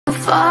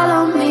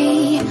follow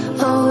me,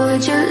 or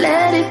would you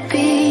let it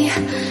be?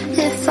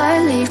 If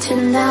I leave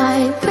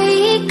tonight,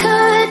 we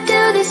could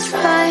do this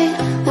right.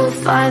 We'll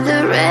find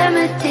the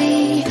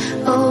remedy,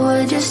 or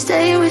would you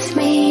stay with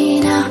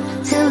me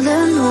now till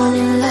the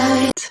morning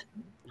light?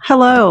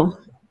 Hello.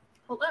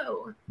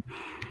 Hello.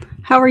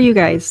 How are you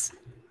guys?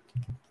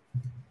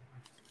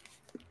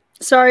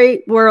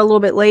 Sorry, we're a little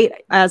bit late.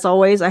 As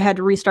always, I had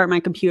to restart my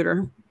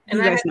computer. And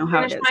you I guys had know to how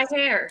it finish is. my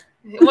hair.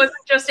 It wasn't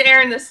just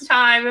Aaron this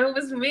time. It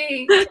was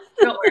me.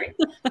 Don't worry.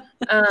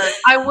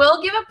 I will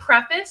give a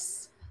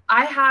preface.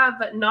 I have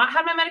not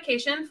had my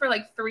medication for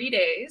like 3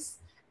 days.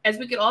 As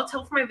we could all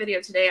tell from my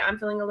video today, I'm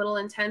feeling a little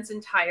intense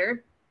and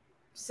tired.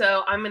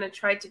 So I'm going to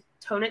try to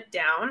tone it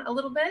down a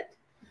little bit.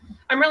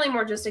 I'm really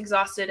more just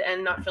exhausted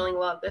and not feeling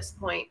well at this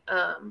point.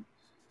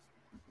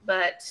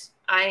 But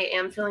I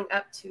am feeling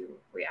up to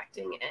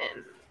reacting,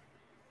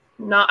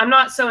 and I'm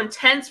not so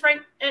intense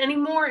right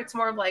anymore. It's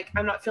more of like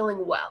I'm not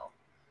feeling well.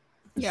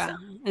 Yeah. So.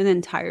 And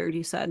then tired,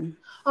 you said.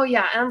 Oh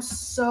yeah, and I'm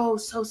so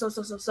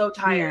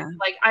tired. Yeah.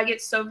 Like I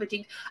get so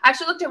fatigued. I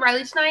actually looked at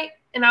Riley tonight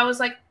and I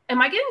was like,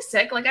 am I getting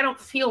sick? Like I don't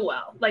feel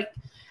well. Like,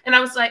 and I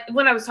was like,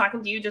 when I was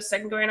talking to you just a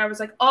second ago, and I was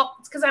like, oh,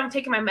 it's because I haven't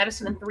taken my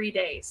medicine in 3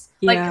 days.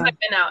 Like, because I've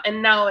been out,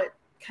 and now it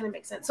kind of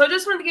makes sense. So I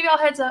just wanted to give y'all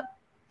a heads up.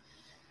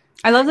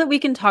 I love that we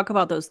can talk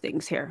about those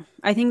things here.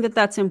 I think that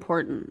that's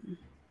important.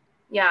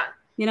 Yeah.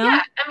 You know?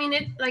 Yeah. I mean,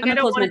 it like I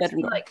don't want it to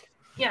be like,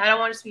 I don't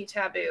want it to be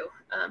taboo.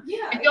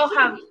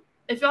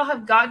 If y'all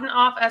have gotten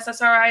off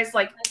SSRIs,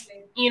 like,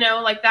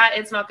 like that,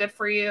 it's not good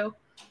for you.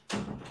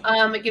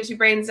 It gives you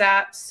brain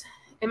zaps.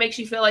 It makes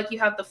you feel like you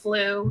have the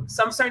flu.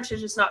 So I'm starting to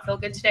just not feel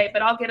good today,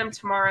 but I'll get them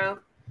tomorrow.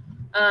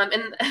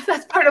 And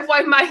that's part of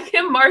why Mike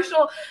and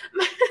Marshall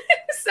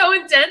is so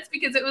intense,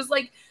 because it was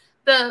like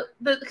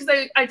because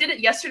I did it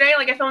yesterday.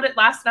 Like I filmed it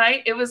last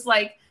night. It was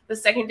like the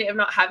second day of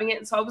not having it.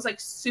 And so I was like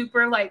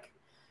super like,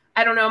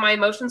 I don't know, my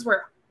emotions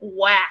were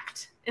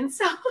whacked. And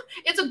so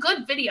it's a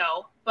good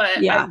video, but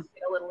I get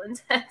a little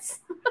intense.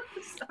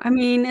 So. I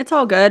mean, it's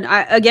all good.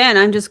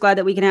 I'm just glad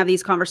that we can have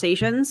these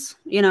conversations,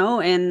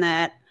 and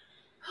that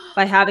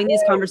by having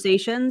these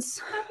conversations.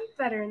 Happy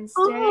Veterans Day.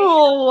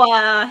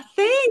 Oh,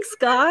 thanks,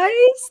 guys.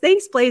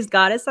 Thanks, Blaze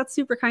Goddess. That's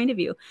super kind of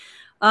you.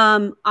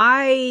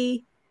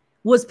 I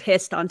was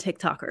pissed on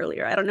TikTok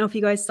earlier. I don't know if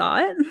you guys saw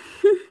it,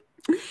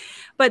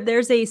 but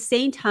there's a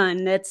Saint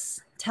Hun that's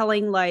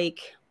telling like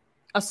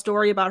a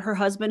story about her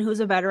husband who's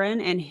a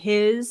veteran and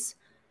his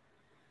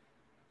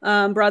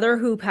brother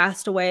who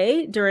passed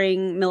away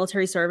during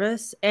military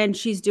service, and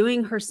she's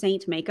doing her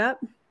saint makeup,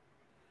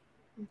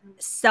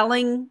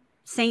 selling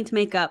saint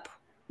makeup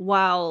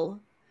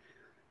while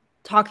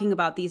talking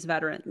about these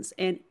veterans.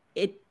 And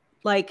it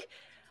like,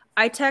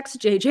 I text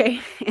JJ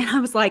and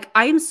I was like,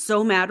 I am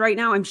so mad right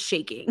now. I'm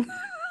shaking.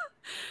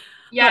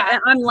 Yeah.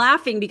 But I'm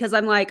laughing because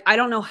I'm like, I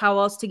don't know how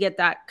else to get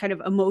that kind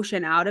of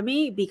emotion out of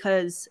me,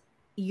 because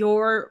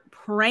you're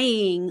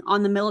preying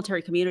on the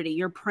military community.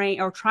 You're preying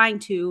or trying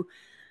to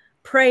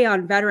prey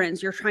on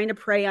veterans. You're trying to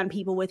prey on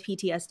people with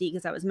PTSD,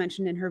 because that was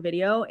mentioned in her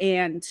video,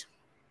 and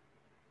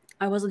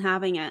I wasn't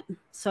having it.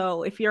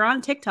 So if you're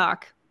on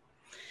TikTok,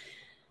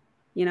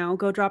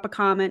 go drop a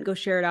comment, go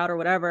share it out or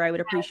whatever. I would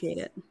appreciate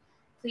it.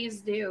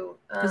 Please do.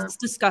 Because it's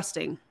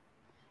disgusting.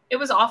 It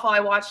was awful. I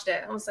watched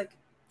it. I was like,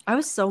 I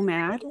was so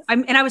mad.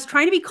 And I was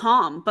trying to be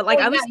calm, but like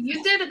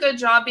you did a good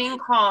job being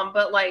calm,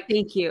 but like,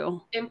 thank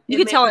you. You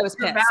could tell I was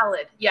pissed.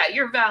 Valid. Yeah,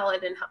 you're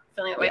valid in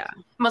feeling that way. Yeah.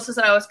 Most of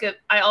the time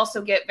I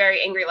also get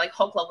very angry, like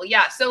Hulk level.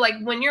 Yeah. So like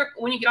when you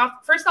get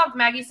off, first off,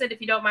 Maggie said,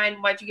 if you don't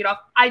mind, why'd you get off?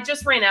 I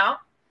just ran out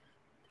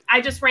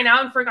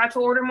and forgot to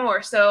order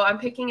more. So I'm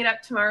picking it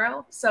up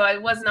tomorrow. So I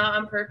was not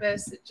on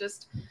purpose. It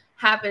just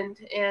happened.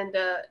 And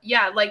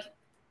like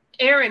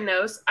Erin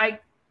knows,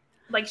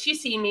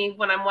 she's seen me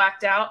when I'm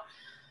whacked out.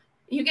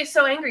 You get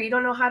so angry. You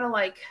don't know how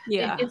to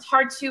it's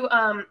hard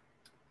to,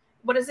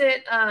 what is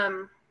it?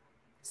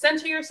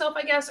 Center yourself,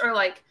 I guess, or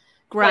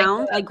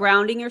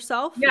grounding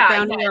yourself. Yeah.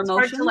 Grounding your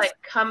emotions. It's hard to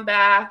come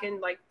back and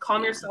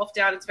calm yourself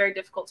down. It's very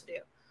difficult to do.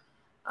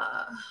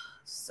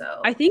 So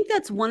I think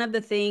that's one of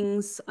the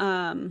things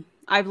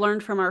I've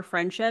learned from our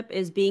friendship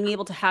is being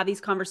able to have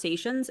these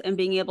conversations and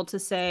being able to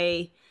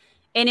say,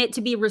 and it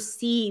to be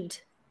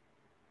received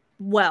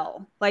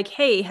well, like,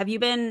 hey, have you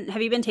been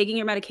taking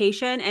your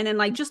medication? And then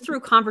like just through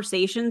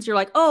conversations, you're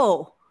like,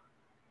 oh,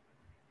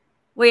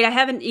 wait, I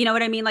haven't, you know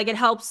what I mean? Like it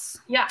helps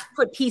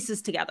put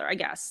pieces together, I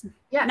guess.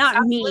 Yeah. Not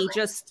absolutely. Me,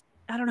 just,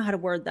 I don't know how to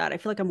word that. I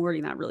feel like I'm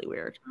wording that really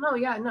weird. Oh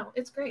yeah, no,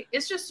 it's great.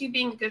 It's just you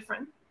being a good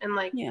friend and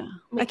I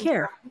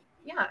care.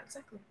 Yeah,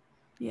 exactly.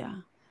 Yeah.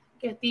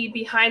 Get thee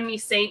behind me,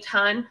 Saint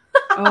Hun.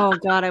 Oh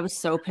God, I was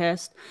so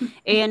pissed.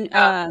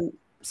 And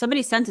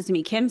somebody sent it to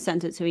me. Kim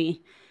sent it to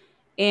me.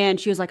 And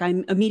she was like, I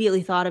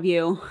immediately thought of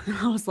you. And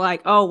I was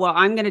like, oh, well,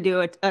 I'm going to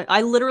do it.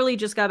 I literally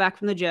just got back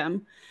from the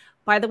gym.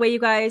 By the way, you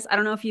guys, I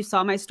don't know if you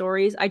saw my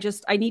stories. I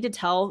need to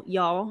tell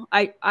y'all,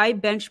 I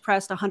bench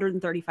pressed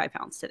 135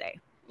 pounds today.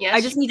 Yes,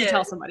 I just need to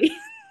tell somebody.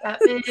 That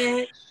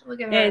bitch.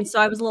 Look at her. And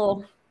so I was a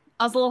little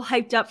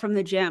hyped up from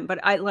the gym, but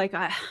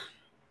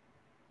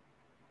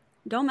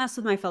Don't mess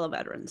with my fellow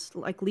veterans.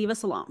 Like, leave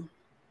us alone.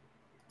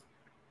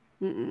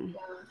 Yeah.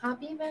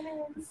 Happy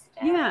Veterans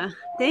Day. Yeah.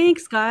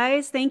 Thanks,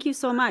 guys. Thank you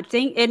so much.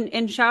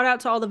 And shout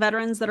out to all the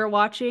veterans that are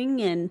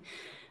watching, and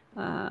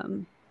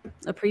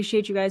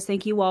appreciate you guys.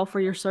 Thank you all for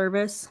your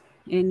service,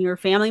 and your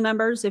family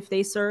members, if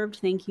they served.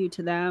 Thank you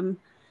to them.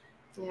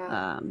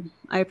 Yeah.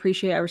 I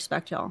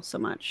respect y'all so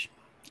much.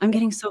 I'm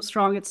getting so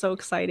strong. It's so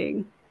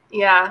exciting.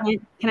 Yeah.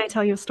 Can I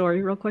tell you a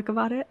story real quick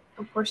about it?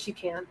 Of course you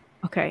can.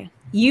 Okay.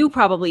 You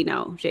probably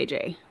know,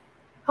 JJ.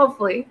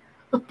 Hopefully.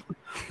 I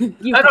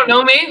don't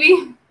know,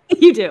 maybe.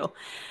 You do.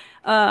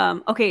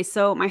 Okay,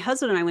 so my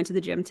husband and I went to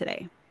the gym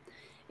today.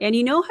 And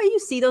you know how you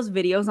see those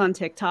videos on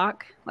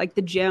TikTok? Like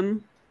the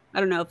gym, I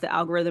don't know if the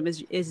algorithm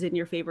is in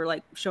your favor,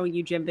 like showing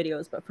you gym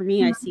videos. But for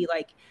me, I see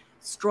like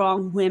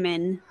strong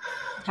women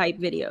type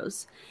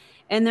videos.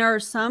 And there are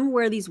some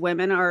where these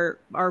women are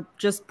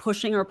just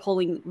pushing or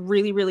pulling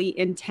really, really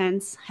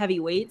intense, heavy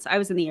weights. I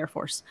was in the Air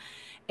Force.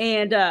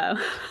 And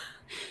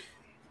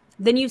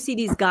then you see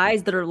these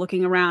guys that are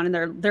looking around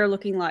and they're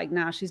looking like,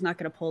 nah, she's not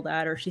going to pull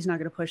that, or she's not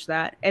going to push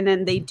that. And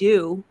then they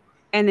do.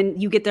 And then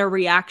you get their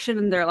reaction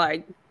and they're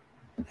like,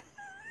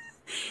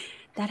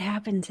 that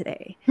happened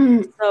today.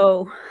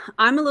 So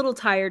I'm a little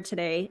tired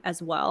today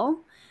as well.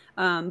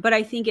 But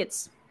I think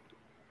it's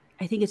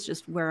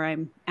just where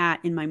I'm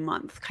at in my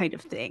month kind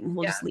of thing.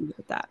 We'll just leave it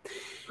at that.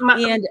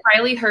 And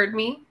Riley heard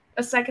me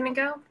a second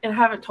ago, and I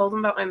haven't told him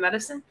about my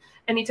medicine.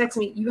 And he texted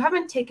me, "You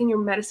haven't taken your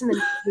medicine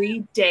in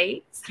 3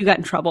 days." You got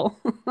in trouble.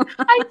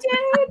 I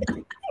did.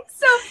 I'm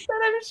so upset,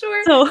 I'm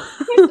sure. So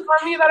he's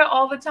on me about it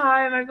all the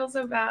time. I feel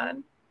so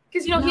bad.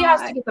 Because, he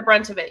has to get the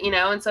brunt of it,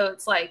 and so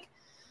it's like,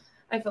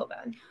 I feel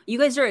bad. You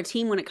guys are a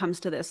team when it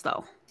comes to this,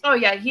 though. Oh,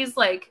 yeah. He's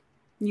like,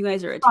 you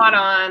guys are a spot team.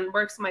 on,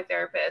 works with my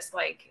therapist.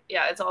 Like,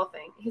 yeah, it's all a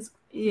thing. He's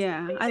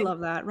amazing. I love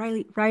that.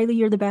 Riley,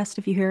 you're the best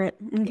if you hear it.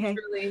 Okay.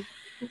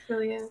 It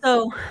really is.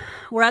 So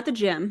we're at the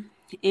gym,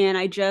 and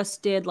I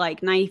just did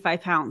like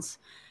 95 pounds.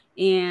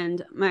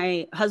 And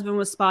my husband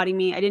was spotting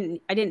me. I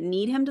didn't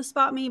need him to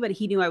spot me, but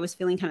he knew I was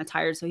feeling kind of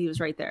tired, so he was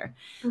right there.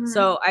 Mm-hmm.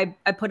 So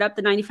I put up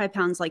the 95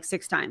 pounds like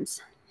 6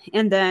 times.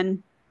 And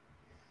then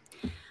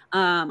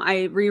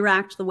I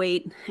re-racked the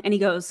weight, and he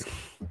goes,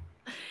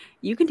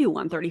 "You can do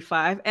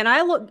 135. And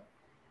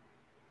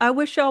I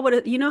wish y'all would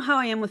have, you know how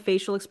I am with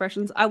facial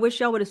expressions? I wish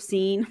y'all would have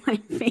seen my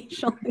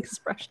facial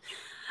expression.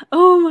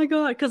 Oh my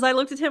God. Because I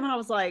looked at him and I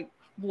was like,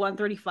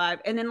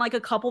 135. And then like a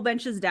couple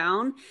benches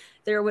down,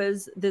 there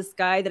was this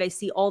guy that I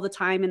see all the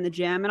time in the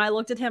gym. And I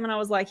looked at him and I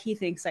was like, he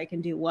thinks I can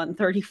do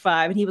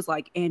 135. And he was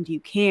like, and you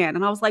can.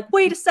 And I was like,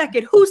 wait a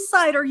second, whose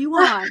side are you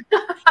on?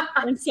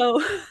 And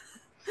so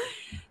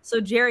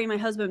Jerry, my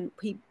husband,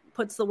 he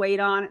puts the weight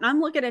on, and I'm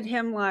looking at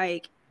him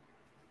like,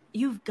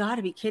 you've got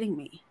to be kidding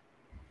me.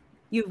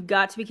 You've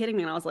got to be kidding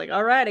me. And I was like,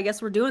 all right, I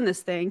guess we're doing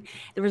this thing.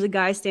 There was a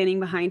guy standing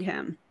behind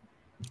him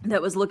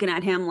that was looking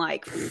at him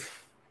like,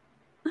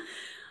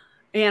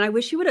 and I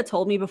wish he would have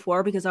told me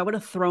before, because I would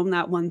have thrown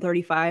that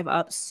 135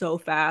 up so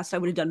fast. I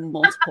would have done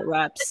multiple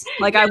reps.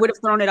 Like I would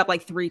have thrown it up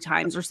like 3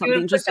 times or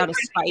something, just out of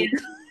spite.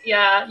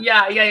 Yeah.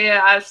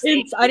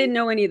 I didn't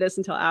know any of this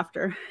until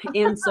after.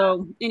 And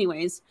so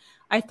anyways,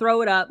 I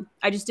throw it up.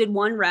 I just did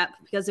 1 rep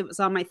because it was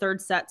on my 3rd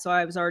set. So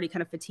I was already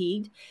kind of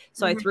fatigued.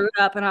 So I threw it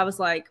up and I was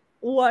like,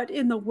 what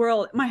in the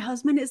world? My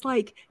husband is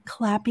like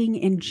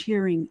clapping and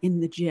cheering in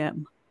the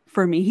gym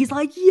for me. He's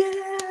like,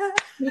 yeah.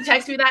 He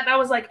texted me that and I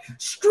was like,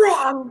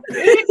 strong.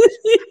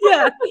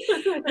 Yeah.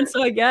 And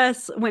so I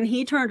guess when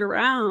he turned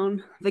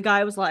around, the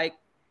guy was like,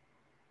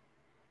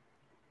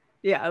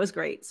 yeah, it was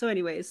great. So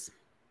anyways,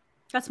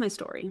 that's my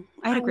story.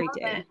 I had a great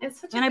day.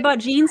 And I bought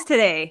jeans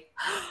today.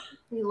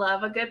 We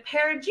love a good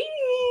pair of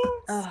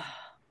jeans.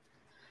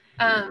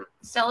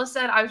 Stella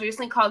said, I was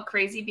recently called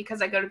crazy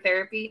because I go to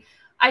therapy.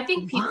 I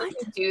think people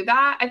who do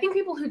that,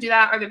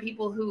 are the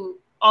people who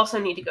also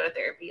need to go to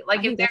therapy.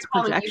 Like if they're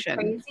calling you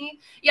crazy.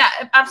 Yeah,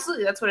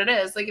 absolutely. That's what it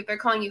is. Like if they're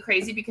calling you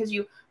crazy because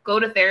you go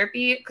to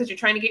therapy because you're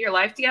trying to get your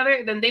life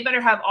together, then they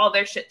better have all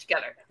their shit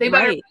together. They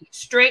better be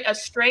a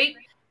straight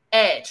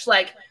edge,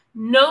 like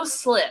no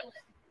slip.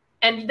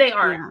 And they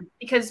aren't,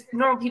 because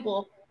normal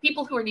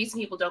people who are decent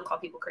people don't call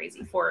people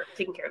crazy for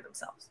taking care of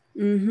themselves.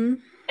 Mm-hmm.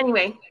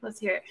 Anyway, let's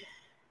hear it.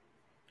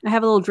 I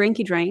have a little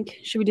drinky drink.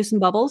 Should we do some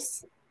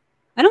bubbles?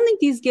 I don't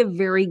think these give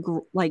very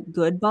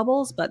good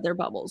bubbles, but they're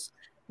bubbles.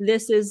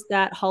 This is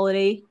that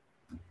holiday.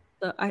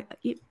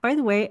 By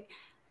the way,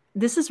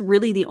 this is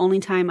really the only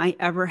time I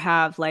ever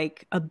have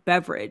like a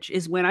beverage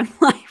is when I'm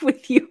live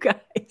with you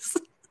guys.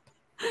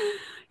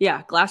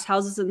 Yeah, glass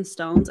houses and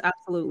stones.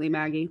 Absolutely,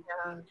 Maggie.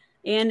 Yeah.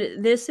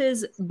 And this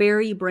is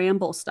berry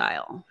bramble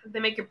style. They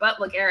make your butt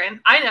look,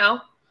 Aaron. I know.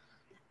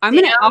 I'm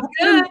going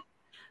to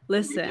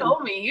listen.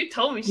 You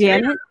told me.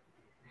 Janet,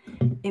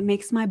 it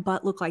makes my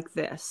butt look like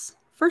this.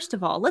 First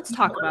of all, let's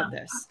talk about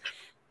this.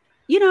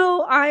 You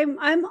know, I'm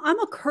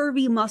a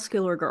curvy,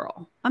 muscular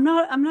girl. I'm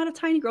not a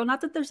tiny girl. Not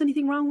that there's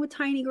anything wrong with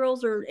tiny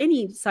girls or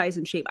any size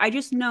and shape. I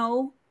just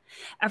know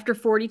after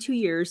 42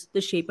 years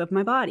the shape of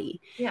my body.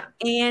 Yeah.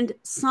 And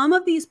some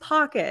of these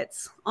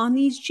pockets on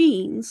these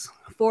jeans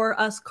for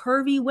us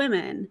curvy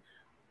women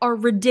are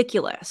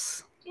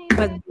ridiculous.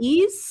 But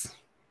these,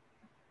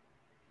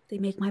 they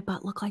make my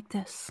butt look like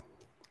this.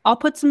 I'll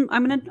put some,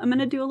 I'm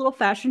gonna do a little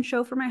fashion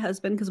show for my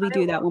husband because we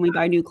do that when we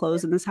buy new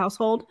clothes in this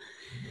household.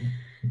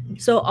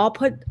 So I'll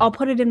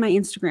put it in my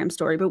Instagram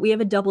story, but we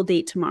have a double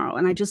date tomorrow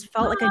and I just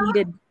felt like I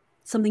needed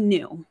something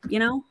new, you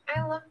know?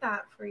 I love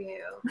that for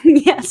you.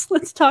 Yes,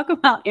 let's talk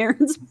about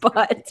Aaron's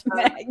butt,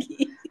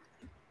 Maggie.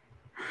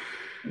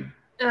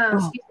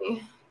 Excuse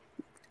me.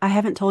 I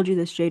haven't told you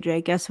this,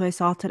 JJ. Guess who I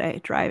saw today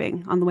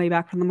driving on the way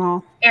back from the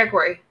mall? Eric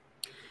Worre.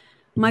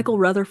 Michael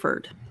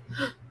Rutherford.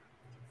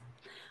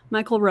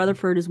 Michael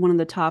Rutherford is one of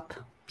the top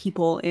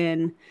people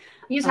in.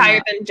 He's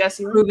higher than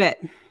Jesse. Prove it.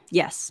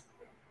 Yes.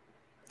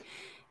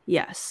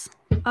 Yes.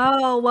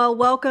 Oh, well,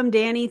 welcome,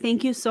 Danny.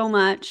 Thank you so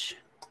much.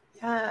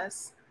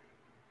 Yes.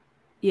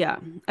 Yeah.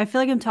 I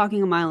feel like I'm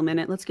talking a mile a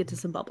minute. Let's get to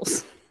some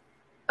bubbles.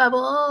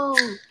 Bubble.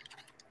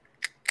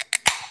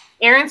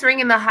 Aaron's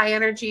bringing the high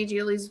energy.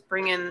 Julie's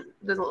bringing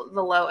the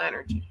low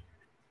energy.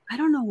 I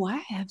don't know why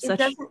I have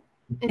such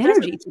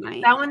energy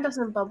tonight. That one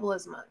doesn't bubble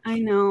as much. I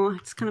know.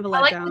 It's kind of a letdown. I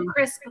like the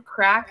crisp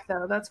crack,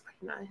 though. That's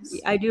pretty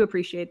nice. I do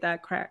appreciate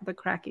that the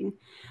cracking.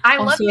 I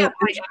love you have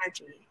high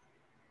energy.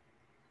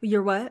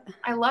 You're what?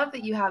 I love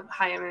that you have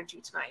high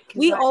energy tonight.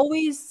 We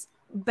always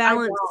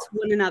balance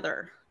one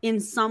another in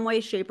some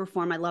way, shape, or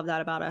form. I love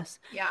that about us.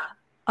 Yeah.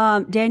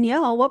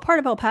 Danielle, what part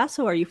of El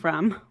Paso are you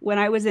from? When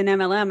I was in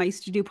MLM, I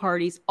used to do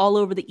parties all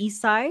over the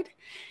east side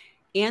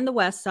and the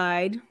west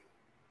side.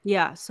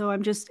 Yeah. So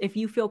I'm just, if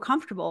you feel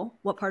comfortable,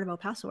 what part of El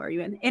Paso are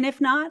you in? And if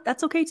not,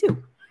 that's okay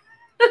too.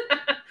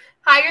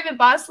 Higher than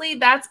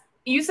Bosley,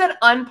 you said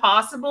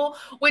impossible,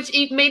 which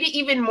made it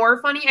even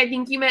more funny. I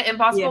think you meant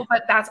impossible,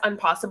 but that's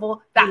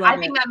impossible. I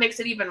think that makes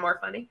it even more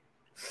funny.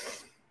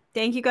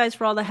 Thank you guys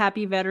for all the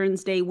happy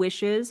Veterans Day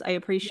wishes. I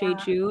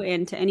appreciate you.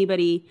 And to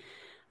anybody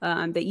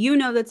that you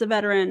know that's a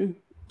veteran,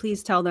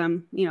 please tell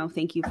them,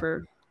 thank you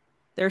for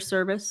their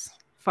service.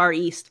 Far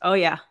East. Oh,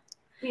 yeah.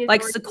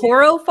 Like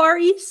Socorro Far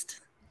East.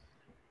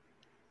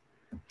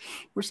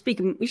 We're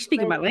speaking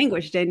my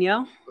language,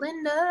 Danielle.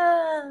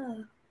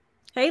 Linda.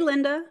 Hey,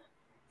 Linda.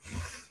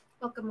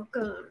 Welcome.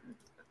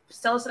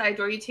 Stella said, I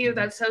adore you too.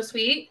 That's so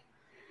sweet.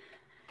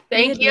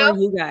 Thank you.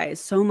 You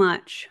guys so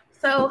much.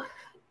 So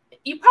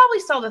you probably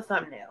saw the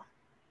thumbnail.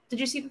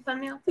 Did you see the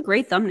thumbnail? It's a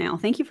great thumbnail.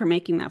 Thank you for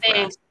making that for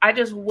us. I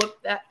just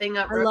whooped that thing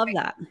up. I love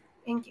that.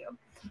 Thank you.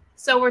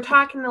 So we're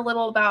talking a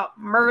little about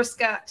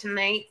Mariska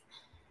tonight.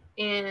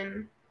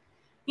 And,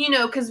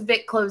 because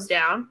Vic closed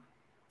down.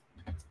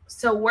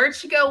 So where'd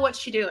she go? What's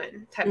she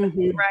doing? Type of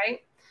thing,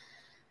 right?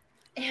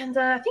 And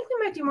I think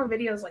we might do more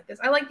videos like this.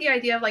 I like the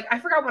idea of I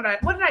forgot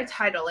what did I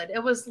title it?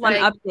 It was like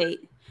an update.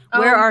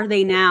 Where are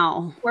they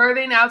now? Where are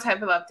they now?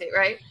 Type of update,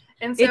 right?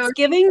 And so it's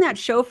giving that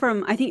show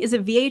from, I think, is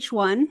it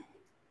VH1?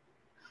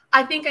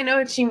 I think I know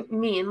what you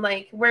mean.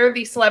 Where are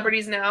these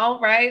celebrities now,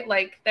 right?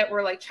 That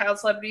were child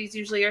celebrities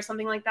usually or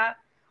something like that.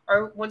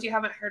 Or ones you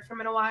haven't heard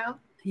from in a while.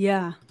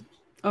 Yeah.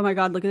 Oh my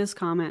God, look at this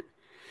comment.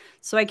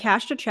 So I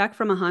cashed a check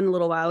from a Hun a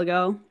little while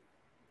ago.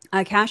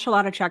 I cash a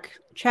lot of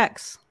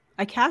checks.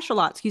 I cash a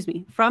lot,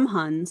 from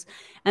Huns,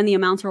 and the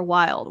amounts are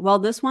wild. Well,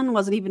 this one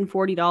wasn't even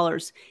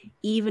 $40,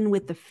 even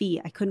with the fee.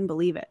 I couldn't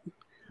believe it.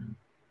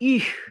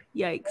 Eesh,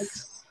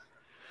 yikes.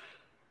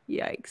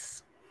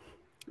 Yikes.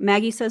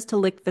 Maggie says to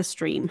lick the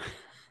stream.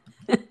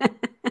 Lick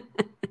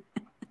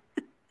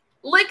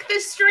the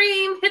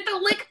stream. Hit the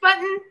lick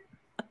button.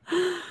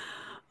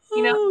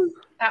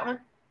 That one.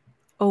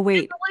 Oh,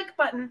 wait. Hit the lick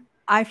button.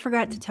 I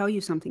forgot to tell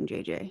you something,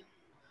 JJ.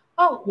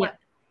 Oh, what?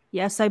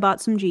 Yes, I bought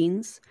some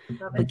jeans,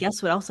 but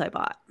guess what else I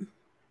bought?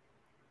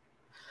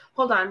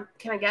 Hold on,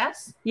 can I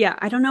guess? Yeah,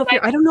 I don't know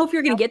if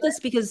you're gonna get this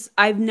because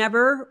I've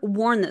never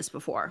worn this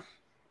before.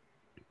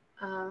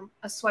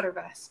 A sweater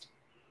vest.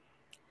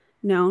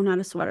 No, not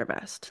a sweater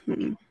vest.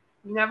 You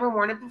never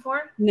worn it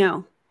before?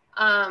 No.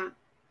 A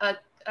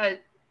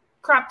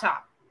crop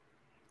top.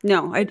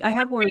 No, I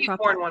have worn a crop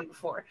top. One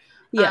before.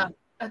 Yeah.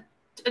 A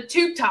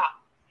tube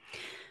top.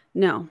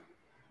 No.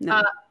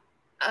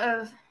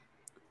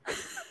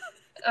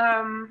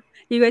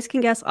 You guys can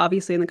guess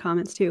obviously in the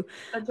comments too.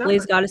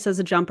 Blaze Goddess says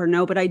a jumper.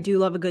 No, but I do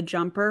love a good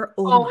jumper.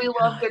 Oh, we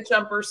love good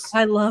jumpers.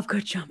 I love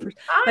good jumpers.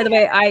 By the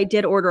way, I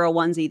did order a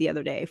onesie the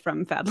other day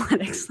from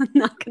Fabletics. I'm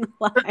not gonna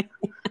lie.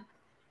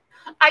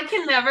 I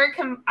can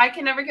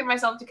never get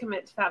myself to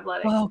commit to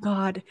Fabletics. Oh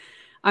God,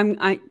 I'm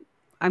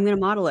gonna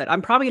model it.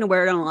 I'm probably gonna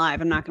wear it on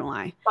live. I'm not gonna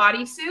lie.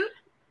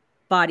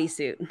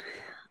 Bodysuit.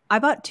 I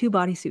bought 2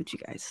 bodysuits, you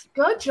guys.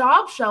 Good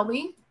job,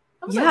 Shelby.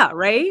 Yeah,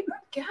 right?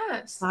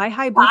 Yes.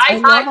 High boots. I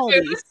love all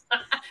these.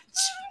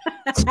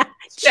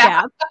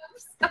 Chaps.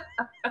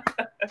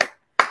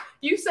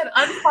 You said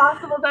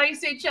impossible. Now you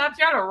say chaps.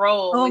 You're on a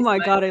roll. Oh my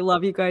God, I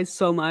love you guys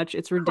so much.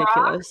 It's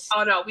ridiculous. Crocs?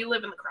 Oh no, we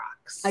live in the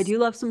Crocs. I do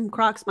love some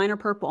Crocs. Mine are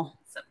purple.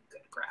 Some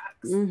good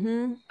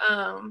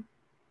Crocs.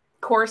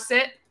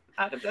 Corset.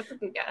 That's a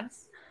good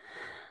guess.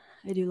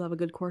 I do love a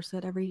good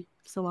corset every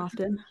so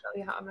often. Show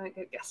you how I'm a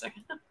good guesser.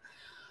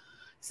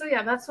 So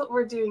yeah, that's what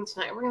we're doing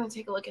tonight. We're going to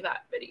take a look at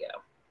that video.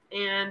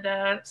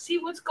 and see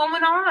what's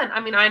going on. I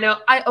mean,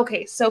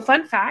 okay, so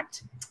fun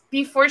fact,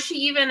 before she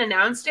even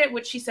announced it,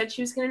 which she said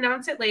she was going to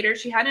announce it later,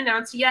 she hadn't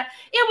announced it yet.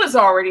 It was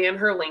already in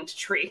her linked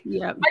tree.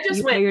 Yeah, I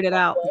just figured it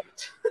out.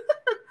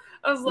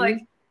 I was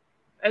like,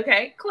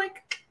 okay,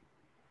 click.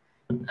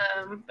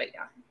 But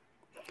yeah.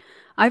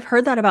 I've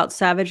heard that about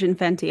Savage and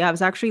Fenty. I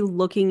was actually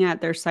looking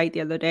at their site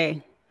the other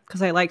day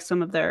because I like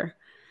some of their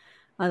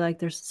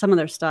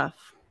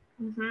stuff.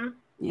 Mm-hmm.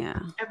 Yeah,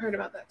 I've heard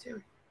about that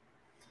too.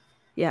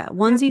 Yeah,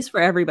 onesies for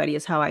everybody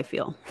is how I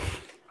feel.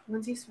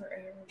 Onesies for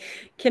everybody.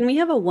 Can we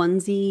have a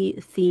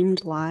onesie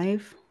themed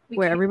live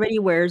where everybody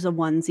wears a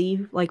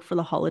onesie like for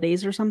the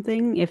holidays or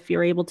something? If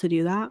you're able to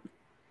do that,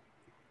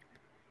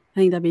 I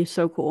think that'd be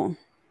so cool.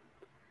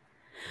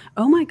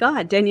 Oh my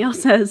God, Danielle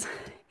says,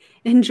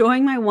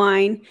 enjoying my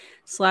wine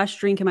 /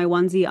 drink in my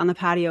onesie on the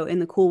patio in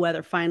the cool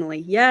weather finally.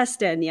 Yes,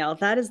 Danielle,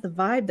 that is the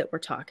vibe that we're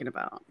talking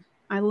about.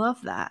 I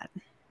love that.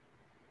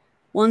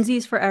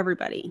 Onesies for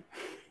everybody.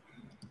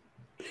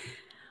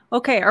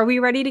 Okay, are we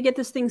ready to get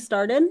this thing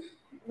started?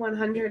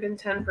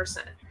 110%.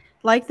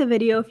 Like the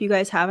video if you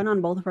guys haven't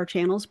on both of our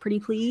channels, pretty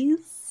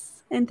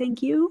please. And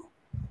thank you.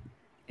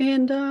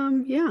 And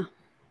yeah,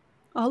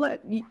 I'll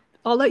let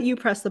you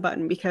press the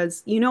button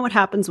because you know what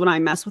happens when I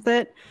mess with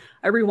it.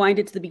 I rewind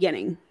it to the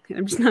beginning.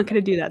 I'm just not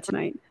going to do that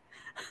tonight.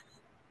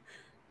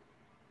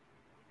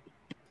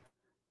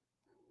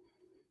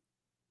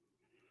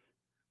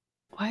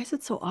 Why is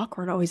it so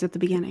awkward always at the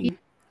beginning?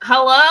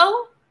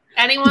 Hello?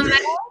 Anyone there?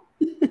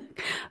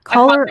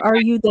 Caller, are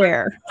you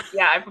there?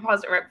 Yeah, I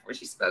paused it right before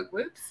she spoke.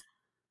 Whoops.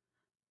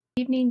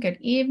 Good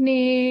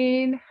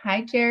evening.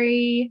 Hi,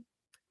 Jerry.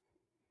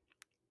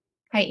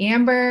 Hi,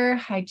 Amber.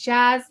 Hi,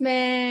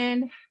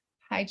 Jasmine.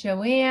 Hi,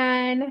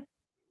 Joanne.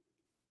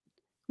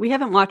 We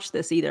haven't watched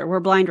this either. We're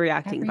blind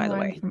reacting, Everyone by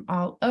the way. From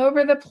all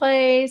over the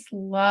place.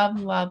 Love,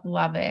 love,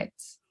 love it.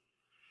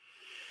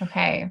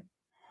 Okay.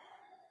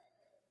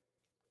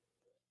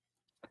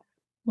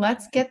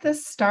 Let's get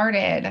this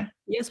started.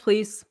 Yes,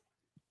 please.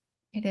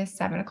 It is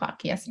 7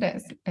 o'clock. Yes, it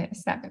is. It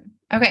is 7.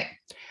 Okay.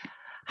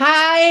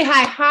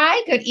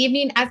 Hi. Good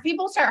evening. As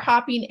people start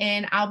hopping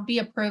in, I'll be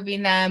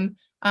approving them.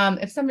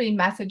 If somebody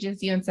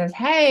messages you and says,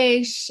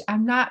 hey,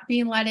 I'm not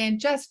being let in,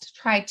 just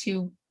try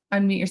to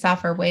unmute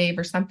yourself or wave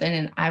or something,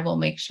 and I will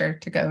make sure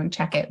to go and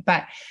check it.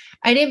 But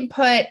I didn't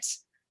put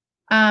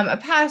a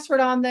password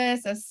on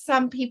this, as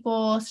some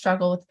people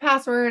struggle with the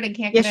password and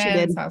can't get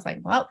in. So I was like,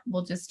 well,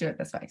 we'll just do it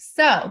this way.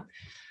 So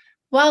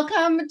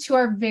welcome to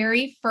our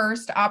very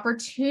first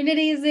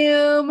opportunity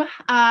Zoom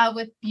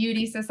with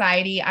Beauty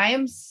Society. I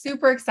am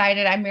super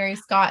excited. I'm Mary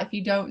Scott, if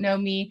you don't know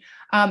me,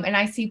 and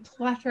I see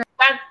plethora.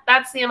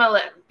 That's the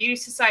MLM. Beauty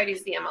Society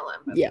is the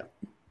MLM. Yeah.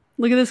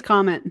 Look at this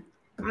comment.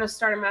 I'm going to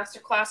start a master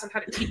class on how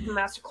to teach a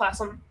master class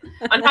on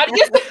how to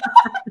use it.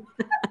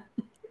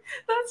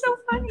 That's so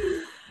funny.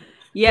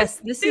 Yes,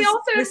 this is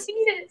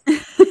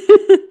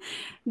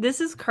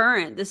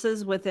current. This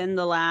is within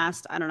the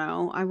last, I don't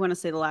know, I want to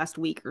say the last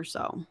week or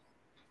so.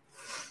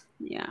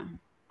 Yeah.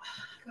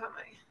 Got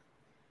my.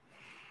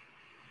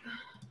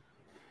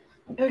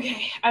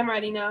 Okay, I'm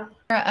ready now.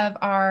 Of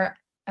our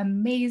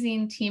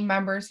amazing team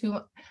members who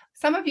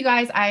some of you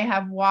guys I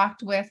have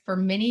walked with for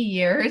many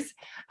years.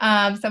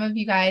 Some of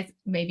you guys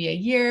maybe a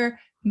year,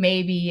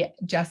 maybe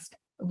just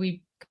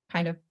we've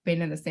kind of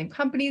been in the same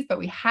companies, but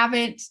we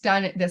haven't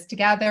done this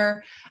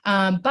together.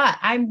 But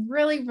I'm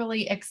really,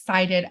 really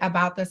excited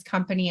about this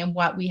company and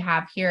what we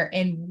have here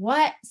and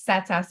what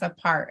sets us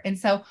apart. And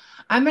so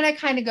I'm going to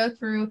kind of go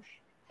through,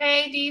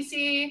 hey,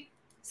 DC,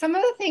 some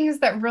of the things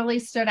that really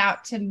stood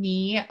out to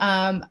me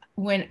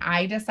when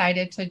I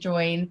decided to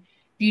join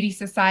Beauty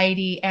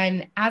Society.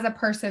 And as a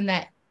person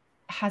that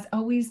has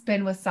always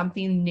been with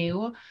something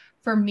new,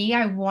 for me,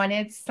 I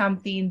wanted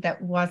something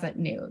that wasn't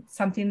new,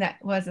 something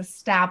that was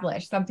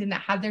established, something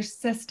that had their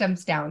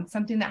systems down,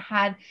 something that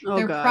had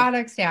their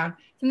products down,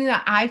 something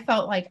that I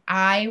felt like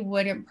I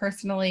wouldn't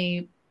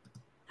personally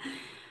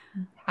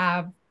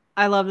have.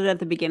 I loved it at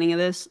the beginning of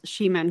this.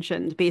 She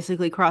mentioned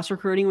basically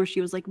cross-recruiting, where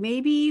she was like,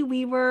 maybe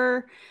we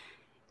were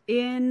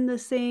in the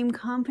same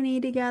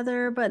company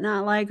together, but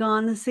not like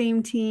on the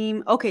same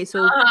team. Okay,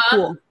 so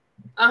cool.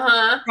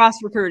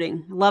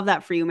 Cross-recruiting. Love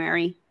that for you,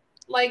 Mary.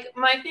 Like,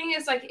 my thing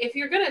is, like, if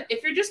you're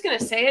just gonna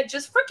say it,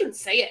 just freaking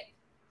say it.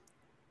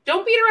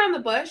 Don't beat around the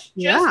bush.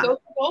 Just go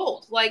for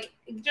gold. Like,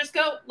 just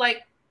go,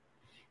 like,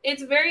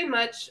 it's very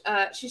much,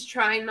 she's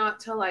trying not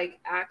to, like,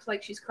 act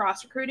like she's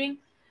cross-recruiting,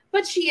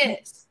 but she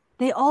is.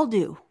 They all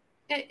do.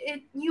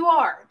 You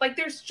are. Like,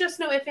 there's just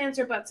no ifs, ands,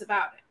 or buts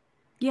about it.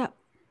 Yeah.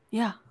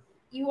 Yeah.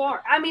 You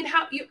are. I mean,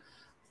 I think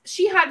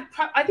she had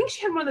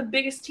one of the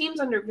biggest teams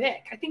under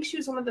Vic. I think she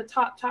was one of the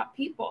top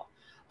people.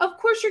 Of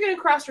course you're going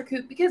to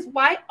cross-recruit, because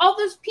why? All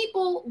those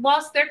people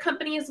lost their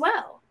company as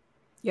well.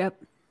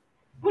 Yep.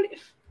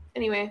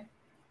 Anyway.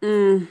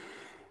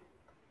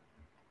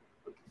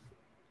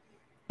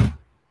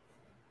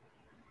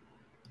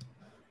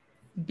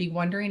 Be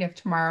wondering if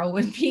tomorrow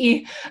would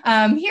be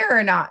here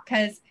or not,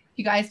 because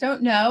you guys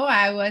don't know,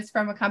 I was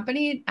from a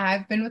company.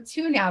 I've been with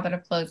 2 now that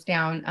have closed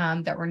down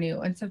that were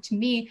new. And so to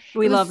me,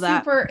 we love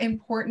that. Super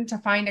important to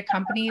find a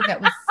company that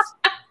was.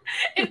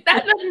 If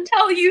that doesn't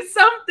tell you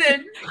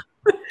something,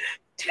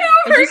 2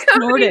 of her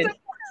companies have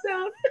closed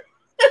down.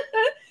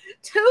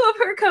 2 of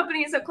her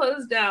companies have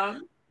closed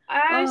down.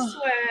 I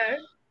swear.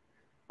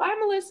 Bye,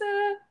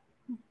 Melissa.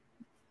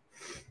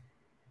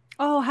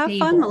 Oh, have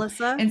fun,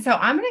 Melissa. And so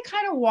I'm going to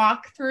kind of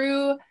walk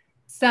through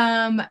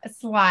some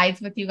slides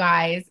with you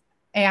guys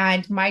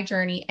and my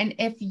journey. And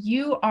if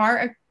you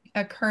are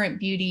a current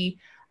beauty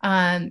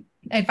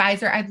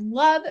advisor, I'd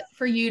love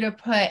for you to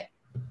put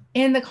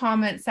in the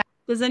comments section.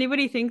 Does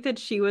anybody think that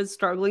she was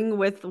struggling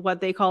with what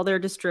they call their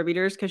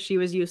distributors because she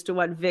was used to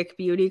what Vic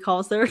Beauty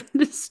calls their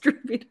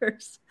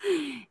distributors?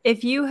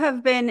 If you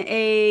have been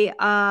a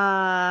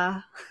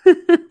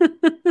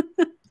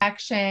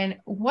section,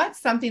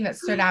 what's something that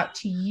stood out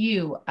to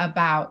you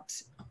about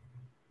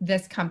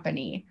this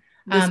company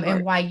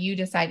and why you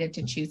decided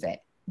to choose it?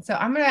 So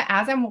I'm going to,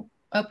 as I'm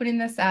opening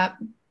this up,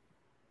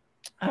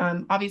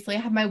 obviously I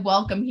have my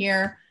welcome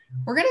here.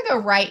 We're going to go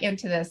right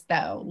into this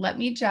though. Let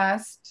me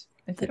just,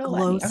 if it'll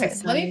let me. Okay,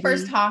 let me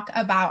first talk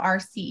about our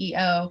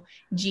CEO,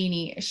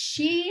 Jeannie.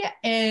 She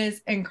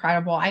is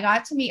incredible. I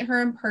got to meet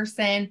her in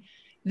person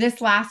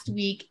this last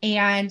week,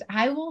 and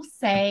I will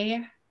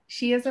say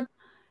she is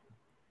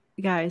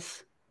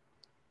Guys,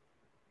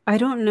 I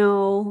don't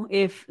know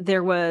if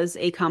there was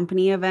a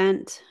company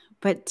event,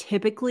 but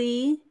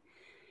typically,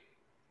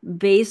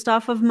 based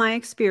off of my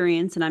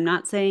experience, and I'm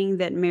not saying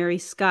that Mary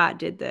Scott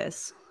did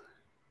this,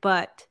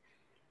 but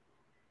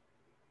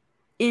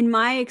in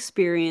my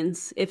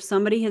experience, if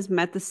somebody has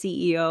met the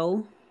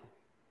CEO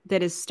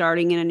that is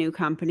starting in a new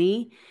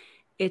company,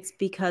 it's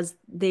because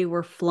they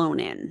were flown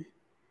in.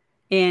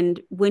 And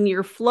when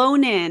you're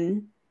flown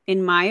in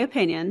my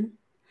opinion,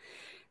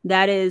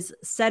 that is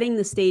setting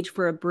the stage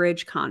for a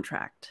bridge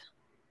contract.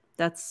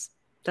 That's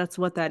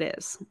what that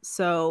is.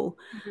 So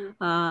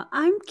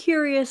I'm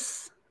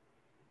curious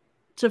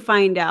to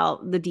find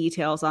out the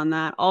details on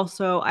that.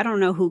 Also, I don't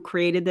know who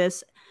created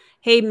this.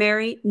 Hey,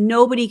 Mary,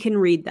 nobody can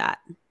read that.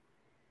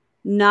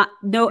 And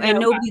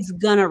nobody's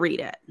gonna read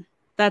it.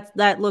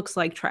 That looks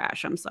like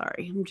trash. I'm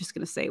sorry. I'm just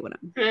gonna say what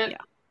I'm. Yeah.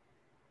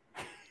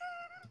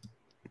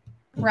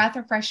 Breath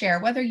of fresh air,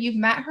 whether you've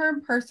met her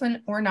in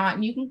person or not,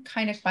 and you can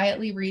kind of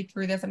quietly read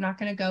through this. I'm not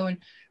going to go and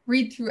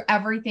read through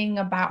everything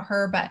about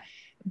her, but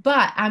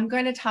I'm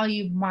going to tell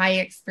you my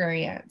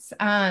experience.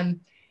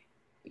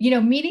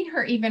 Meeting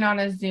her even on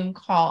a Zoom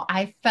call,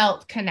 I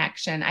felt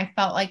connection. I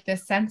felt like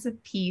this sense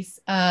of peace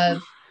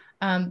of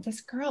this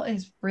girl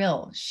is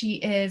real. She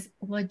is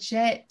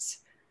legit,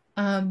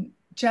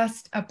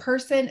 just a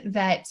person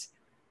that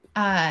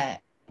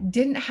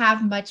didn't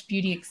have much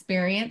beauty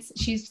experience.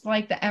 She's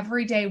like the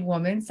everyday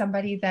woman,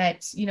 somebody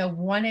that,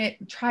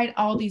 tried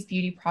all these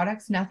beauty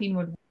products. Nothing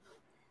would.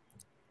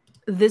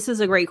 This is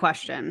a great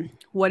question.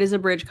 What is a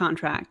bridge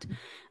contract?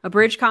 A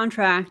bridge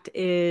contract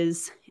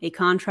is a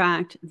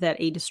contract that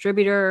a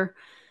distributor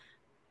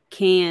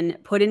can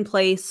put in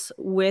place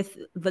with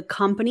the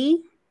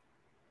company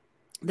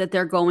that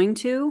they're going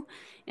to,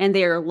 and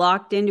they are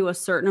locked into a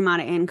certain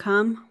amount of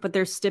income, but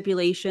there's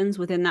stipulations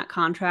within that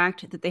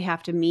contract that they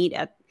have to meet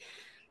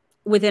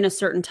within a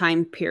certain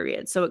time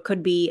period. So it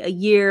could be a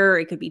year,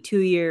 it could be 2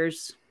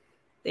 years.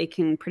 They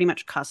can pretty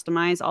much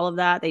customize all of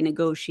that. They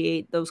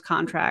negotiate those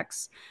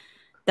contracts.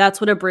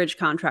 That's what a bridge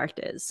contract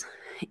is.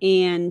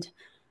 And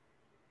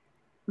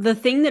the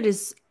thing that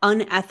is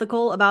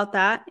unethical about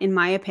that, in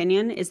my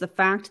opinion, is the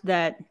fact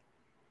that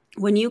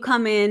when you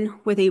come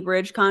in with a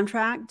bridge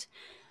contract,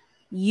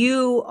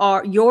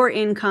 your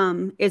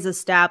income is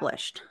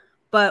established.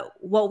 But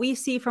what we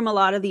see from a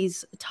lot of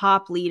these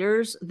top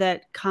leaders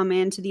that come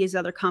into these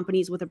other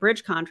companies with a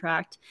bridge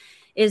contract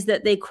is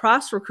that they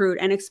cross recruit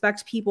and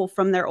expect people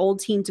from their old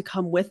team to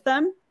come with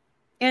them.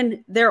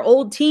 And their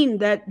old team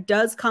that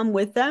does come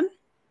with them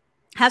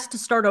has to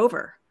start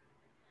over.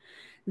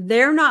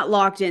 They're not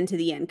locked into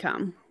the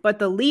income, but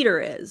the leader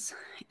is.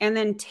 And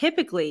then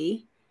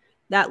typically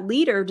that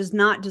leader does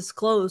not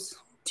disclose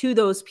to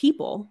those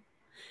people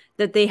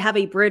that they have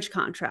a bridge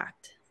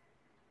contract.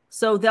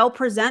 So they'll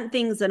present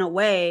things in a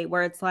way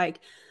where it's like,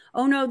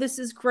 oh no, this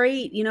is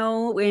great, and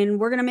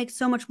we're going to make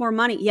so much more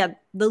money. Yeah,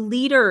 the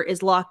leader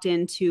is locked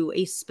into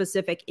a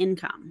specific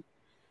income,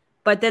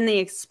 but then they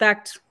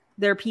expect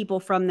their people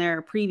from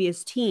their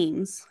previous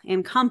teams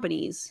and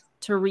companies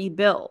to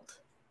rebuild.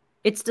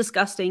 It's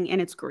disgusting and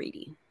it's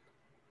greedy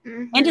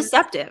and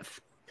deceptive.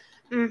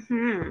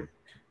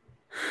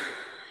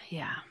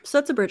 Yeah. So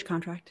it's a bridge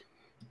contract.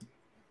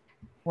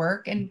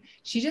 Work, and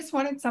she just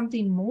wanted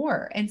something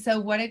more. And so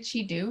what did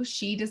she do?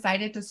 She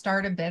decided to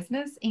start a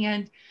business,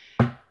 and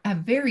a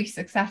very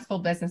successful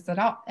business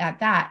at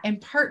that, and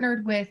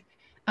partnered with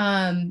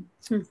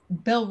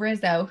Bill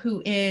Rizzo,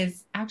 who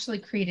is actually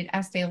created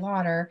Estee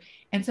Lauder.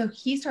 And so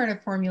he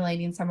started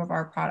formulating some of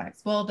our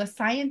products. Well, the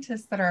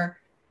scientists that are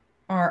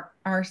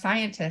our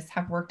scientists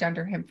have worked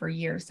under him for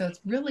years. So it's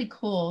really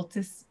cool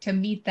to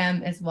meet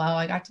them as well.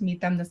 I got to meet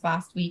them this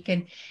last week,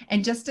 and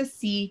just to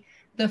see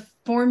the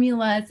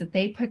formulas that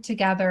they put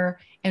together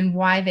and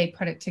why they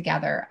put it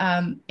together.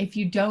 If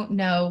you don't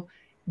know,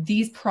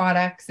 these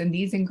products and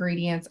these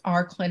ingredients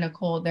are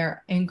clinical.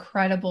 They're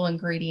incredible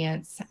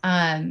ingredients.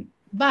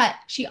 But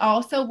she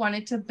also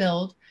wanted to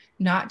build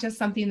not just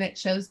something that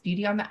shows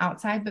beauty on the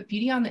outside, but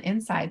beauty on the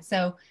inside.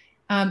 So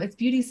it's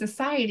Beauty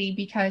Society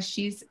because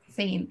she's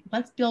saying,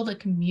 let's build a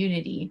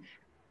community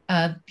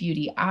of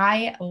beauty.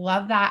 I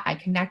love that. I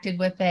connected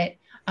with it.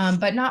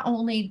 But not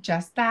only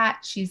just that,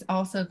 she's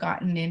also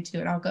gotten into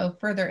it. I'll go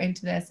further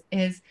into this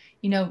is,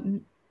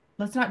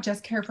 let's not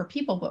just care for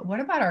people, but what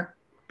about our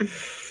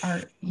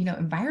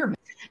environment?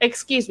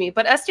 Excuse me,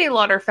 but Estee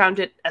Lauder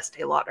founded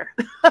Estee Lauder.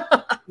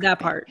 That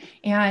part.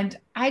 And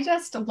I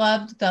just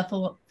loved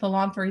the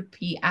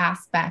philanthropy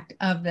aspect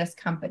of this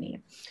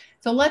company.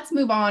 So let's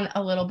move on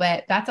a little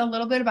bit. That's a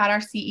little bit about our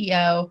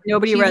CEO.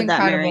 Nobody read that,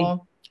 Mary.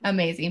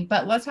 Amazing.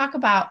 But let's talk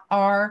about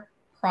our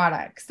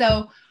product.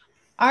 So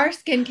our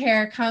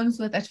skincare comes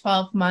with a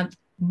 12-month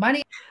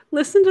money.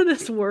 Listen to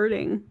this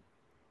wording.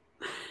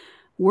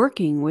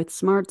 Working with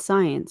smart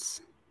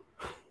science.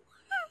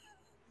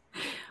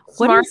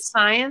 Smart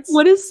science?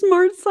 What is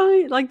smart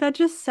science? Like, that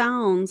just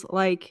sounds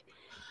like...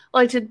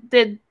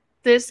 did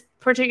this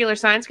particular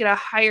science get a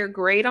higher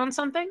grade on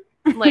something?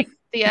 Like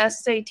the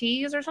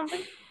SATs or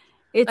something?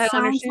 It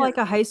sounds like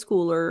a high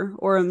schooler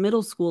or a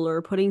middle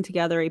schooler putting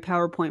together a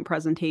PowerPoint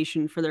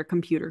presentation for their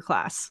computer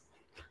class.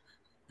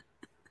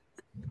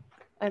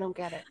 I don't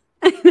get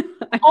it.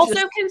 Also,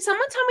 can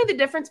someone tell me the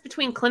difference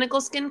between clinical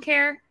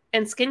skincare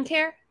and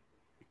skincare?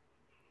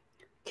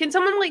 Can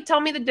someone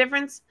tell me the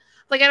difference?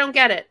 I don't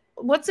get it.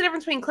 What's the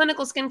difference between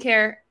clinical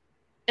skincare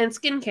and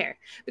skincare?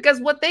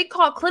 Because what they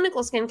call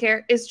clinical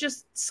skincare is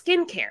just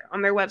skincare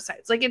on their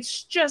websites.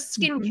 It's just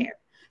skincare.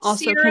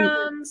 Also,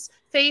 serums,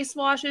 face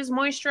washes,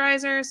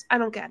 moisturizers. I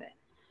don't get it.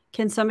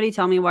 Can somebody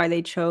tell me why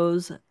they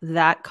chose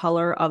that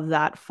color of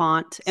that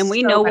font? And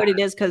we know what it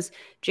is because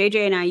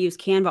JJ and I use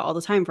Canva all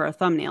the time for our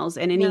thumbnails,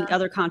 and any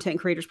other content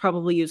creators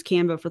probably use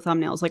Canva for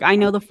thumbnails. I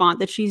know the font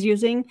that she's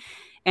using,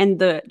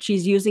 and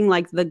she's using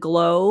the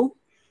glow.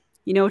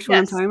 You know which one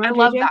I'm talking about? I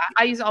love that.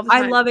 I use it all the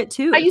time. I love it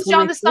too. I use it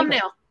on this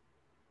thumbnail.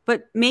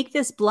 But make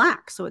this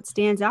black so it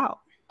stands out.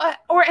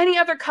 Or any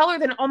other color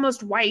than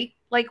almost white.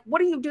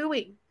 What are you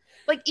doing?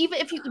 Even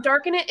if you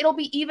darken it, it'll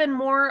be even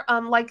more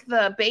like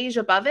the beige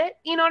above it.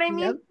 You know what I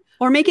mean? Yep.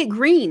 Or make it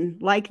green,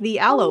 like the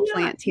aloe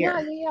plant here.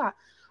 Yeah.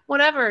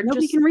 Whatever.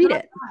 Nobody can read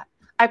it.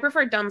 I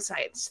prefer dumb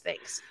science.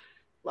 Thanks.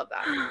 Love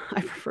that.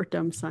 I prefer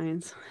dumb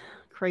science.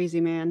 Crazy,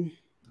 man.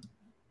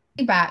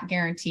 Back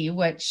guarantee,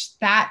 which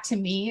that to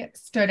me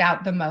stood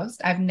out the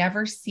most. I've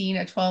never seen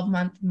a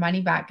 12-month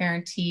money back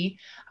guarantee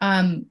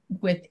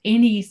with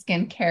any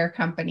skincare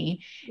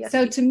company. Yes.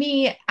 So to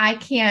me, I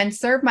can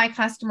serve my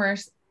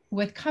customers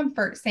with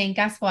comfort saying,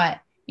 guess what?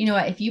 You know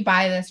what? If you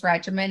buy this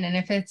regimen and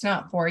if it's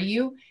not for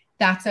you,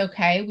 that's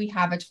okay. We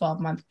have a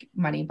 12-month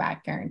money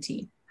back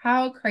guarantee.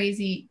 How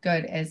crazy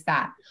good is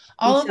that?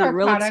 All of our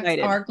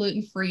products are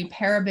gluten-free,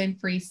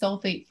 paraben-free,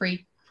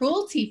 sulfate-free,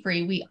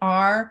 cruelty-free. We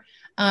are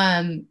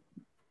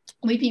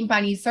Leaping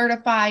Bunny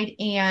certified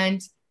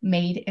and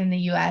made in the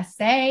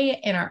USA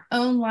in our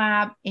own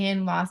lab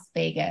in Las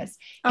Vegas.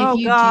 If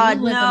you do live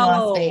in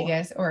Las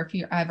Vegas, or if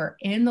you're ever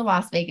in the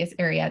Las Vegas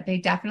area, they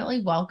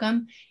definitely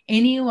welcome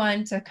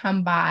anyone to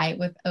come by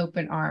with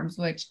open arms,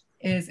 which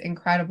is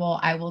incredible.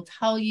 I will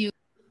tell you.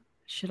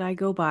 Should I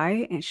go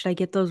by and should I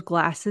get those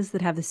glasses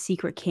that have the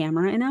secret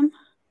camera in them?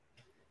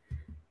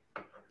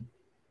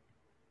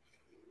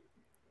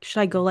 Should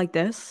I go like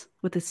this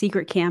with the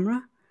secret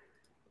camera?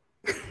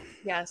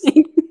 Yes.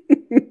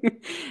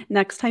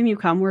 Next time you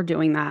come, we're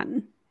doing that.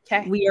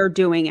 Okay. We are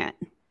doing it.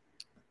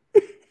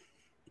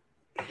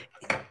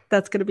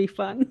 That's going to be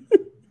fun.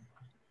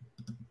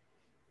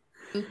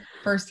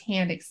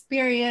 Firsthand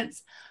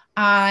experience.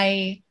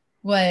 I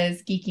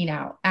was geeking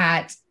out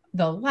at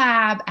the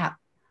lab, at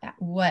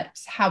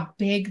how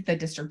big the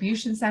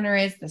distribution center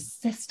is, the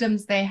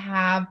systems they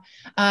have.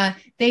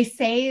 They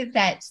say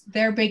that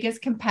their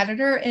biggest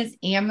competitor is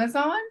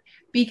Amazon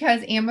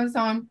because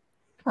Amazon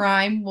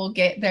Prime will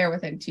get there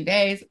within 2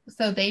 days.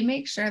 So they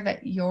make sure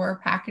that your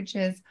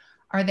packages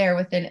are there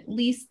within at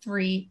least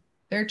 3.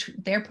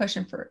 They're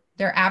pushing for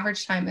their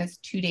average time is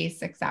 2 days,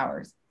 6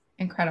 hours.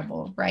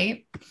 Incredible,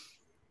 right?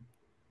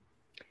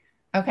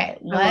 Okay,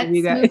 let's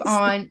move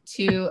on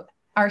to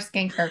our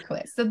skincare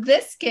quiz. So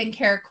this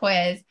skincare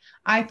quiz,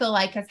 I feel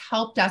like has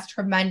helped us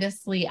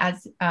tremendously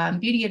as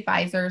beauty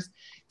advisors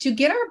to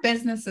get our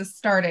businesses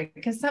started.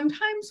 Because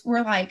sometimes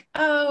we're like,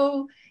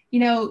 oh,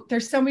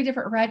 there's so many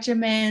different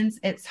regimens.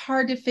 It's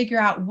hard to figure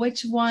out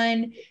which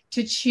one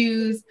to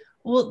choose.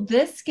 Well,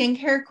 this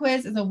skincare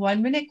quiz is a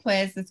 1-minute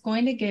quiz that's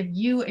going to give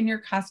you and your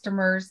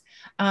customers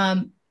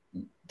the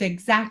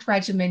exact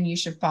regimen you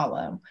should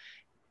follow,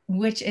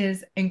 which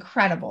is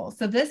incredible.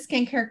 So this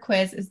skincare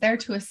quiz is there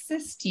to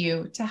assist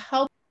you to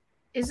help.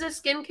 Is the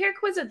skincare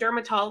quiz a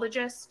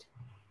dermatologist?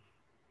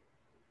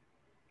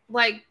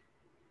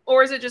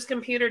 Or is it just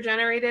computer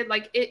generated?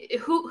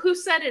 Who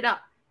set it up?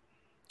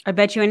 I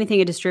bet you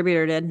anything a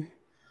distributor did.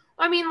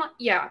 I mean,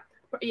 yeah.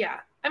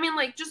 I mean,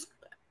 like, just,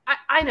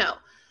 I know.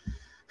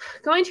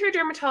 Going to your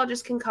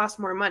dermatologist can cost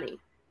more money.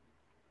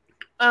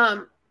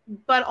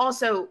 But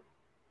also,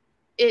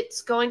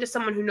 it's going to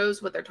someone who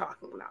knows what they're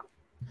talking about.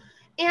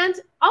 And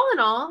all in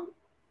all,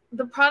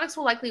 the products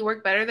will likely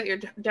work better that your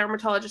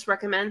dermatologist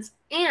recommends,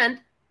 and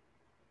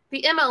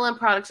the MLM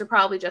products are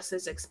probably just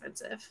as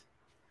expensive.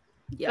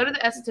 Yeah. Go to the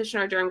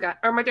esthetician or derm guy,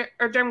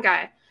 or derm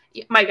guy,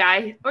 my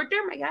guy, or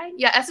derm my guy.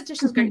 Yeah,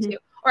 esthetician's great too.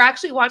 Or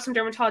actually watch some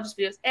dermatologist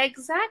videos.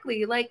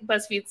 Exactly, like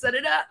BuzzFeed set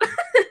it up.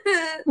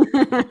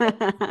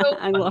 So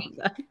I love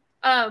that.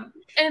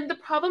 And the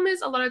problem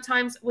is a lot of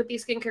times with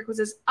these skincare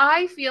quizzes,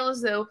 I feel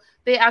as though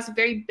they ask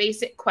very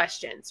basic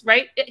questions,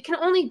 right? It can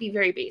only be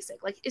very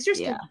basic. Like, is your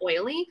skin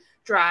oily,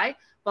 dry,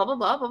 blah, blah,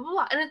 blah, blah, blah,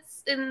 blah.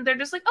 And they're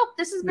just like, oh,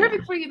 this is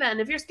perfect for you then.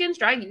 If your skin's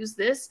dry, use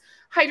this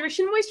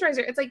hydration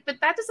moisturizer. It's like, but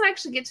that doesn't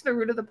actually get to the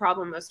root of the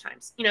problem most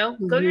times. You know,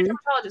 go to your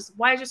dermatologist.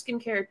 Why is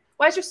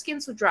your skin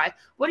so dry?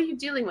 What are you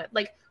dealing with?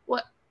 Like,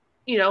 what,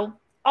 you know,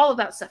 all of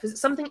that stuff. Is it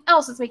something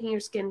else that's making your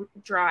skin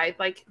dry?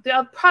 Like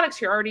the products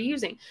you're already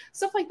using,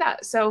 stuff like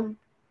that. So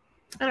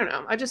I don't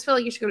know. I just feel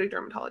like you should go to a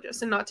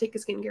dermatologist and not take a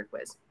skincare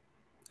quiz.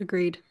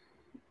 Agreed.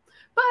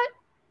 But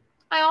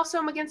I also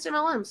am against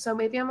MLM, so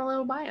maybe I'm a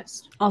little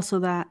biased. Also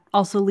that.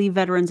 Also leave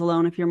veterans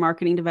alone. If you're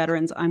marketing to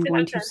veterans, I'm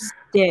going to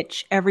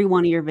stitch every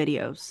one of your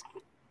videos.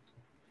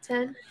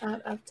 10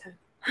 out of 10.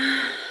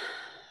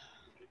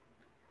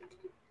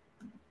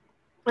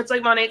 It's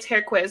like Monet's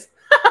hair quiz.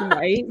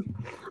 Right?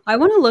 I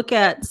want to look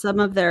at some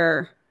of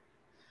their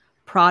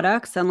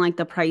products and like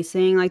the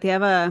pricing. Like they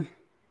have oh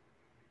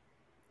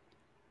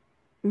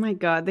my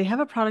God, they have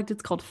a product.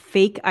 It's called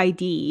Fake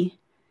ID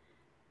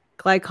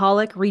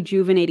Glycolic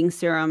Rejuvenating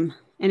Serum,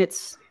 and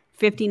it's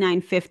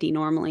 $59.50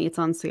 normally. It's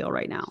on sale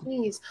right now.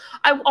 Jeez.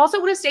 I also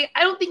want to say,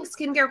 I don't think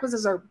skincare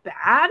quizzes are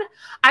bad.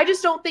 I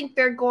just don't think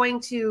they're going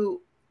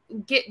to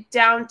get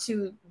down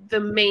to the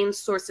main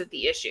source of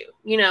the issue.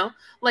 You know,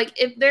 like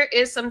if there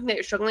is something that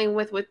you're struggling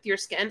with your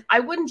skin, I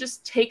wouldn't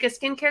just take a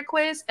skincare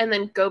quiz and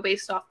then go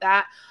based off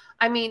that.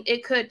 I mean,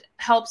 it could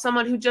help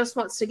someone who just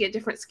wants to get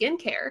different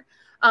skincare.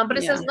 But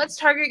it says, let's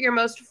target your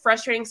most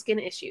frustrating skin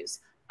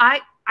issues.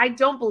 I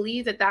don't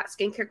believe that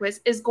skincare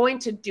quiz is going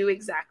to do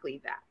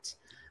exactly that.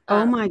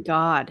 Oh my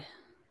God.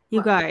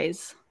 You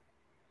guys,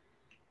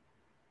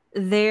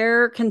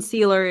 their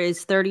concealer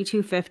is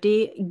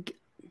 $32.50.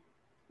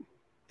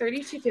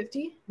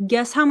 $32.50?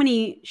 Guess how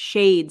many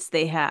shades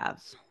they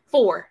have?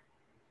 4.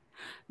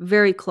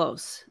 Very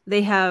close.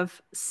 They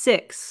have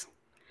 6.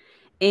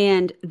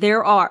 And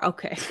there are,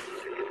 okay.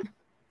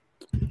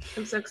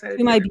 I'm so excited.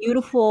 To my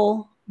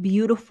beautiful,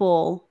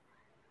 beautiful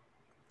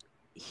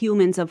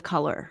humans of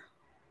color,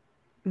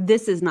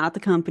 this is not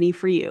the company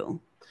for you.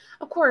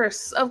 Of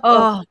course.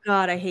 Oh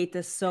God, I hate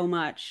this so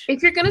much.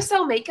 If you're gonna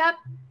sell makeup,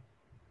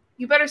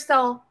 you better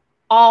sell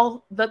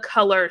all the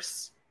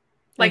colors.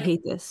 Like, I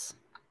hate this.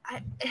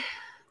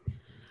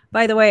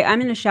 By the way, I'm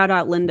going to shout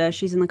out Linda.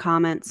 She's in the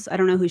comments. I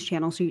don't know whose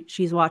channel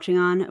she's watching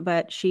on,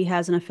 but she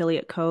has an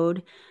affiliate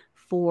code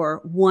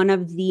for one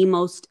of the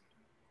most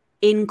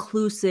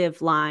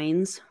inclusive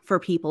lines for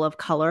people of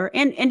color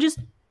and just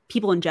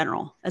people in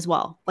general as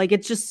well. Like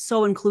it's just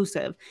so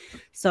inclusive.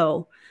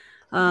 So,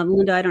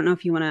 Linda, I don't know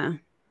if you want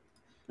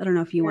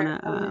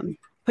to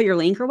put your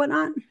link or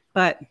whatnot,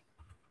 but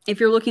if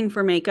you're looking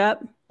for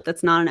makeup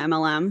that's not an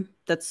MLM,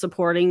 that's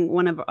supporting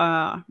one of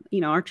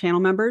our channel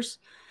members,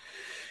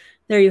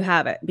 there you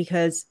have it.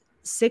 Because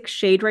 6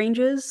 shade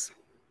ranges,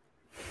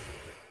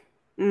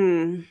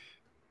 I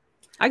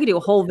could do a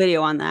whole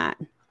video on that.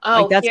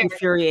 Oh, like that's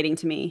infuriating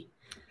to me.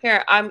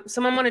 Here,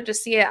 someone wanted to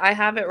see it. I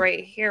have it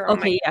right here.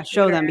 Okay, yeah,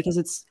 show them because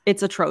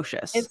it's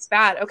atrocious. It's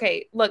bad.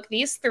 Okay, look,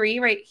 these 3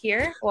 right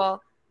here.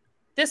 Well,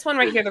 this one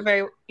right here, the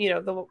very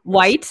the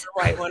white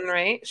one,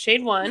 right?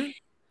 Shade 1,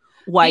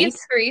 white. These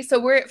 3. So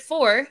we're at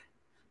 4.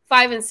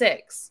 5 and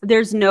 6.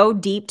 There's no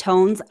deep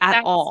tones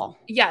at all.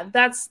 Yeah,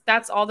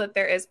 that's all that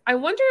there is. I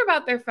wonder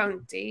about their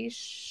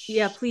foundation.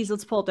 Yeah, please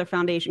let's pull up their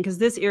foundation because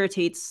this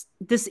irritates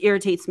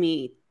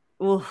me.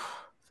 Oof.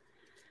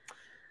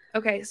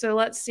 Okay, so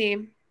let's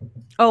see.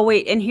 Oh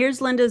wait, and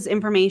here's Linda's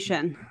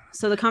information.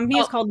 So the company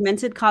is called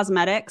Minted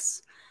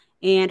Cosmetics,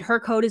 and her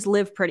code is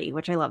Live Pretty,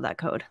 which I love that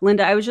code.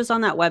 Linda, I was just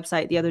on that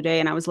website the other day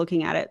and I was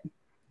looking at it,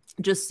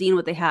 just seeing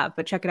what they have.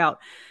 But check it out.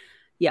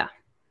 Yeah.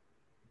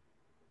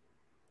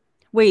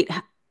 Wait,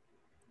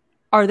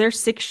 are there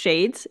 6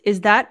 shades? Is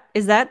that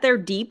their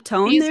deep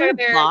tone? These are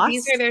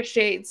their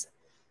shades.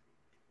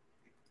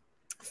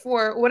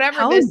 For whatever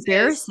How this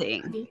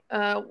embarrassing.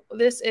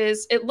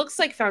 is, it looks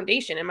like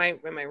foundation. Am I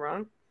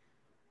wrong?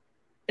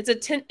 It's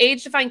a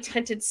age-defying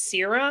tinted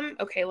serum.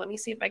 Okay, let me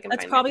see if I can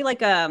That's find probably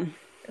like a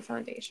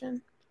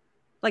foundation.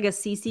 Like a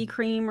CC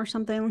cream or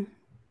something.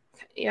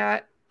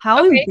 Yeah.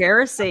 How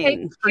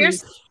embarrassing. Okay.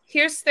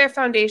 Here's their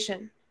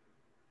foundation.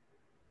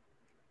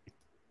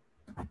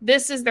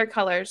 This is their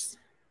colors.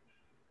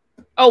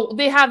 Oh,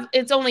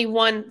 it's only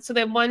 1. So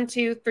they have 1,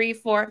 2, 3,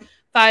 4,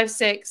 5,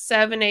 6,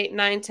 7, 8,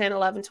 9, 10,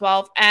 11,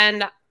 12.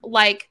 And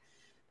like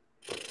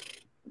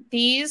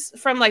these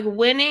from like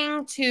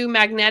winning to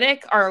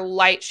magnetic are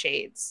light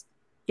shades.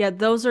 Yeah,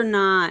 those are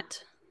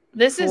not.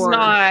 This is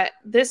not.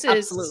 This is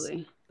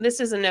absolutely. This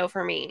is a no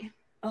for me.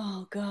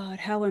 Oh God,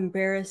 how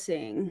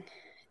embarrassing!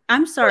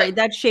 I'm sorry.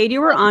 That shade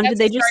you were on. Did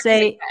they just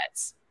say?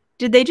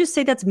 Did they just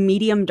say that's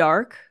medium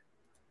dark?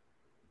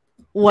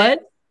 What?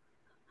 This?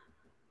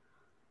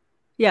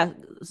 Yeah,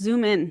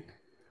 zoom in,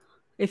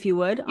 if you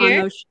would. Here?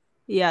 On those.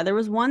 Yeah, there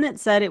was one that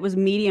said it was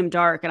medium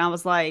dark, and I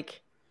was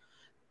like,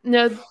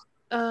 no.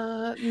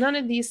 None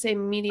of these say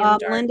medium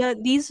dark. Linda,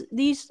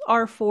 these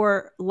are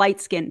for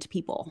light-skinned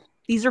people.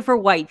 These are for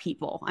white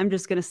people. I'm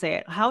just gonna say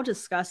it. How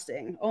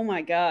disgusting! Oh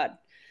my God,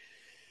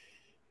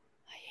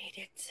 I hate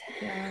it.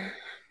 Yeah,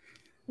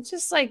 it's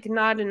just like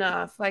not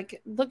enough.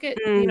 Like, look at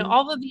you know,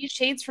 all of these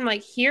shades from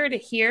like here to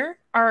here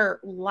are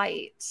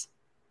light.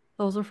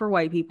 Those are for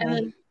white people. And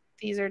then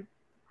these are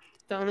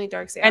the only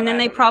darks. And then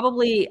they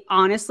probably,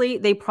 honestly,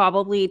 they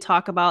probably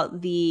talk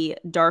about the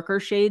darker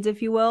shades,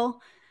 if you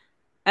will,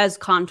 as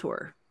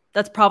contour.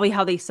 That's probably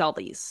how they sell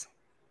these.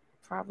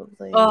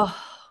 Probably. Oh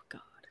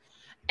God.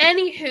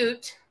 Any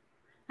hoot.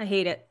 I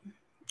hate it.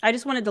 I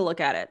just wanted to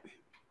look at it,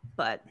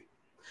 but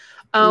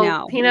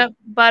no. Peanut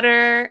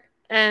butter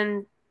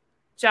and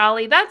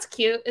Jolly. That's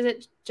cute.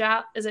 Is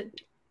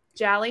it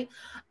Jolly?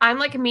 I'm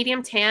like a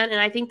medium tan,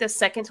 and I think the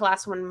second to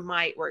last one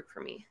might work for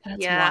me.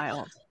 That's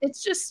wild.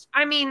 It's just,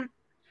 I mean,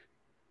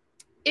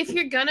 if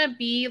you're gonna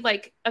be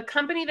like a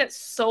company that's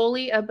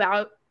solely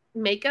about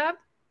makeup,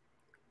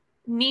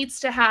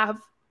 needs to have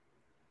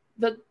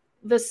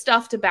the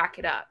stuff to back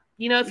it up.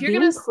 You know, if you're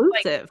gonna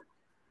inclusive.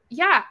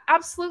 Yeah,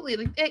 absolutely.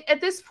 Like,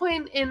 at this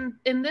point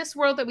in this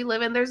world that we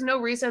live in, there's no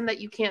reason that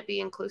you can't be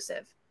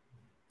inclusive.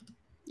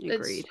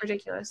 Agreed. It's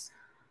ridiculous.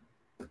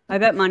 I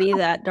bet money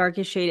that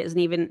darkest shade isn't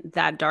even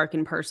that dark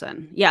in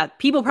person. Yeah,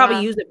 people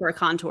probably use it for a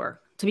contour,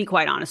 to be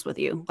quite honest with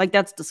you. Like,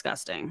 that's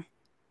disgusting.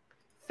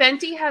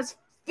 Fenty has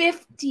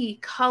 50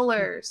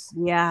 colors.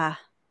 Yeah.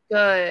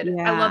 Good.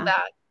 Yeah. I love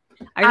that.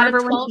 I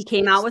remember when she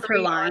came out with her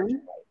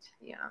line.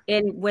 Yeah.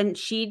 And when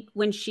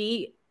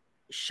she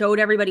showed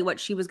everybody what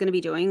she was going to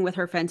be doing with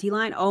her Fenty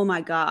line, oh my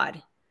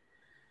God.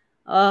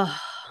 By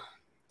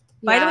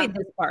the way,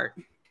 this part.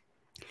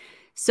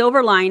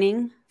 Silver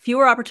lining,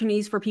 fewer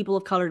opportunities for people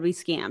of color to be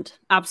scammed.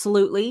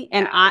 Absolutely.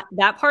 And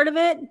that part of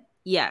it,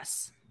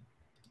 yes.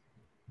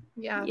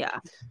 Yeah. Yeah.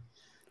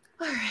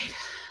 All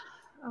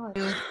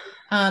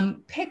right.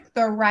 Pick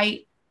the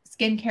right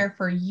skincare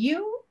for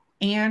you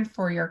and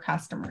for your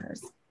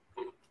customers.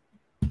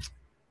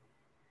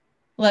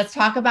 Let's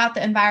talk about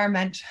the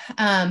environment.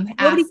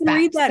 Nobody can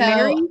read that,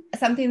 Mary.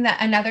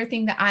 Another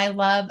thing that I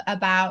love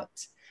about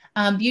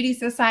Beauty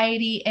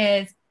Society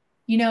is,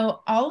 you know,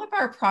 all of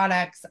our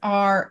products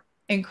are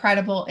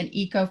incredible and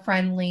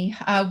eco-friendly.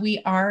 I'm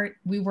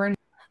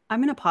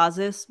going to pause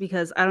this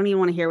because I don't even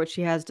want to hear what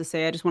she has to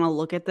say. I just want to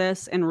look at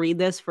this and read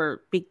this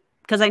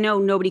because I know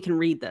nobody can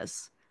read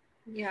this.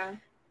 Yeah.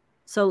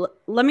 So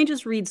let me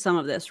just read some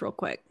of this real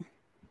quick.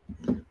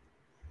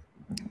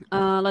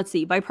 Let's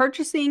see. By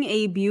purchasing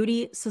a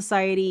Beauty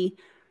Society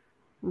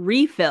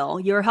refill,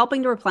 you're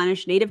helping to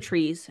replenish native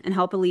trees and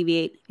help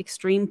alleviate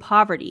extreme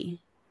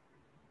poverty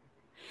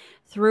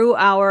through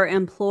our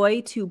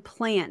Employ to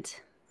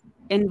Plant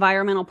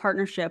environmental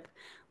partnership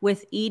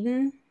with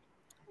Eden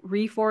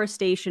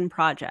Reforestation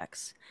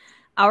Projects.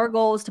 Our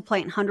goal is to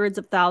plant hundreds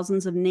of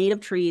thousands of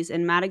native trees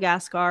in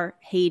Madagascar,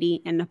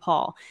 Haiti, and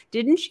Nepal.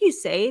 Didn't she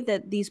say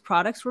that these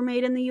products were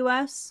made in the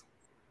U.S.?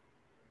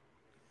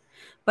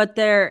 But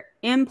they're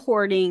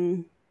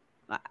importing,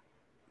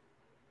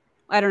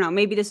 I don't know,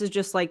 maybe this is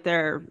just like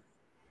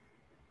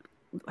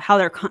how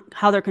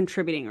they're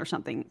contributing or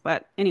something.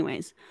 But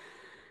anyways,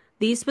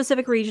 these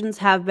specific regions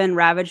have been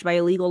ravaged by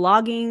illegal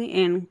logging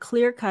and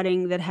clear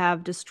cutting that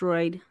have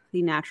destroyed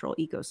the natural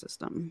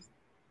ecosystem.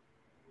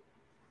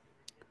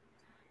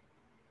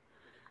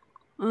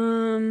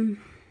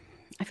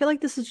 I feel like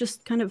this is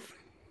just kind of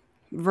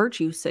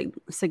virtue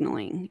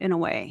signaling in a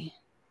way.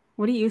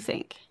 What do you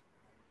think?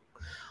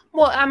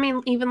 Well, I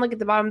mean, even look at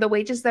the bottom, the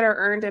wages that are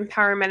earned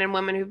empower men and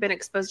women who've been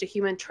exposed to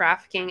human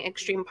trafficking,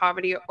 extreme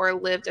poverty, or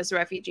lived as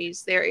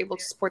refugees. They are able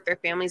to support their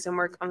families and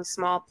work on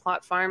small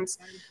plot farms.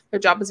 Their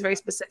job is very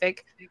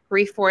specific.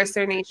 Reforest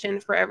their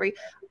nation for every...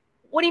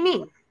 What do you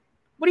mean?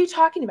 What are you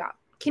talking about?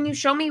 Can you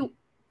show me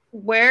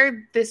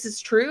where this is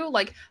true?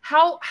 Like,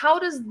 how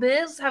does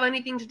this have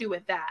anything to do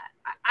with that?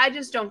 I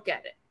just don't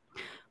get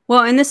it.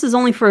 Well, and this is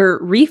only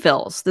for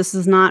refills. This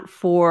is not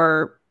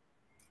for...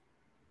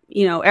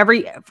 You know,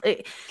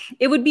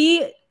 it would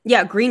be,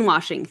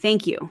 greenwashing.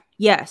 Thank you.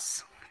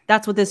 Yes,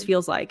 that's what this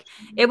feels like.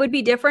 It would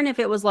be different if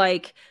it was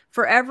like,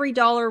 for every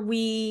dollar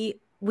we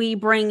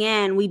bring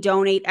in, we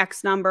donate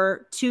X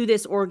number to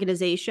this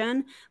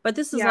organization. But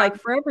this is like,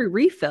 for every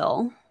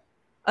refill,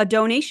 a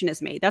donation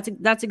is made.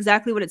 That's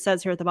exactly what it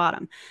says here at the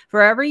bottom.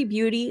 For every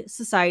Beauty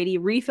Society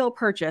refill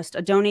purchased,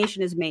 a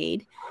donation is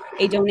made,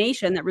 a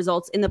donation that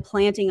results in the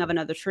planting of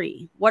another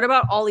tree. What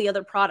about all the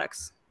other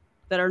products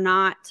that are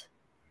not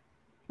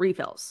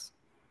refills?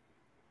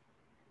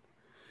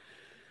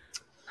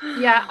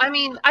 Yeah, I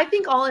mean, I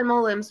think all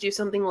MLMs do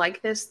something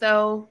like this,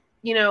 though,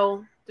 you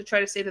know, to try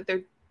to say that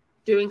they're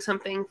doing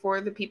something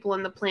for the people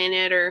on the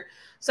planet, or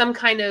some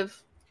kind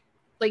of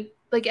like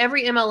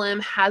every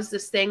MLM has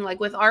this thing.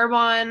 Like with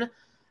Arbonne,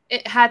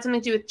 it had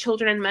something to do with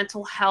children and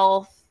mental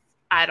health.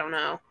 I don't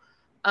know.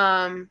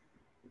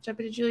 Jump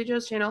into Julie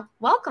Joe's channel.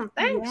 Welcome.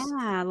 Thanks.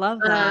 Yeah, I love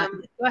that.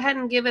 Go ahead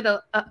and give it go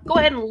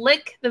ahead and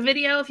lick the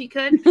video if you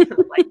could.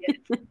 Like it.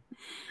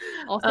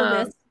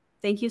 Also this.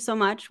 Thank you so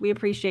much. We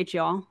appreciate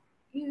y'all.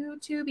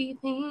 YouTube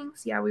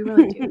things. Yeah, we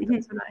really do.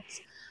 That's so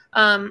nice.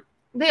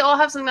 They all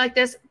have something like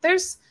this.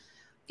 There's,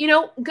 you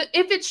know,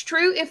 if it's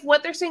true, if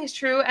what they're saying is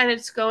true and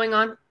it's going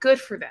on,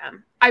 good for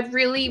them. I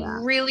really,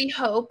 really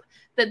hope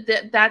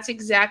that's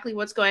exactly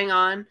what's going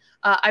on.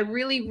 I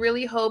really,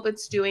 really hope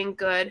it's doing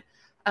good.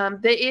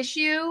 The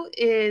issue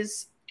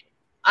is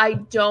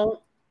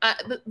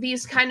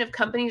these kind of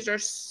companies are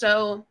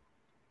so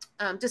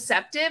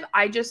deceptive.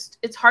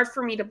 It's hard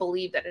for me to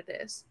believe that it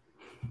is.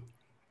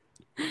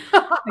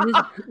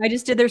 I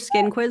just did their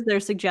skin quiz.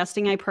 They're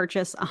suggesting I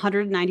purchase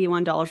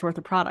 $191 worth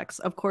of products.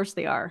 Of course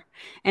they are.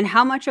 And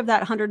how much of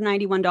that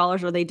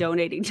 $191 are they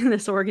donating to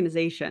this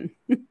organization?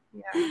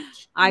 Yeah.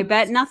 I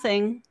bet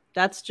nothing.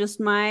 That's just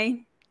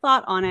my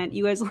thought on it.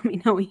 You guys let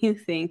me know what you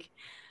think.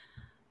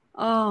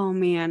 Oh,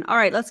 man. All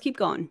right, let's keep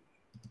going.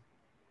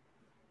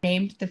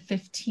 Named the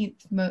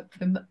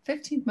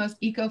 15th most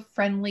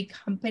eco-friendly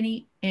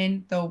company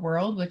in the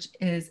world, which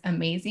is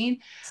amazing.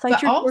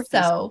 But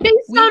also,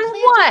 we plant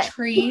a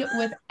tree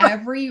with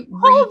every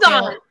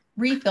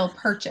refill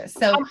purchase.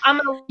 So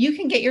you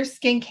can get your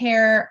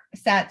skincare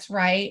sets,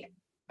 right?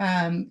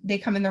 They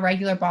come in the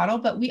regular bottle,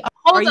 but we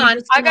hold on.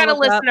 I gotta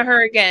listen to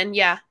her again.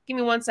 Yeah, give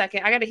me 1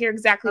 second. I gotta hear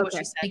exactly what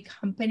she said. A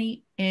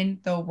company in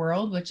the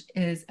world, which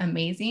is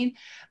amazing.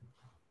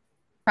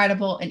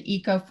 Incredible and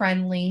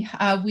eco-friendly.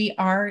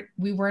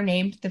 We were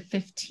named the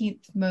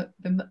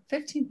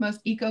 15th most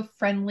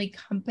eco-friendly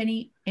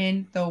company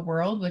in the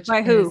world, which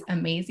is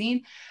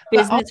amazing.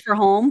 Business for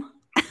Home.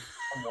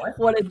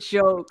 What a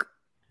joke.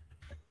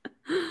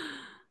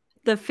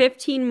 The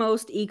 15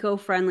 most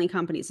eco-friendly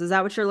companies. Is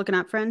that what you're looking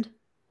at, friend?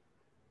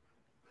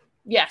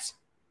 Yes.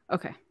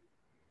 Okay.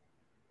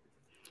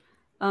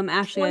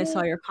 Ashley, I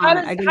saw your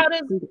comment. How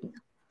does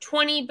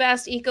 20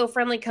 best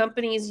eco-friendly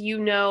companies you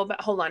know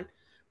about? Hold on,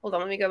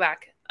 let me go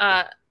back.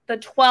 The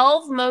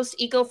 12 most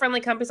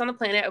eco-friendly companies on the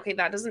planet. Okay,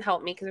 that doesn't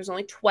help me because there's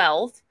only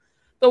 12.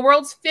 The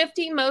world's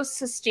 50 most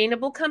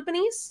sustainable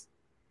companies.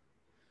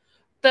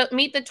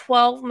 Meet the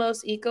 12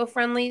 most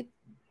eco-friendly,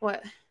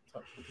 what?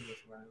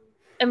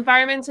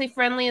 Environmentally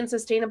friendly and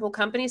sustainable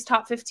companies,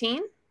 top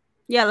 15?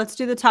 Yeah, let's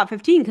do the top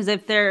 15, because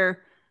if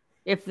they're,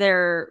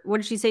 what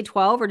did she say,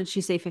 12 or did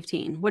she say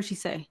 15? What did she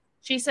say?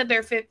 She said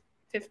they're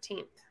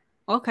 15th.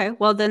 Okay,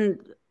 well then,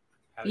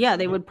 yeah,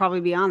 they would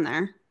probably be on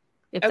there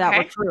if that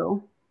were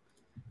true.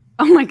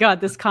 Oh my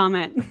God, this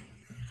comment.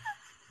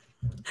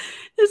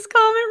 This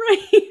comment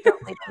right here.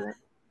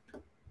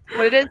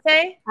 What did it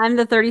say? I'm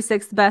the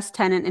 36th best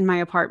tenant in my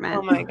apartment.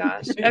 Oh my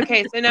gosh.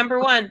 Okay, so number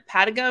 1,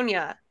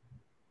 Patagonia.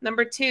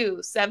 Number 2,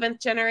 7th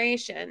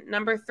Generation.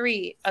 Number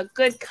 3, A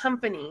Good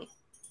Company.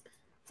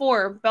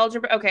 4,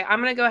 Belgium. Okay,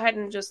 I'm going to go ahead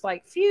and just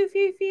like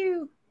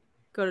few.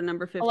 Go to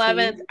number 15.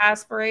 11th,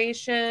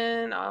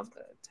 Aspiration.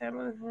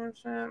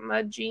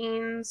 Mud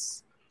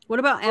Jeans. What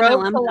about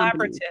MLM Collaborative?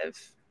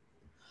 Companies?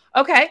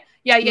 Okay.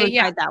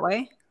 Yeah. That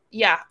way.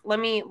 Yeah. Let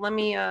me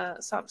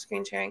stop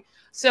screen sharing.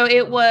 So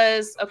it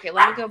was okay.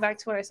 Let me go back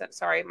to what I said.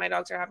 Sorry, my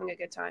dogs are having a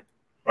good time.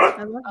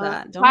 I love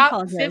that. Don't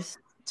apologize.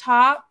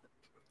 Top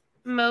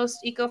most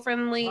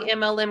eco-friendly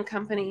MLM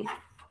company.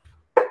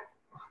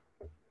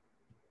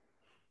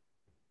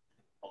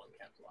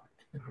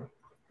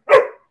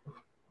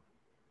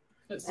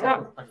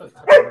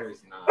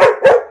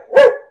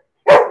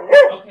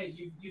 Okay,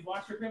 you've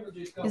lost your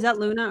privileges. Go. Is that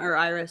Luna or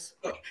Iris?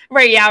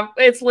 Right, yeah,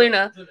 it's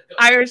Luna.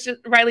 Iris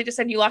Riley just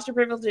said you lost your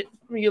privileges.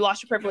 You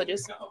lost your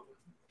privileges.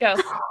 Go.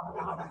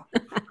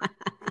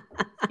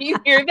 You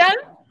hear them?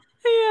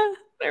 Yeah,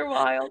 they're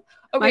wild.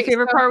 Okay, my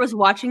favorite part was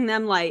watching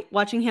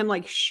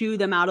him shoo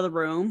them out of the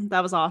room.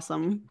 That was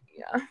awesome.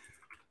 Yeah.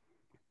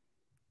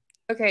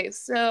 Okay,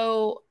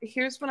 so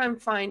here's what I'm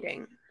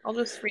finding. I'll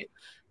just read.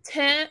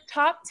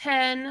 Top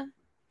 10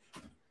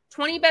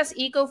 20 best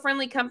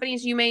eco-friendly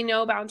companies you may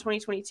know about in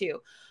 2022.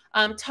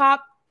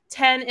 Top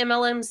 10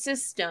 MLM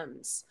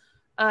systems.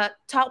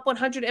 Top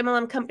 100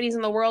 MLM companies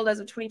in the world as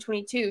of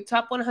 2022.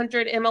 Top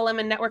 100 MLM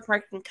and network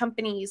marketing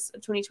companies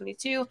of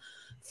 2022.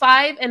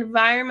 5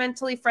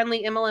 environmentally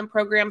friendly MLM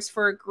programs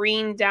for a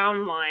green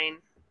downline.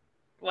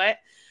 What?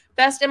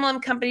 Best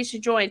MLM companies to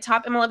join.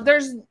 Top MLM.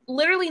 There's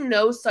literally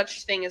no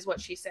such thing as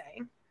what she's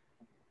saying.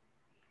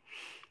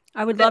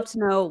 I would love to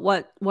know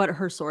what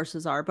her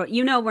sources are, but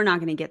we're not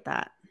going to get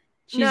that.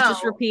 She's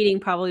just repeating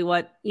probably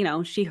what,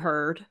 she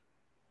heard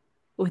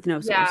with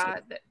no sources.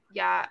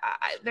 Yeah.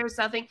 There's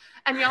nothing.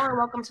 And y'all are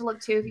welcome to look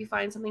too. If you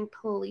find something,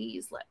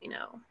 please let me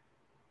know.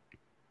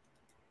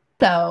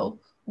 So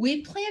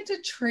we plant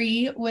a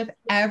tree with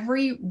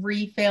every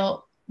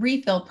refill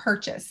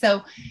purchase.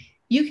 So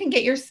you can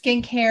get your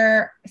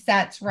skincare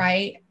sets,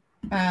 right?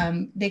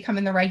 They come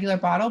in the regular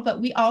bottle,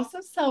 but we also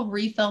sell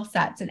refill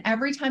sets. And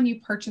every time you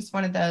purchase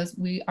one of those,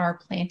 we are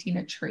planting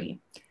a tree.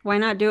 Why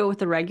not do it with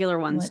the regular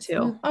ones Let's too?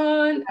 move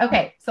on.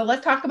 Okay, so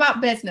let's talk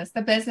about business,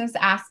 the business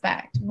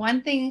aspect.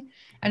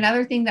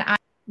 Another thing that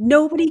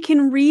nobody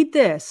can read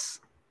this.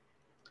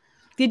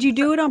 Did you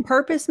do it on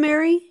purpose,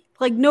 Mary?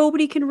 Like,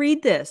 nobody can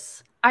read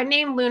this. I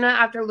named Luna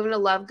after Luna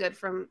Lovegood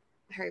from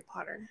Harry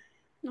Potter.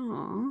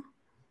 Aww.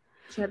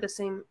 She had the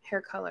same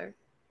hair color,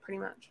 pretty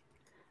much.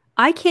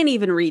 I can't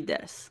even read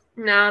this.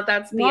 No,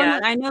 that's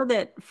BS. I know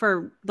that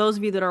for those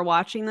of you that are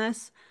watching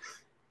this,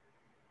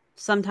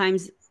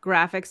 sometimes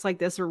graphics like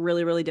this are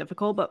really, really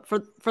difficult. But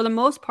for the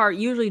most part,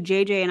 usually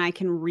JJ and I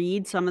can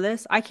read some of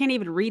this. I can't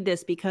even read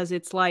this because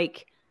it's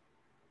like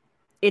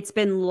it's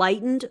been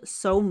lightened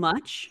so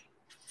much.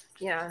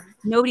 Yeah.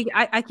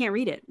 I can't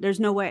read it. There's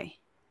no way.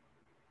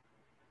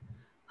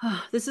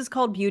 This is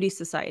called Beauty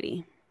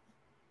Society.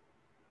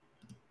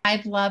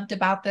 I've loved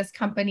about this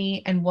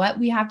company and what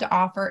we have to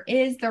offer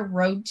is the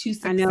road to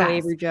success. I know,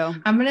 Avery Jo.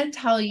 I'm going to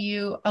tell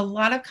you, a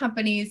lot of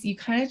companies, you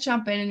kind of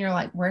jump in and you're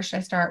like, where should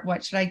I start?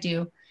 What should I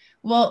do?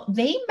 Well,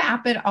 they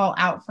map it all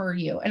out for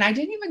you. And I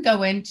didn't even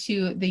go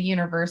into the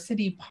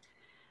university.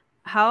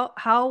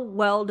 How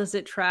well does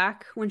it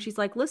track when she's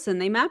like, listen,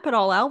 they map it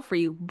all out for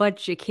you,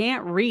 but you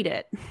can't read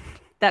it.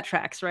 That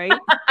tracks, right?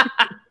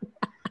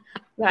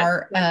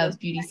 Part of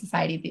Beauty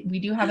Society. We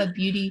do have a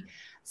Beauty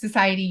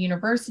Society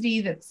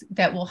University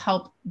that will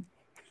help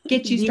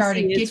get you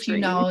started, get you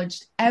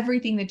knowledge.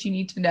 Everything that you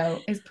need to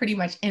know is pretty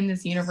much in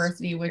this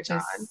university, which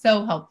is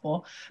so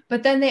helpful.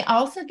 But then they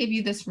also give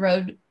you this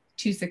road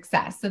to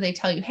success. So they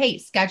tell you, hey,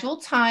 schedule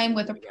time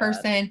with a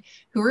person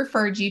who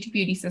referred you to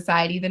Beauty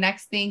Society. The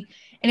next thing,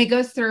 and it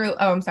goes through,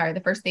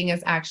 the first thing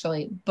is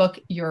actually book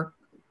your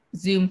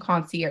Zoom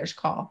concierge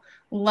call.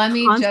 Let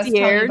me just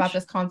tell you about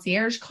this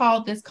concierge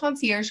call. This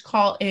concierge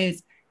call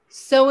is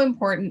so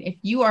important. If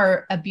you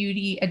are a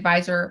beauty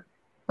advisor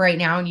right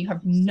now and you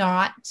have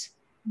not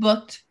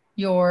booked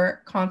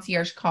your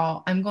concierge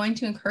call, I'm going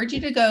to encourage you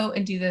to go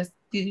and do this.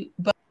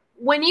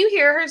 When you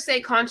hear her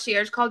say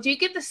concierge call, do you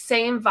get the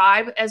same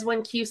vibe as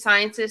when Q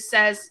Sciences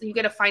says you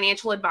get a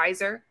financial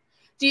advisor?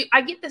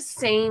 I get the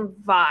same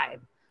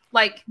vibe.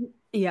 Like,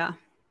 yeah,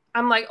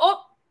 I'm like,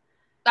 oh,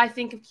 I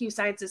think of Q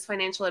Sciences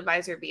financial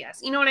advisor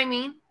BS. You know what I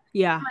mean?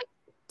 Yeah. Like,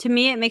 to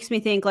me, it makes me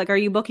think, like, are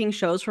you booking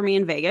shows for me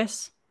in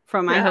Vegas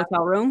from my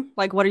hotel room?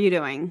 Like, what are you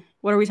doing?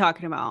 What are we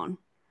talking about?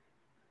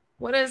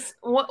 What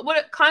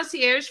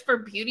concierge for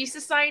Beauty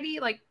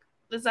Society? Like,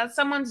 is that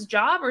someone's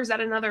job or is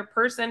that another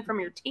person from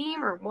your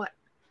team or what?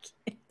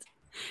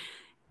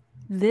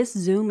 This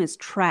Zoom is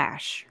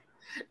trash.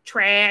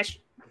 Trash.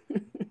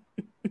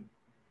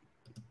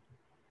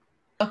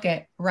 Book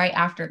it right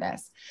after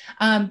this.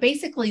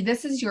 Basically,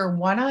 this is your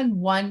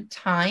one-on-one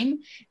time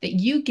that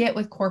you get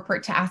with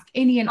corporate to ask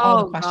any and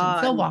all the questions.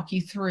 God. They'll walk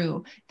you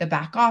through the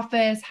back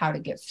office, how to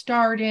get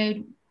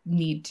started,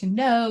 need to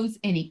knows,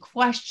 any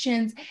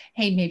questions.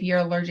 Hey, maybe you're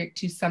allergic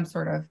to some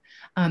sort of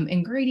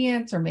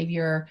ingredients, or maybe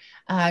you're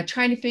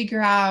trying to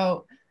figure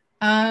out.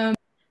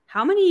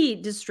 How many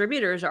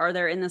distributors are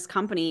there in this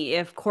company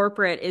if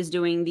corporate is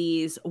doing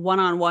these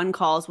one-on-one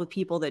calls with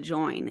people that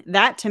join?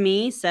 That to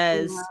me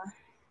says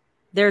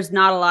there's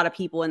not a lot of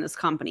people in this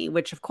company,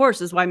 which of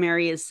course is why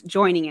Mary is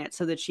joining it,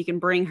 so that she can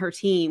bring her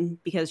team,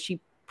 because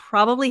she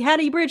probably had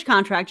a bridge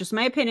contract, just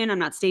my opinion. I'm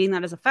not stating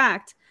that as a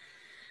fact.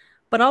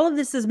 But all of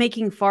this is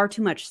making far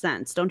too much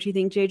sense. Don't you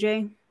think,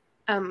 JJ?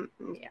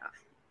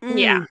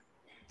 Yeah.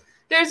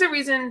 There's a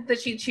reason that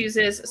she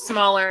chooses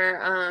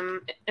smaller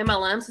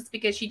MLMs. It's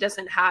because she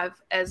doesn't have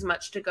as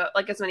much to go,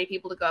 like as many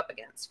people to go up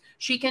against.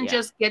 She can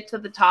just get to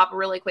the top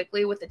really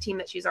quickly with the team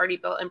that she's already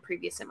built in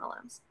previous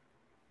MLMs.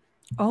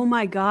 Oh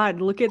my God,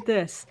 look at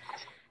this.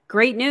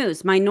 Great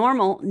news. My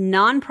normal,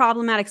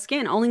 non-problematic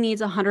skin only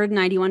needs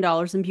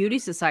 $191 in Beauty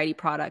Society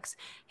products.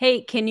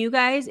 Hey, can you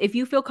guys, if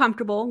you feel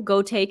comfortable,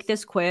 go take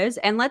this quiz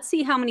and let's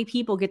see how many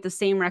people get the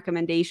same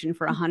recommendation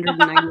for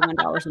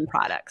 $191 in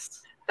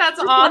products. That's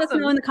Just awesome. Let us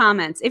know in the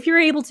comments if you're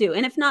able to.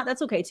 And if not,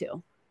 that's okay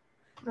too.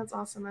 That's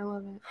awesome. I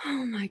love it.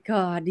 Oh my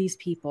God, these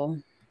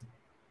people.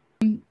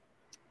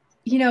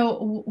 You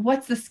know,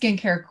 what's the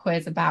skincare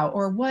quiz about,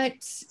 or what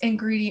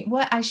ingredient,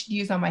 what I should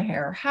use on my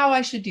hair, or how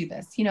I should do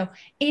this, you know,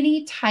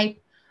 any type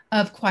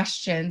of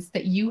questions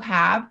that you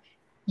have,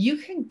 you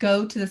can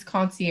go to this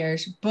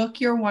concierge, book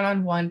your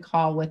one-on-one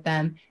call with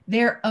them.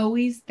 They're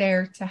always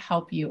there to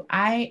help you.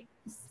 I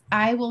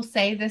will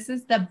say this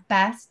is the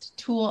best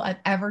tool I've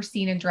ever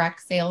seen in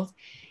direct sales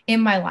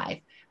in my life,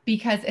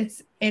 because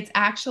it's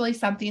actually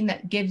something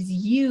that gives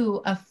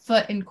you a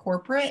foot in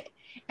corporate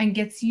and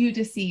gets you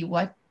to see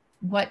what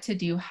to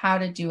do, how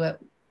to do it,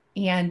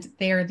 and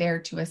they're there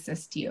to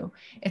assist you.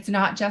 It's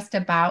not just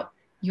about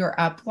your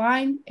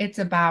upline. It's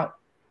about,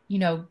 you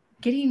know,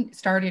 getting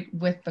started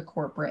with the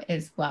corporate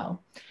as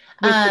well.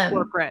 With the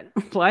corporate.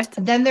 What?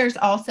 Then there's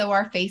also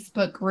our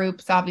Facebook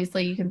groups.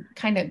 Obviously, you can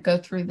kind of go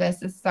through this.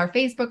 This is our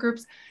Facebook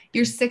groups.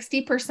 Your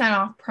 60%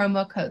 off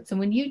promo code. So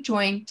when you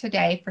join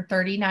today for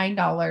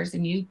 $39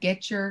 and you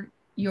get your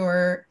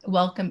your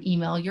welcome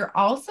email, you're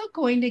also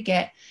going to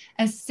get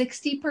a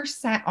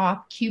 60%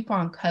 off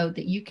coupon code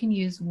that you can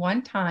use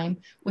one time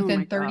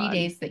within 30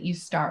 days that you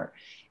start.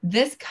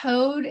 This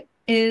code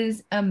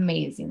is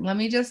amazing. Let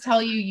me just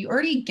tell you, you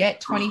already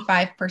get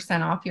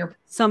 25% off your.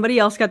 Somebody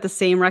else got the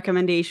same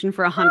recommendation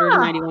for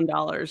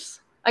 $191.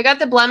 I got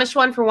the blemish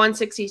one for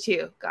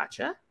 $162.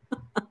 Gotcha.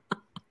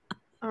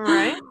 All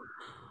right.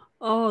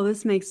 Oh,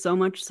 this makes so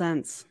much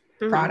sense.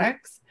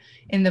 Products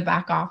in the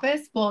back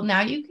office. Well,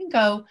 now you can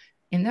go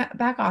in the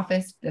back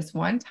office this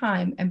one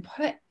time and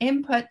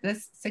input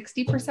this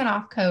 60%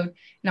 off code.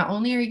 Not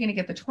only are you going to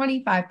get the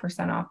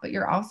 25% off, but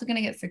you're also going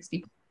to get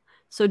 60%.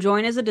 So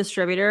join as a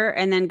distributor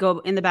and then go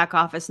in the back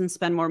office and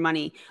spend more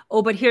money.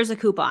 Oh, but here's a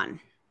coupon.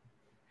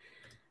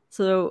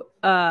 So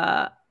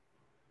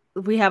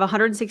we have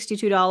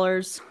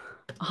 $162,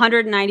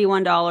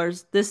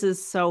 $191. This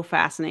is so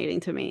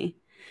fascinating to me.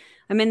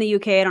 I'm in the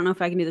UK. I don't know if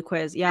I can do the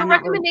quiz. Yeah, the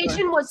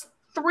recommendation was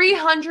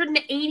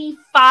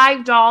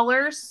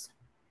 $385.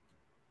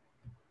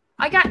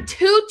 I got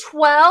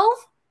 $212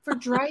 for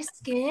dry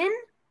skin.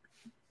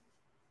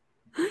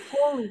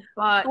 Holy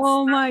butts.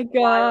 Oh my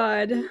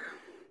God.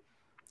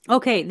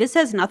 Okay, this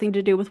has nothing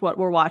to do with what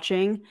we're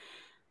watching.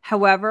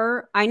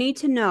 However, I need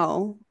to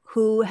know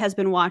who has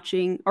been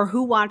watching or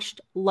who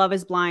watched Love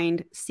is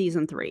Blind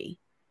season 3.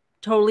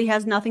 Totally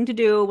has nothing to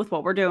do with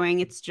what we're doing.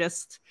 It's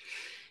just,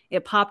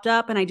 it popped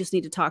up and I just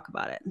need to talk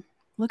about it.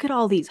 Look at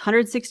all these,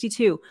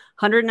 162,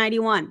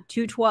 191,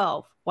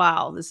 212.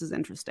 Wow, this is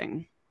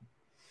interesting.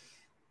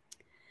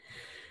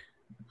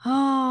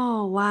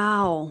 Oh,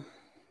 wow.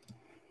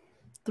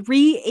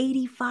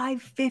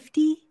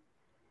 385.50.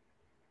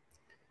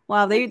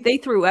 Wow, they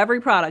threw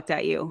every product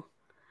at you.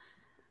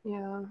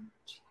 Yeah.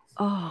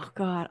 Oh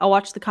God. I'll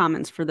watch the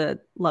comments for the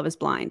Love is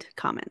Blind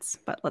comments,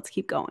 but let's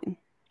keep going.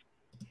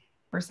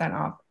 %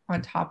 off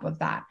on top of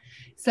that.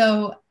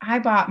 So I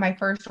bought my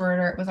first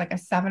order. It was like a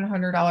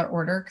 $700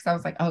 order because I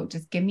was like, oh,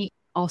 just give me.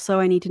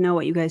 Also, I need to know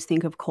what you guys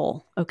think of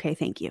Cole. Okay,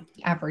 thank you.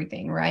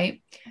 Everything,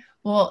 right?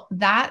 Well,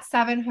 that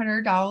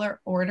 $700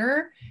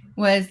 order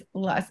was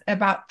less,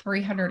 about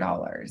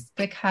 $300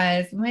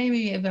 because maybe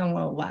even a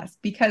little less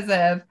because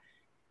of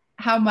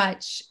how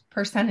much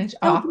percentage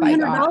off I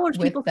got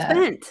with the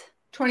spent.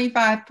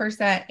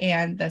 25%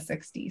 and the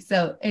 60.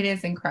 So it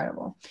is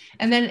incredible.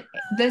 And then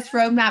this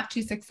roadmap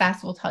to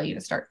success will tell you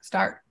to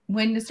start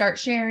when to start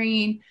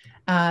sharing,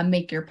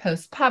 make your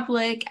post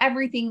public,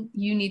 everything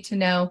you need to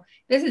know.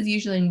 This is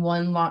usually in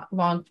one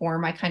long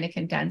form. I kind of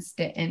condensed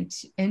it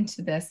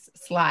into this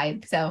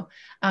slide. So,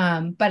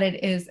 but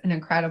it is an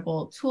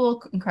incredible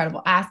tool,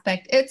 incredible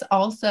aspect. It's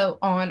also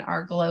on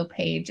our Glow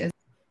page.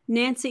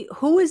 Nancy,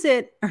 who is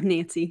it? Or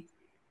Nancy.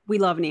 We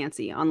love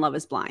Nancy on Love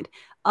is Blind.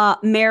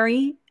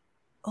 Mary,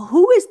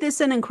 who is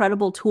this an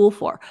incredible tool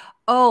for?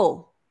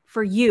 Oh,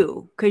 for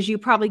you, because you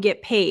probably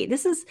get paid.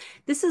 This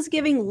is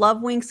giving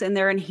Love Winks and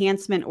their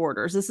enhancement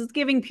orders. This is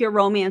giving Pure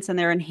Romance and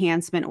their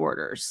enhancement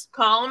orders.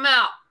 Call them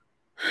out.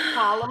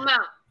 Call them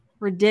out.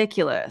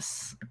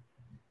 Ridiculous.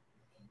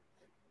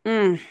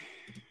 As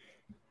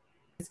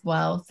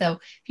well. So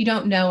if you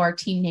don't know, our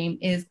team name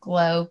is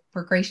Glow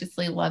for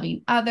Graciously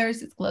Loving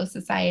Others. It's Glow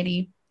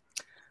Society.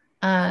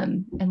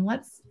 And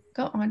let's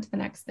go on to the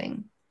next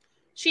thing.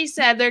 She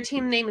said their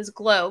team name is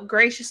Glow,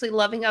 Graciously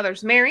Loving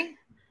Others. Mary,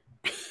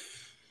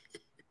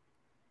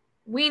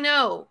 we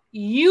know.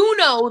 You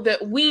know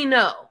that we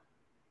know.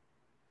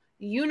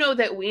 You know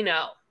that we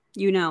know.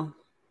 You know.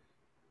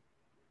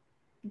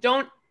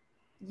 Don't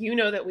you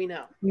know that we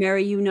know.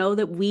 Mary, you know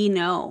that we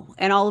know.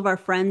 And all of our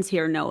friends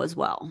here know as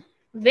well.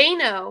 They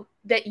know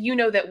that you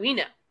know that we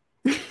know.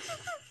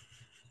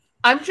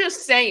 I'm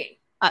just saying.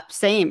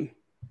 Same.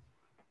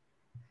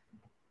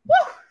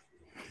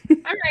 Woo!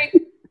 All right.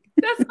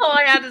 That's all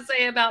I had to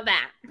say about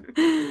that.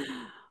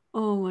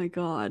 Oh my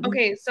God.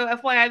 Okay, so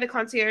FYI, the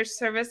concierge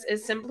service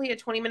is simply a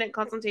 20-minute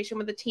consultation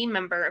with a team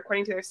member,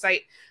 according to their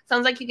site.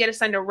 Sounds like you get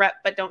assigned a rep,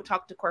 but don't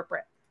talk to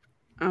corporate.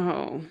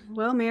 Oh,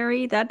 well,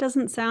 Mary, that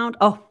doesn't sound...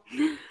 Oh,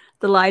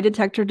 the lie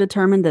detector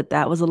determined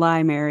that was a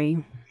lie,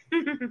 Mary.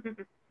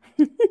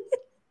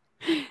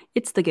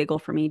 It's the giggle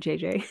for me,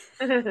 JJ.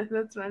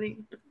 That's funny.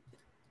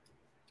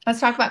 Let's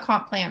talk about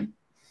comp plan.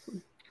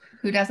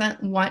 Who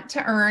doesn't want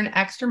to earn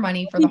extra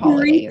money for the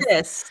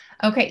holidays?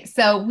 Okay,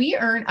 so we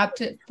earn up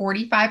to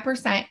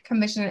 45%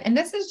 commission, and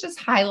this is just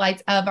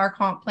highlights of our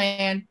comp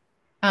plan.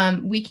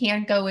 We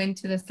can go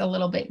into this a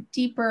little bit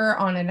deeper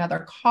on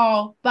another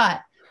call,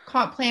 but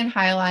comp plan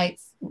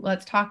highlights,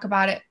 let's talk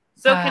about it.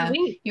 So can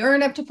we? You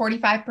earn up to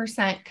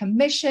 45%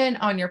 commission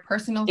on your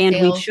personal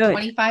sales,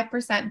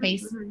 25%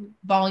 base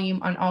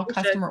volume on all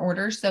customer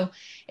orders. So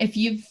if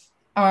you've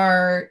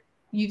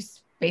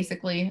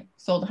basically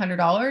sold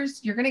 $100,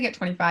 you're going to get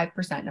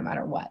 25% no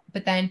matter what.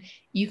 But then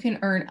you can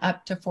earn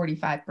up to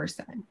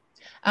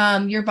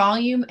 45%. Your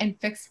volume and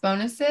fixed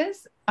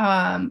bonuses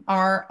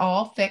are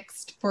all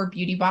fixed for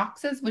beauty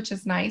boxes, which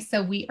is nice.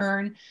 So we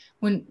earn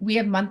when we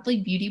have monthly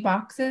beauty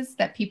boxes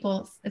that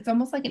it's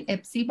almost like an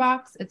Ipsy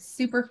box. It's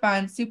super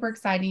fun, super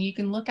exciting. You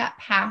can look at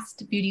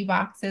past beauty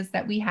boxes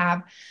that we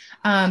have,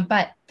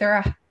 but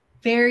they're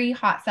very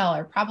hot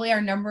seller, probably our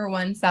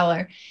 #1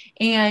 seller.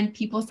 And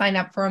people sign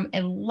up for them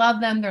and love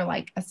them. They're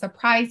like a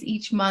surprise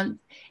each month.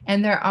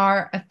 And there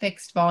are a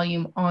fixed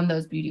volume on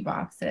those beauty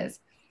boxes.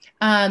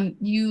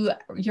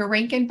 Your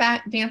rank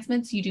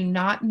advancements, you do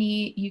not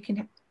need, you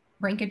can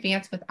rank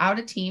advance without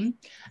a team.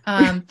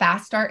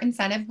 Fast start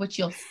incentive, which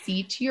you'll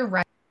see to your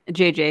right.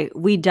 JJ,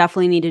 we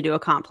definitely need to do a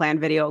comp plan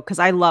video because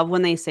I love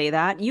when they say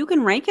that. You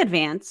can rank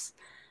advance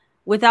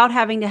without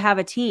having to have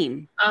a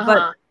team.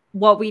 But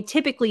what we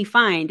typically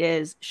find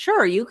is,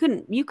 sure, you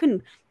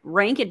can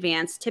rank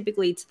advance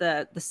typically to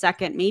the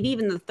second, maybe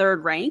even the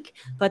third rank,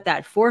 but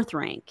that fourth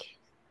rank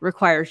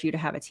requires you to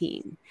have a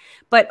team.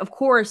 But of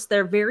course,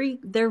 they're very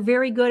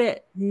good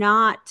at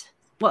not,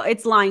 well,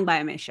 it's lying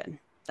by omission.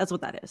 That's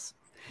what that is.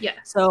 Yeah.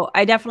 So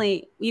I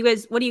definitely, you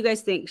guys, what do you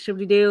guys think? Should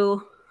we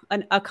do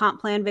a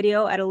comp plan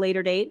video at a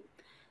later date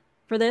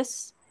for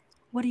this?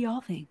 What do y'all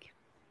think?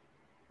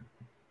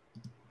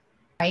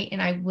 Right.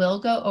 And I will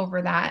go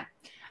over that.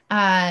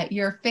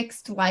 Your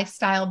fixed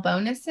lifestyle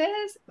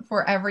bonuses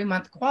for every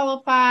month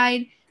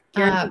qualified,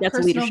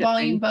 personal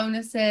volume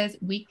bonuses,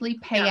 weekly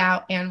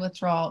payout, and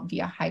withdrawal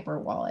via Hyper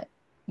Wallet,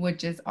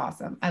 which is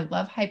awesome. I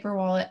love Hyper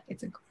Wallet.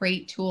 It's a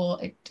great tool.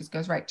 It just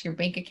goes right to your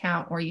bank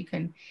account, or you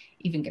can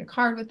even get a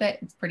card with it.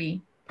 It's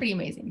pretty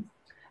amazing.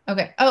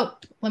 Okay. Oh,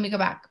 let me go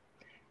back.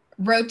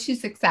 Road to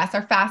success,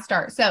 or fast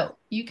start. So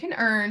you can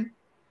earn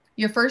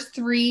your first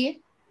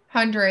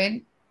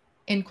 300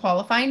 in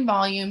qualifying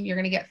volume. You're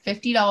going to get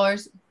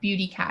 $50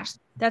 beauty cash.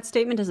 That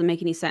statement doesn't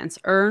make any sense.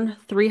 Earn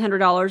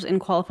 $300 in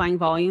qualifying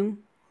volume,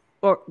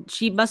 or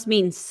she must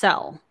mean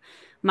sell.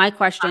 My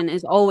question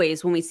is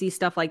always when we see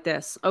stuff like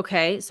this,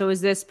 okay, so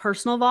is this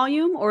personal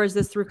volume or is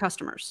this through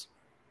customers?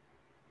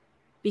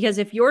 Because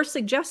if you're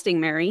suggesting,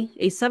 Mary,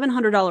 a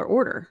 $700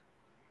 order,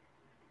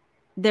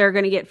 they're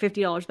going to get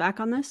 $50 back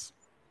on this.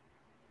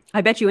 I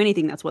bet you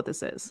anything that's what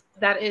this is.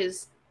 That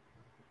is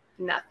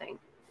nothing.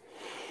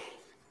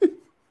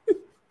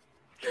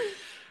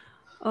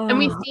 And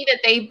we see that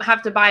they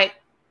have to buy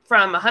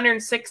from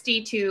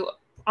 $160 to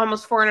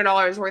almost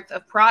 $400 worth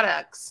of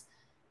products.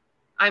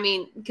 I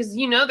mean, because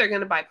they're going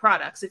to buy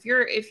products. If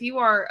you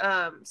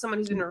are someone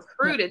who's been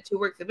recruited to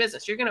work the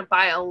business, you're going to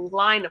buy a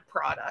line of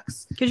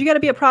products. Because you got to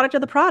be a product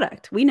of the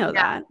product. We know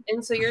that.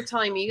 And so you're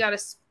telling me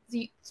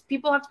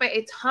people have to buy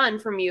a ton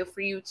from you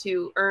for you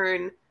to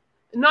earn.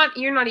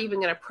 You're not even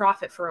going to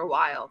profit for a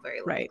while,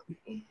 very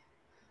likely.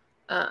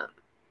 Right.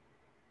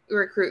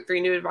 Recruit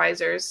 3 new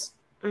advisors.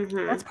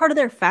 That's part of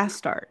their fast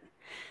start.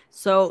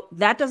 So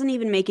that doesn't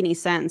even make any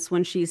sense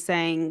when she's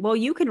saying, well,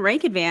 you can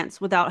rank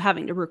advance without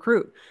having to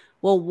recruit.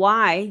 Well,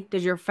 why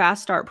does your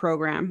fast start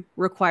program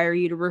require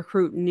you to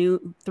recruit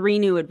 3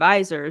 new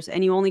advisors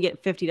and you only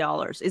get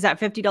 $50? Is that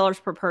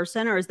 $50 per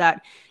person, or is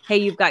that, hey,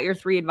 you've got your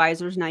 3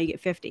 advisors, now you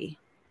get 50?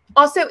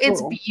 Also,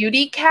 it's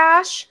beauty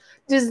cash.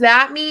 Does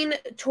that mean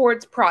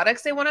towards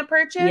products they want to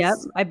purchase? Yep.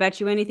 I bet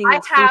you anything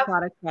that's I have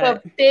product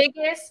the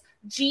biggest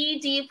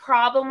GD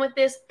problem with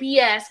this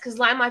BS, because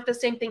Limelight the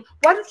same thing.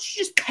 Why don't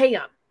you just pay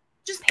them?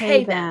 Just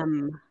pay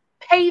them.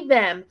 Pay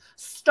them.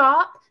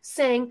 Stop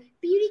saying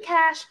beauty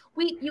cash.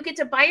 You get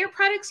to buy your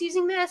products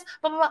using this.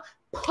 Blah blah blah.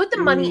 Put the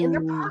money in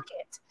their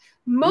pocket.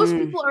 Most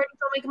people already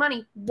don't make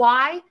money.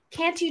 Why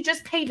can't you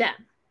just pay them?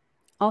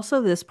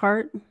 Also, this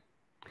part,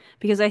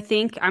 because I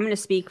think I'm going to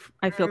speak.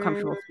 I feel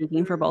comfortable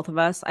speaking for both of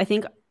us. I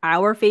think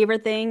our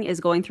favorite thing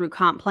is going through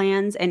comp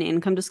plans and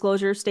income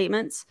disclosure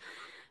statements,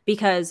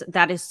 because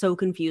that is so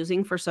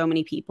confusing for so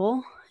many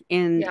people.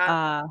 And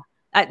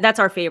that's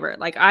our favorite.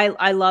 Like,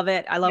 I love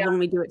it. I love when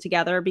we do it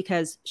together,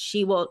 because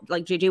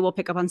JJ will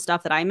pick up on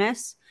stuff that I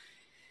miss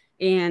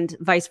and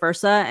vice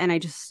versa. And I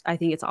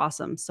think it's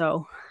awesome.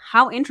 So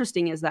how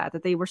interesting is that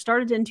they were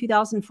started in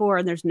 2004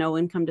 and there's no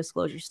income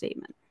disclosure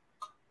statement?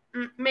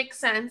 Makes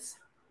sense.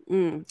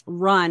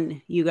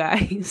 Run, you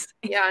guys.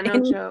 Yeah, no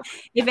joke.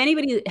 If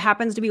anybody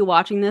happens to be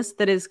watching this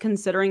that is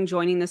considering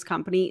joining this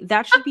company,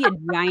 that should be a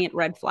giant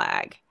red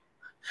flag.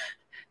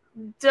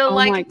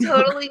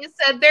 Totally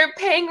said they're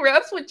paying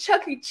reps with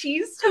Chuck E.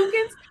 Cheese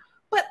tokens,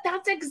 but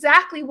that's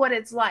exactly what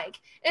it's like.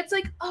 It's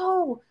like,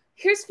 oh,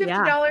 here's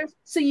 $50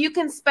 so you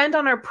can spend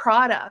on our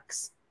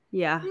products.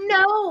 Yeah.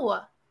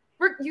 No.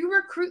 You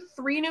recruit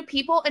 3 new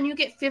people and you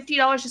get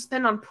 $50 to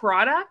spend on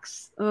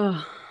products?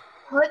 Ugh.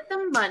 Put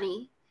the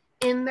money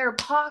in their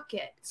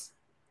pockets.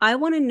 I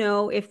want to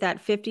know if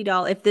that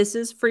 $50, if this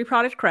is free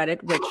product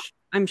credit, which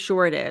I'm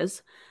sure it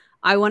is,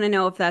 I want to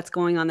know if that's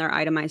going on their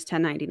itemized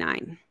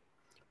 1099.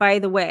 By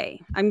the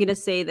way, I'm going to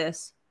say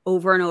this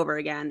over and over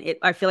again.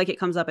 I feel like it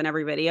comes up in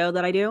every video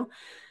that I do.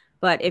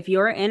 But if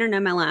you're in an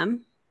MLM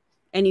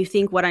and you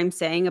think what I'm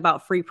saying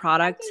about free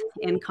product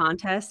and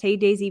contest, hey,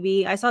 Daisy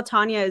B, I saw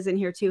Tanya is in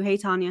here too. Hey,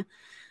 Tanya.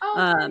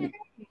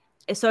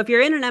 So if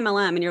you're in an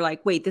MLM and you're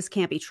like, wait, this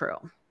can't be true.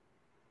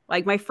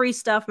 Like my free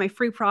stuff, my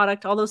free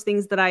product, all those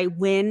things that I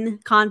win,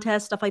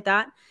 contest, stuff like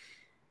that.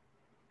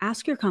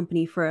 Ask your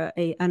company for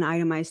an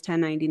itemized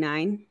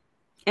 1099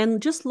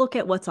 and just look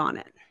at what's on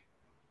it.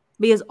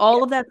 Because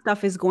all of that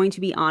stuff is going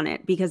to be on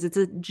it, because it's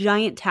a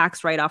giant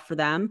tax write-off for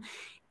them.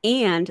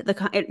 And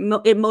it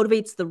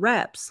motivates the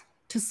reps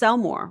to sell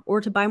more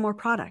or to buy more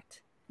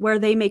product where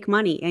they make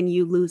money and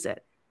you lose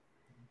it.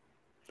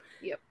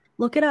 Yep.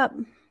 Look it up.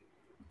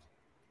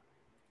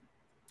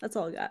 That's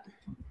all I got.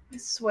 I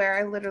swear,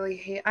 I literally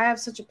hate. I have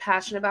such a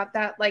passion about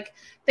that. Like,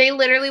 they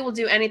literally will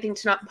do anything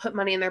to not put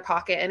money in their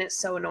pocket, and it's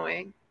so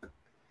annoying.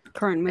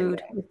 Current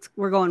mood.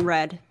 We're going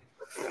red.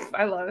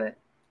 I love it.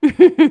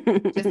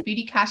 Just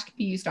Beauty Cash can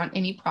be used on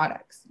any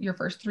products. Your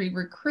first 3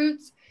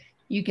 recruits,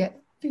 you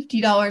get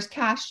 $50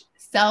 cash.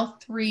 Sell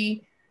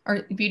 3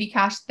 or Beauty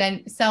Cash,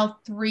 then sell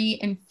 3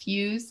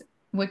 Infuse,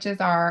 which is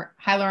our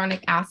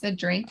hyaluronic acid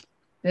drink.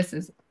 This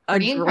is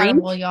pretty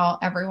incredible, y'all.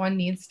 Everyone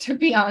needs to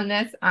be on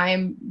this.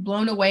 I'm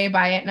blown away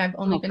by it, and I've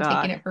only been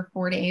taking it for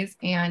 4 days,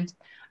 and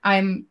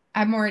I'm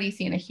already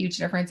seeing a huge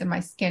difference in my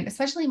skin,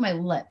 especially my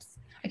lips.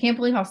 I can't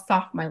believe how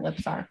soft my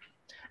lips are.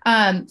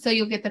 So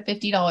you'll get the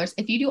 $50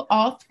 if you do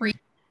all 3.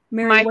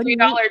 Mary, my $3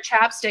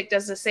 chapstick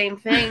does the same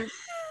thing.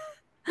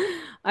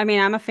 I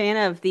mean, I'm a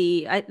fan of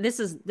the. This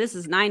is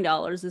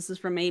 $9. This is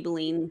from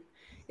Maybelline.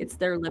 It's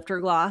their lifter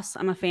gloss.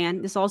 I'm a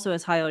fan. This also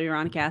has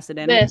hyaluronic acid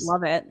in it.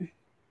 Love it.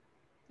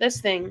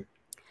 This thing.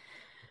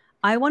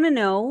 I want to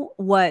know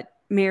what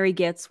Mary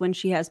gets when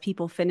she has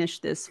people finish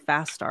this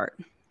fast start,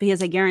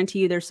 because I guarantee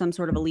you there's some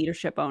sort of a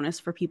leadership bonus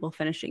for people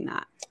finishing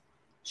that.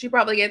 She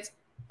probably gets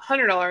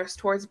 $100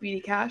 towards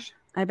Beauty Cash.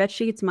 I bet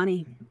she gets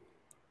money.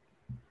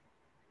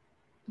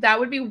 That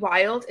would be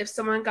wild if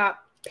someone got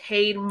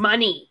paid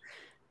money.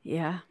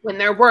 Yeah. When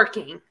they're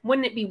working.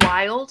 Wouldn't it be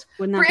wild?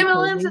 For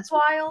MLMs, it's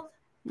wild.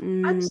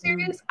 I'm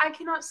serious. I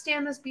cannot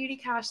stand this Beauty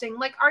Cash thing.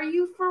 Like, are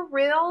you for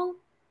real?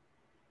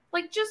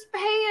 Like, just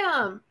pay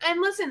them.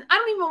 And listen, I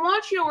don't even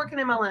want you to work in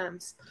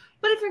MLMs.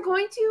 But if you're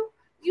going to,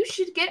 you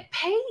should get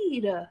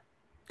paid.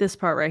 This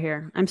part right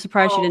here. I'm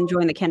surprised she didn't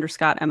join the Kendra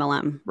Scott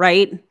MLM,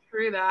 right?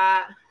 True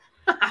that.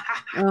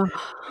 Oh,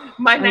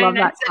 my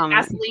 99 cent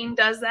gasoline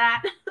does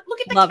that. Look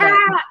at the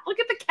cat. Look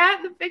at the cat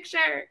in the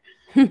picture.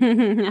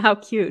 How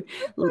cute.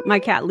 My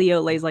cat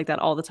Leo lays like that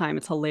all the time.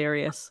 It's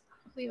hilarious.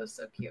 Leo's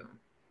so cute.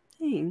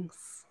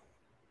 Thanks.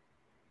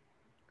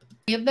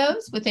 Of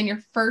those within your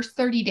first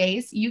 30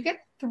 days, you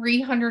get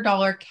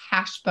 $300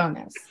 cash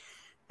bonus.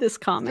 This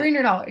comment.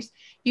 $300.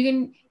 You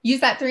can use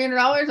that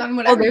 $300 on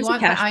whatever you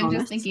want, but I'm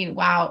just thinking,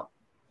 wow,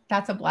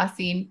 that's a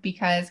blessing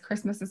because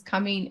Christmas is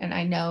coming and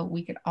I know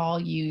we could all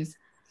use.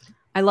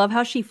 I love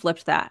how she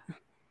flipped that.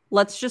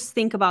 Let's just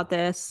think about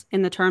this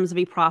in the terms of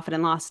a profit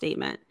and loss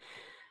statement.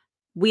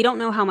 We don't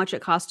know how much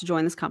it costs to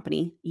join this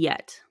company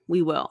yet.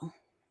 We will.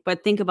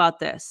 But think about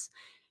this.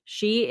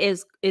 She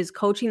is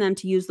coaching them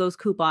to use those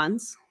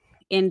coupons.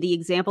 In the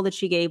example that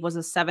she gave was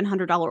a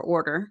 $700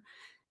 order.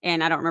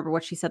 And I don't remember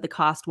what she said the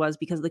cost was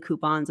because of the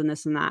coupons and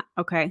this and that.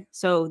 Okay.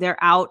 So they're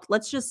out.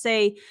 Let's just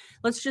say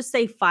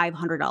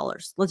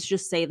 $500. Let's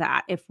just say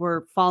that if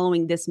we're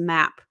following this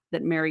map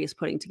that Mary is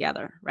putting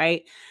together,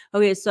 right?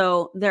 Okay.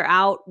 So they're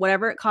out,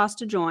 whatever it costs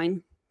to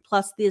join,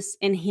 plus this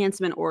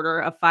enhancement order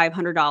of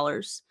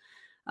 $500.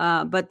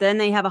 But then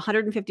they have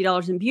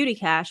 $150 in Beauty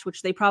Cash,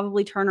 which they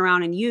probably turn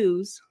around and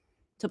use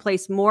to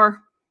place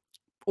more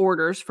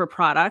orders for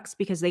products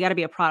because they got to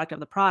be a product of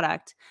the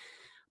product.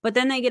 But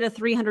then they get a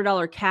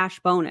 $300 cash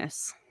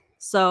bonus.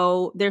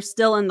 So they're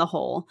still in the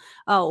hole.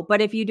 Oh,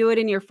 but if you do it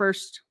in your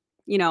first,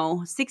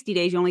 60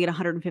 days, you only get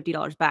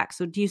 $150 back.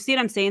 So do you see what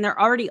I'm saying? They're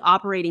already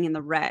operating in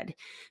the red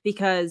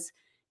because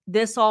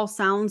this all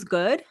sounds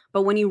good.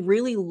 But when you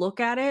really look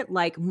at it,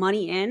 like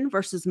money in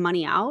versus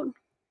money out,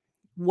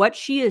 what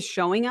she is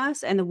showing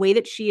us and the way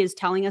that she is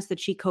telling us that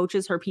she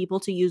coaches her people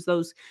to use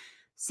those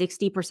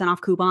 60%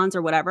 off coupons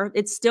or whatever,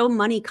 it's still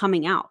money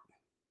coming out.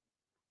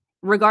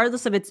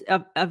 Regardless of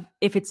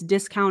if it's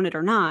discounted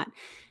or not,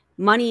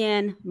 money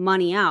in,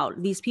 money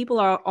out. These people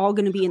are all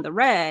going to be in the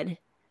red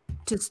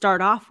to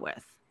start off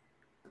with.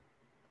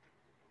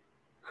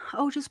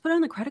 Oh, just put it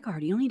on the credit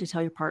card. You don't need to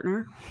tell your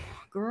partner,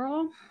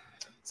 girl.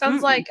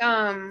 Sounds like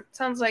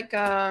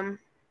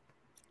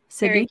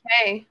Sydney?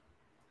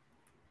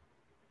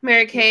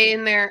 Mary Kay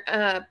and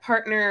their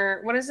partner.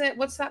 What is it?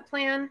 What's that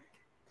plan?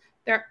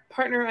 Their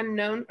partner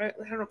unknown. I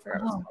don't know if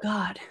they're. Oh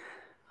God.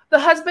 The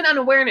husband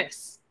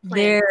unawareness.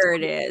 There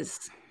it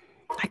is.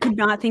 I could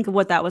not think of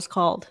what that was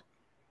called.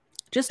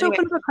 Just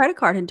open up a credit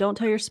card and don't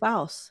tell your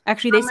spouse.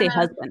 Actually, they say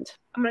husband.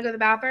 I'm going to go to the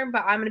bathroom,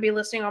 but I'm going to be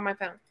listening on my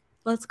phone.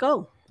 Let's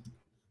go.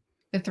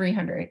 The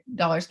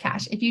 $300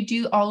 cash. If you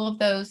do all of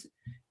those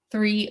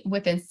 3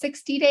 within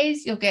 60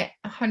 days, you'll get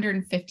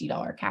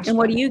 $150 cash. And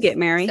what do you get,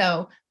 Mary?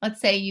 So let's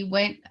say you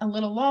went a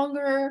little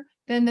longer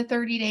than the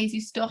 30 days.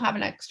 You still have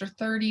an extra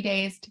 30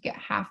 days to get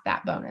half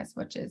that bonus,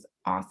 which is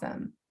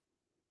awesome.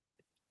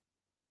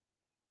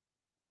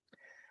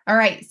 All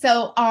right.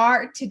 So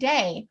our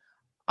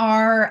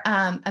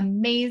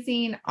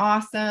amazing,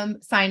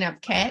 awesome sign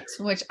up kit,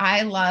 which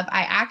I love.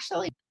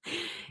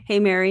 Hey,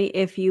 Mary,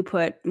 if you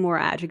put more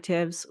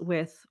adjectives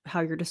with how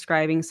you're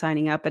describing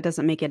signing up, it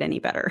doesn't make it any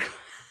better.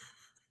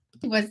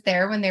 Was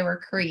there when they were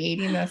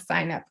creating the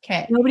sign up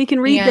kit. Nobody can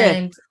read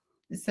it.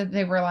 So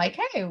they were like,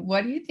 hey,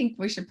 what do you think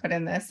we should put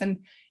in this? And,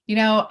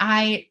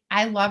 I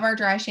love our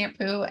dry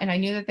shampoo. And I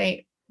knew that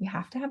You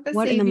have to have the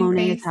What in the saving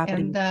Monet is face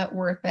happening? and the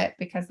Worth It,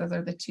 because those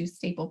are the two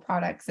staple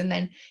products. And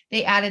then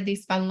they added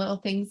these fun little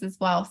things as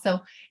well. So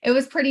it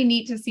was pretty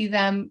neat to see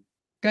them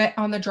get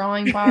on the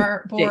drawing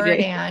board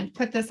JJ. and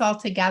put this all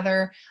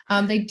together.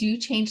 They do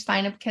change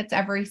sign-up kits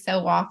every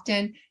so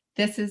often.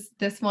 This is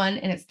this one,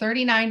 and it's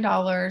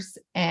 $39,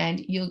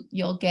 and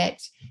you'll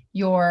get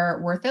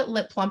your Worth It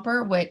lip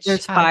plumper, which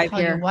There's I 5 tell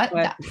here. you what,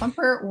 What? that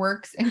plumper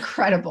works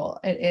incredible.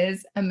 It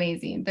is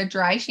amazing. The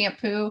dry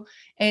shampoo,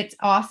 it's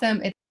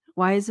awesome.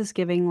 Why is this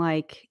giving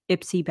like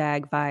Ipsy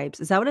bag vibes?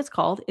 Is that what it's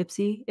called?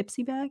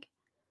 Ipsy bag?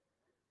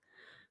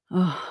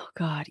 Oh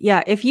God.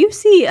 Yeah. If you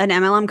see an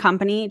MLM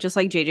company, just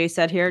like JJ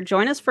said here,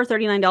 join us for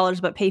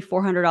 $39, but pay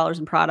 $400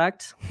 in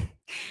product.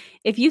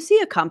 If you see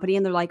a company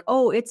and they're like,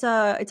 oh, it's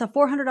a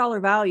 $400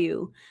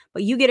 value,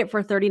 but you get it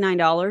for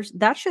 $39,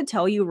 that should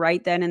tell you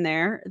right then and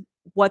there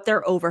what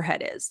their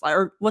overhead is,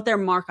 or what their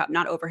markup,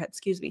 not overhead,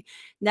 excuse me.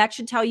 That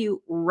should tell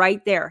you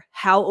right there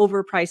how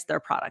overpriced their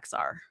products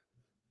are.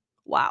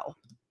 Wow.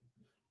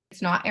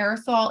 It's not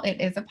aerosol,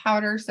 it is a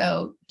powder.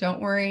 So don't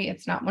worry,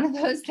 it's not one of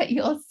those that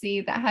you'll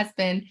see that has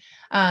been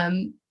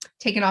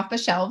taken off the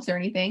shelves or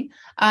anything.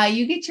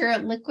 You get your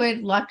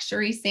liquid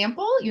luxury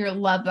sample, your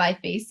Love Thy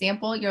Face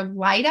sample, your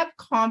light up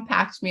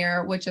compact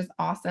mirror, which is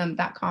awesome.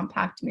 That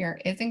compact mirror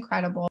is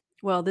incredible.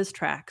 Well, this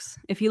tracks.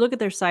 If you look at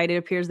their site, it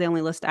appears they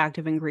only list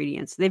active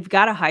ingredients. They've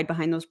got to hide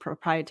behind those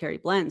proprietary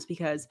blends,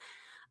 because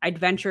I'd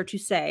venture to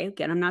say,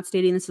 again, I'm not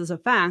stating this as a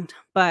fact,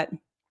 but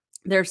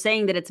they're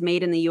saying that it's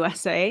made in the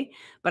USA,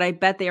 but I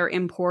bet they are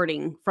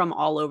importing from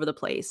all over the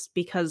place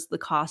because the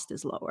cost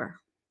is lower.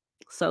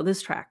 So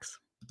this tracks.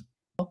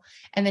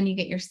 And then you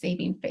get your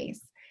saving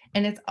face.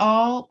 And it's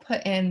all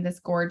put in this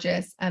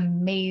gorgeous,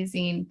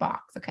 amazing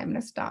box. Okay, I'm going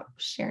to stop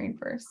sharing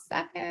for a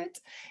second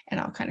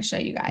and I'll kind of show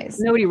you guys.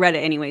 Nobody read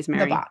it anyways,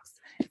 Mary. The box.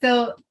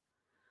 So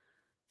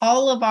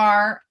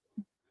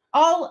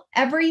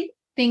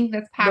everything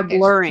that's packaged. The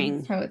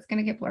blurring. So it's going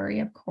to get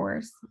blurry, of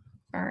course.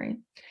 Sorry.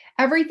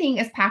 Everything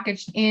is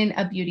packaged in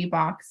a beauty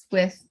box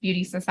with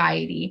Beauty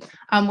Society,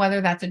 whether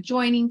that's a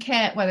joining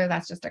kit, whether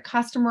that's just a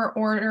customer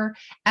order,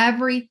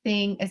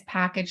 everything is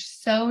packaged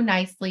so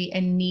nicely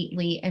and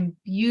neatly and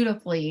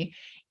beautifully.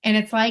 And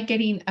it's like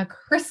getting a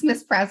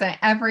Christmas present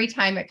every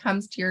time it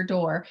comes to your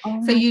door.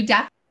 Oh, so you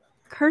definitely.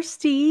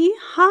 Kirsty,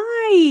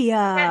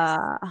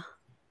 hi.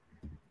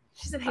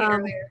 She said hey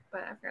earlier,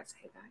 but I forgot to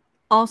say that.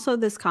 Also,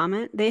 this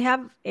comment, they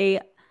have a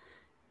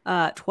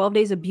 12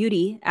 Days of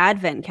Beauty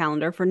advent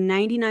calendar for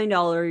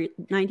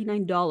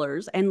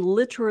 $99 and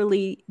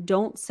literally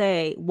don't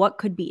say what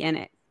could be in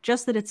it,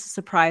 just that it's a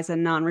surprise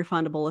and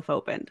non-refundable if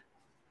opened.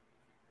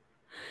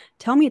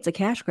 Tell me it's a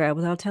cash grab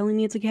without telling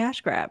me it's a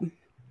cash grab.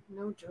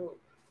 No joke.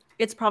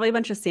 It's probably a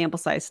bunch of sample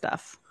size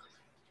stuff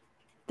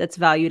that's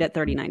valued at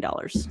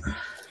 $39.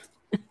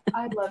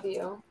 I love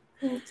you.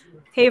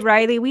 Hey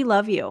Riley, we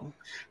love you.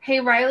 Hey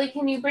Riley,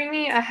 can you bring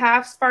me a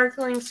half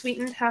sparkling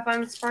sweetened, half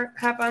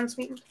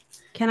unsweetened?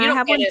 Can I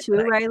have one too,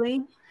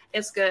 Riley?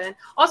 It's good.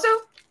 Also,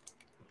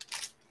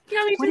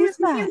 what is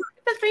that?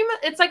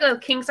 It's like a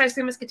king size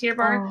Three Musketeer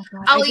bar. Oh,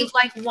 I'll eat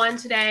like one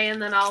today, and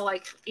then I'll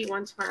like eat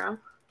one tomorrow.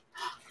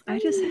 I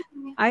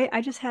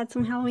just had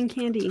some Halloween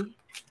candy.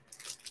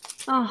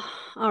 Oh,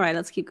 all right,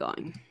 let's keep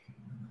going.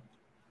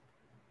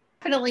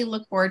 Definitely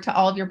look forward to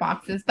all of your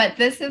boxes, but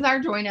this is our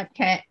joining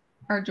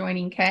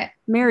kit.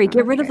 Mary,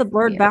 get rid of the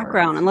blurred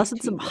background unless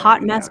it's a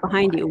hot mess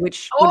behind you,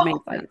 which would make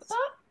sense.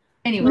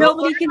 Anyway,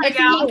 nobody can see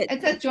it.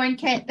 It says join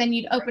kit, then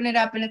you'd open it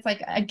up and it's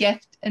like a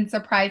gift and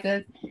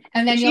surprises.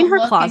 And then you'll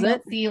look and you'll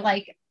see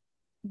like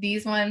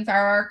these ones are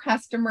our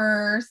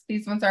customers.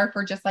 These ones are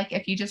for just like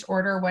if you just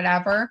order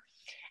whatever.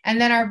 And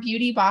then our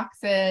beauty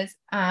boxes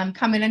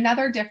come in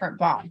another different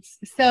box.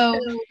 So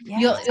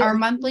our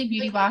monthly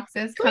beauty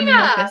boxes come in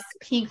with this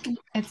pink.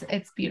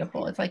 It's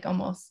beautiful. It's like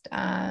almost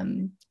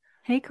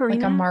hey, Karina.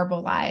 Like a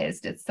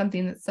marbleized. It's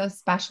something that's so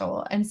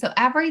special. And so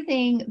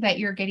everything that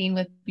you're getting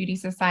with Beauty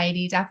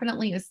Society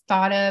definitely is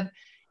thought of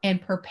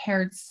and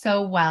prepared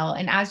so well.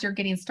 And as you're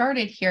getting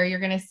started here, you're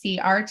going to see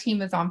our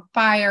team is on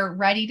fire,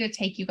 ready to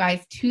take you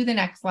guys to the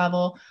next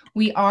level.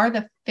 We are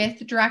the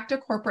 5th direct to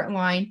corporate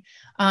line.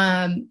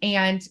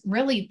 And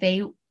really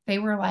they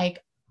were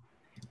like,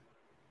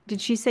 did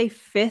she say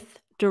 5th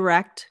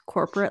direct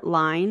corporate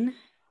line?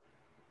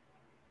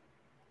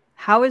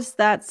 How is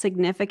that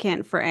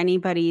significant for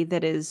anybody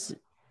that is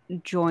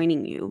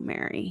joining you,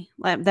 Mary?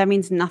 That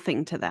means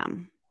nothing to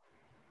them.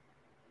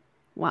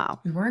 Wow.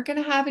 We weren't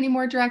going to have any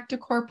more direct to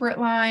corporate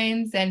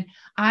lines. And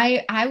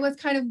I was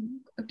kind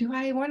of, do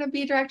I want to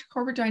be direct to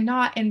corporate? Do I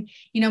not? And,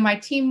 my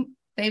team,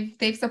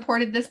 they've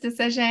supported this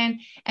decision.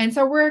 And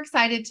so we're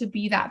excited to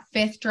be that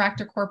 5th direct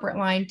to corporate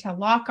line, to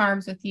lock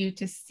arms with you,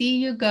 to see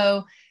you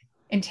go.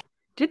 And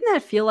didn't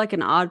that feel like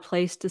an odd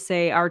place to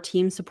say our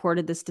team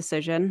supported this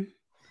decision?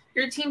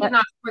 Your team did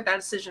not support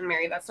that decision,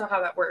 Mary. That's not how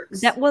that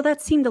works.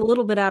 That seemed a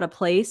little bit out of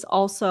place.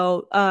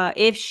 Also,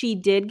 if she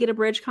did get a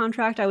bridge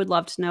contract, I would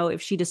love to know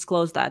if she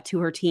disclosed that to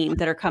her team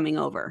that are coming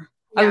over.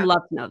 Yeah. I would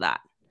love to know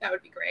that. That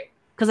would be great.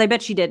 Because I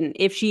bet she didn't.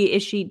 If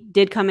she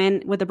did come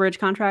in with a bridge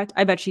contract,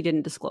 I bet she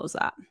didn't disclose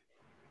that.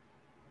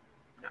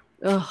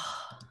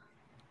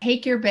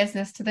 take your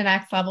business to the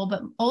next level,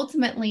 but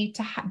ultimately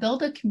to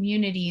build a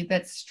community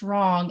that's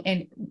strong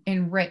and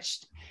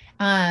enriched.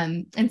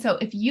 And so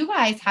if you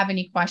guys have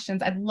any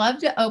questions, I'd love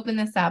to open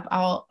this up.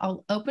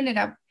 I'll open it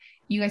up.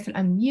 You guys can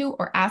unmute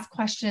or ask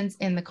questions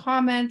in the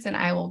comments and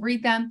I will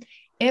read them.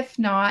 If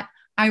not,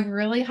 I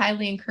really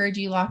highly encourage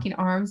you locking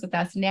arms with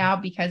us now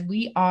because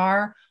we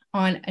are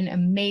on an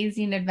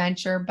amazing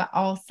adventure, but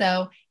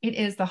also it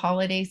is the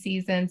holiday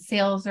season.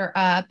 Sales are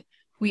up.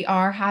 We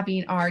are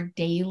having our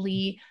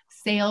daily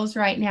sales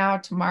right now.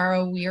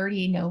 Tomorrow, we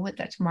already know what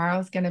that tomorrow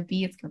is going to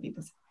be. It's going to be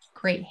this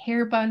great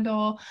hair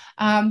bundle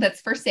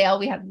that's for sale.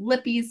 We had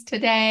lippies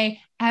today.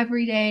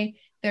 Every day,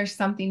 there's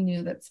something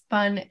new that's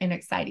fun and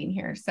exciting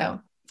here.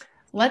 So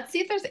let's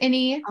see if there's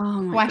any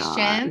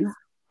questions. God.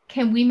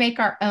 Can we make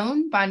our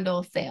own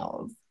bundle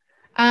sales?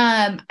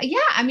 Yeah,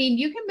 I mean,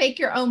 you can make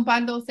your own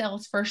bundle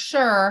sales for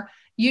sure.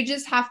 You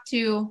just have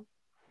to,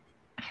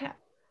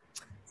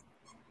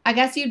 I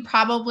guess you'd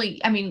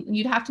probably, I mean,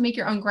 you'd have to make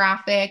your own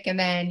graphic and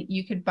then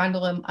you could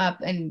bundle them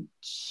up and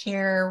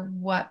share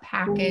what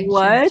package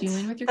you're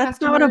doing with your That's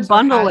customers. Not what a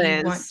bundle is.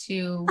 You want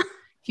to,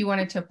 if you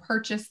wanted to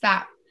purchase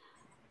that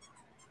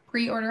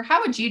pre-order, how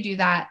would you do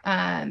that?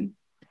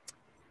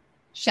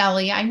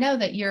 Shelly, I know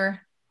that I'm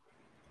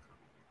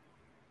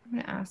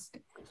going to ask,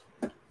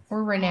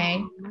 or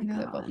Renee, I know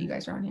that both of you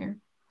guys are on here.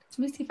 Let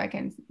me see if I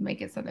can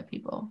make it so that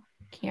people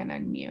can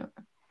unmute.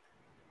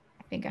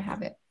 I think I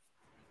have it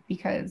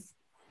because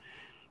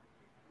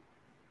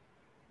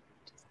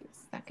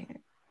second.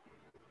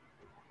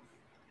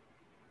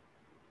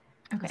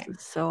 Okay. This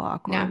is so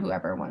awkward. Now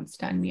whoever wants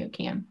to unmute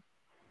can.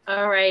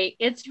 All right.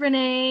 It's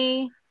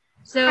Renee.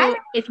 So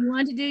if you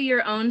want to do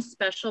your own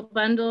special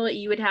bundle,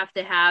 you would have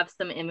to have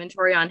some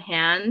inventory on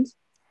hand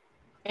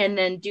and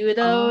then do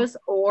those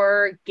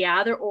or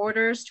gather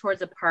orders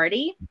towards a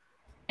party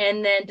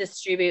and then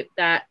distribute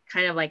that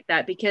kind of like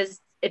that.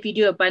 Because if you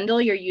do a bundle,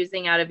 you're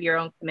using out of your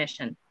own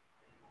commission.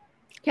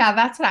 Yeah,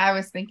 that's what I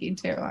was thinking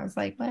too. I was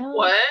like, well,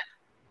 what?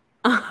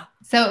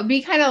 So it'd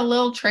be kind of a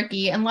little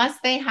tricky unless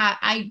they have,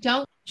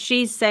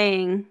 She's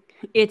saying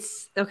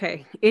it's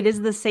okay. It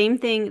is the same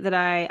thing that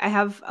I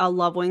have a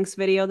Love Wings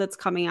video that's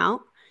coming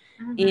out.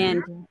 Mm-hmm.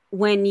 And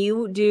when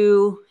you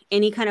do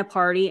any kind of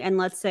party, and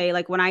let's say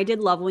like when I did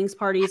Love Wings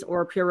parties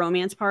or Pure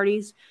Romance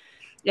parties,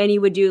 and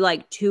you would do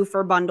like 2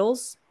 for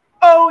bundles.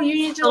 Oh, you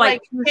need to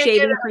like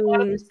shaving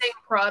creams. The same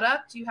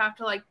product. You have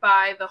to like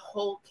buy the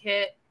whole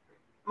kit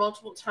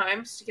multiple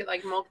times to get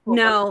like multiple.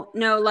 No,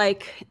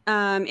 like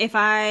if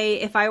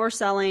I were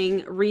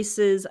selling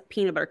Reese's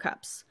peanut butter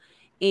cups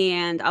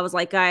and I was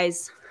like,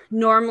 guys,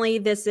 normally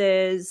this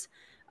is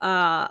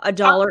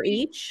 $1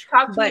 each,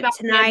 but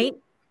tonight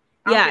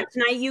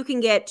tonight you can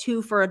get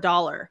 2 for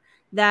 $1.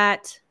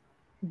 That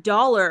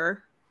 $1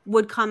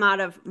 would come out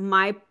of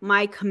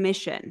my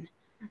commission,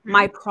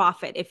 my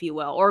profit, if you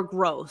will, or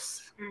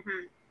gross.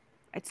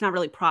 It's not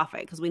really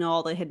profit because we know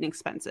all the hidden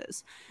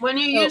expenses. When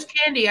you use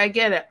candy, I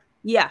get it.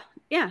 Yeah.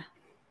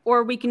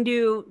 Or we can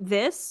do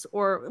this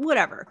or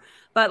whatever.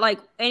 But like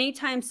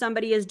anytime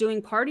somebody is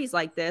doing parties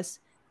like this,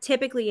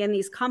 typically in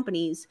these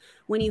companies,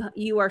 when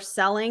you are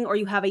selling or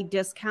you have a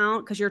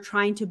discount because you're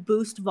trying to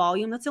boost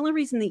volume, that's the only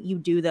reason that you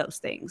do those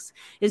things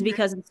is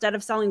because instead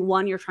of selling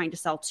 1, you're trying to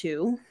sell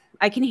 2.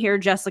 I can hear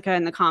Jessica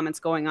in the comments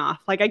going off.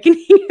 Like I can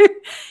hear,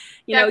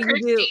 you know,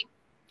 Kirsty, you do.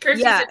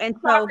 Kirsty and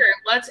so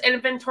let's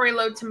inventory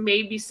load to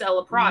maybe sell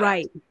a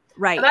product.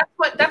 Right. So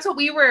that's what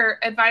we were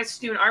advised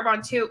to do in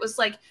Arbonne too. It was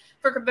like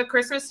for the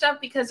Christmas stuff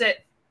because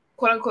it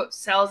quote unquote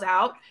sells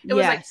out. It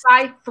was like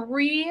buy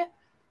 3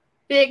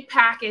 big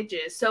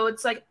packages, so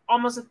it's like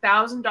almost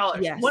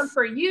 $1,000. Yes. 1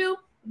 for you,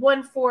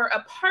 1 for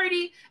a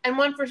party, and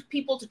 1 for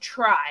people to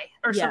try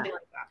or something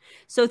like that.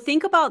 So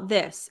think about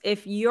this: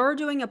 if you're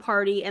doing a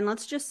party, and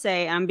let's just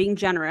say I'm being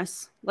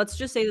generous, let's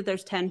just say that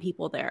there's 10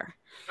 people there,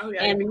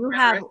 and you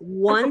have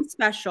one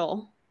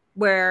special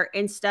where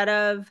instead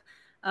of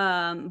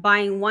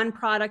buying 1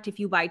 product, if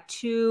you buy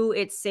 2,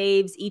 it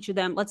saves each of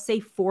them, let's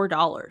say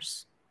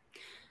 $4.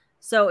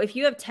 So if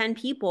you have 10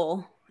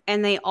 people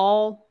and they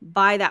all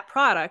buy that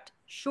product,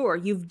 sure,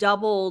 you've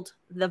doubled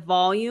the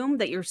volume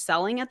that you're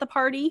selling at the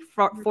party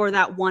for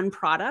that 1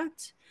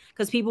 product,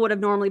 because people would have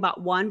normally bought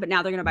 1, but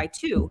now they're going to buy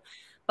 2.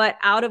 But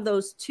out of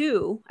those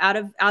 2, out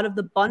of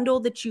the bundle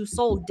that you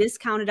sold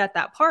discounted at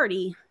that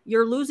party,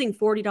 you're losing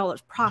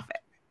 $40 profit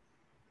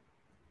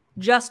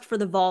just for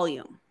the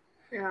volume.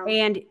 Yeah.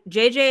 And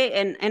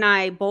JJ and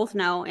I both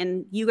know,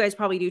 and you guys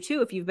probably do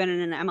too if you've been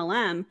in an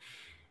MLM,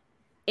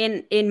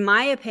 in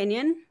my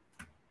opinion,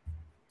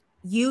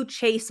 you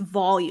chase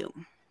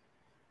volume.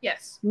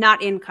 Yes.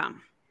 Not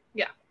income.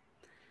 Yeah.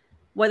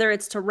 Whether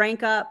it's to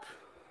rank up,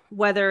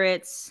 whether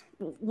it's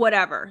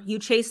whatever, you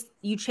chase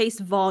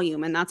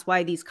volume, and that's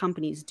why these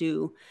companies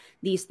do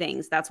these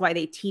things. That's why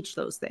they teach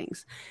those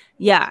things.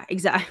 Yeah,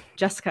 exactly.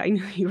 Jessica, I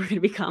knew you were going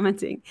to be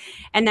commenting.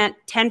 And that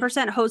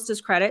 10%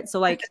 hostess credit. So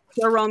like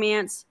Pure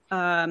Romance,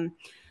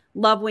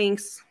 Love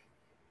Wings,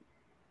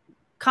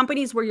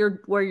 companies where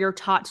you're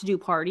taught to do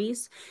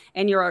parties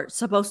and you're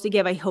supposed to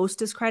give a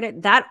hostess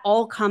credit, that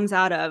all comes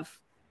out of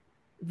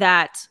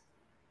that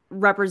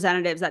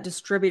representatives, that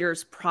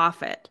distributors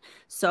profit.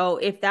 So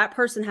if that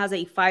person has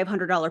a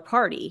 $500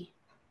 party,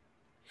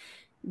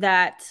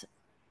 that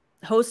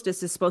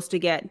hostess is supposed to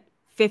get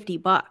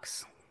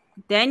 $50.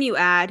 Then you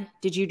add,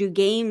 did you do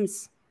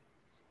games?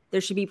 There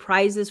should be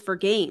prizes for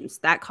games.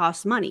 That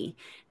costs money.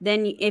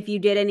 Then if you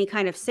did any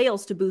kind of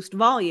sales to boost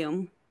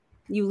volume,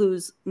 you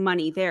lose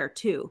money there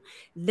too.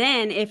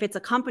 Then if it's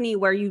a company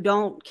where you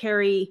don't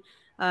carry,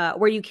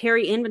 where you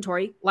carry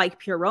inventory like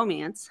Pure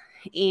Romance,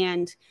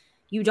 and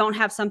you don't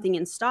have something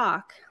in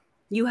stock,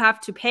 you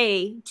have to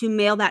pay to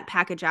mail that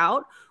package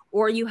out,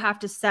 or you have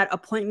to set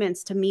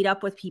appointments to meet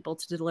up with people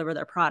to deliver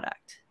their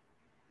product.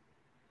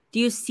 Do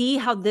you see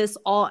how this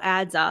all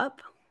adds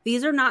up?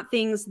 These are not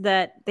things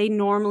that they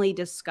normally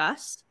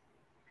discuss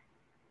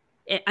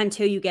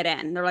until you get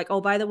in. They're like,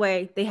 oh, by the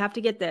way, they have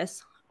to get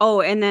this.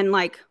 Oh, and then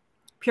like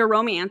Pure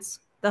Romance,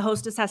 the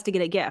hostess has to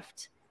get a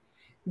gift.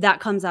 That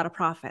comes out of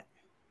profit.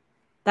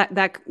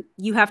 That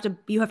you have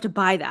to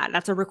buy that.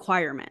 That's a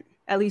requirement.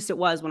 At least it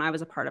was when I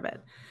was a part of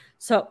it.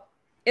 So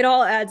it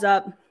all adds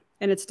up,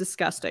 and it's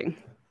disgusting.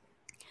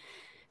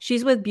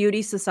 She's with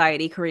Beauty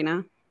Society,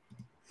 Karina.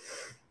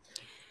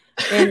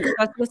 And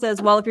Jessica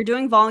says, well, if you're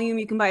doing volume,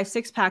 you can buy a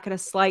 6-pack at a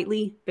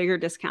slightly bigger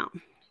discount.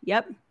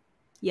 Yep.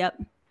 Yeah.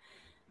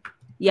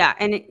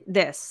 And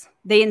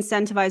they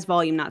incentivize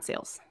volume, not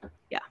sales.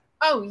 Yeah.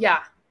 Oh, yeah.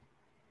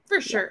 For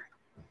sure.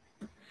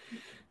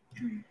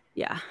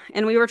 Yeah.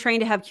 And we were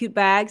trained to have cute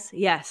bags.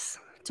 Yes.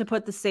 To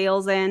put the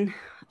sales in,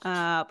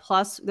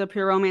 plus the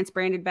Pure Romance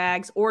branded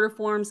bags, order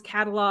forms,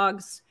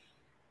 catalogs,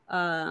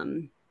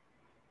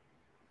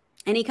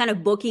 any kind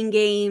of booking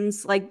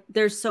games. Like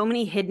there's so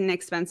many hidden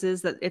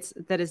expenses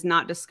that is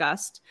not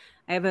discussed.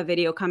 I have a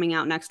video coming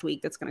out next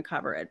week that's going to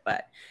cover it,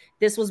 but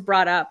this was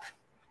brought up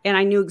and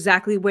I knew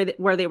exactly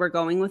where they were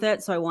going with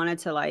it. So I wanted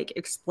to like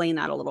explain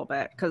that a little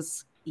bit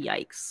because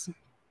yikes.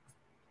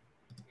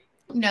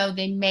 No,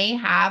 they may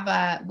have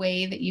a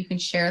way that you can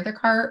share the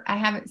cart. I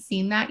haven't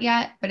seen that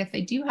yet, but if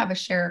they do have a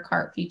share a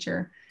cart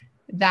feature,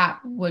 that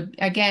would,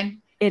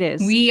 again, it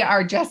is. We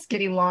are just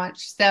getting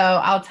launched. So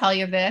I'll tell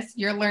you this,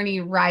 you're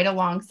learning right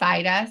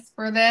alongside us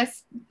for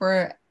this,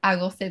 for, I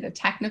will say, the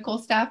technical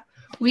stuff.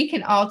 We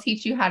can all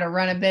teach you how to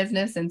run a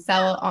business and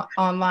sell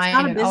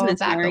online and all of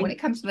that. But when it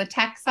comes to the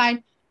tech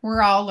side,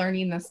 we're all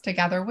learning this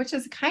together, which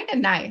is kind of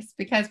nice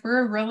because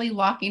we're really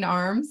locking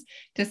arms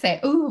to say,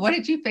 oh, what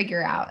did you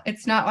figure out?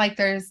 It's not like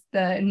there's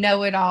the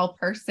know-it-all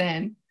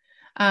person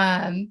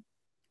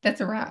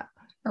that's around.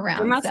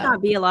 There must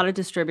not be a lot of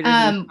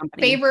distributors.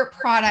 Favorite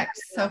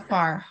products so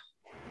far?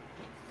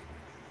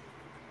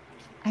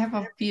 I have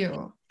a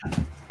few.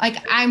 Like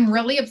I'm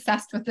really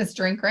obsessed with this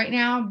drink right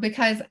now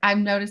because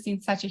I'm noticing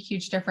such a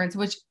huge difference,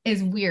 which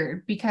is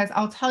weird because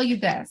I'll tell you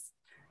this.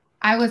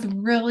 I was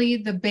really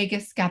the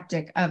biggest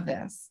skeptic of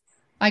this.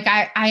 Like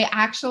I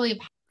actually.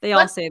 They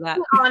all say that.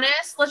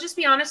 Let's just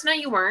be honest. No,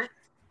 you weren't.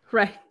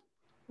 Right.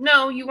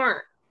 No, you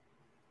weren't.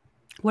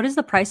 What is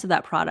the price of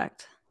that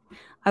product?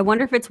 I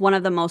wonder if it's one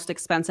of the most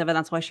expensive. And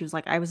that's why she was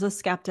like, I was a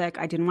skeptic.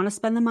 I didn't want to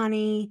spend the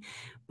money,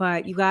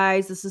 but you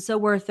guys, this is so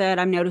worth it.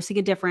 I'm noticing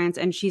a difference.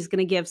 And she's going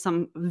to give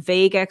some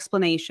vague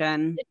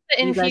explanation.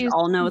 You guys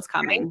all know it's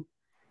coming.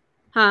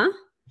 Huh?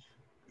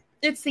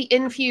 It's the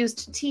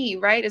infused tea,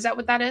 right? Is that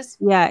what that is?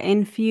 Yeah.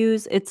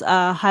 Infused. It's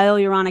a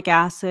hyaluronic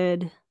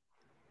acid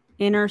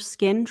inner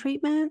skin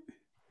treatment.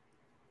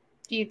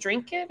 Do you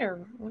drink it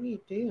or what do you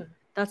do?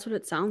 That's what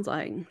it sounds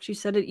like. She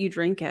said that you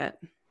drink it.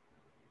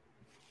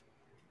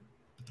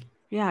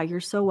 Yeah, you're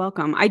so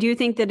welcome. I do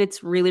think that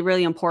it's really,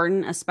 really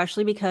important,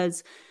 especially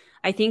because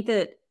I think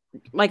that,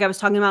 like I was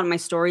talking about in my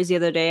stories the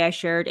other day, I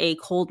shared a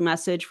cold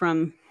message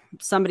from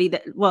somebody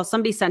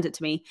somebody sent it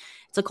to me.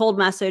 It's a cold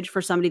message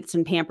for somebody that's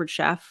in Pampered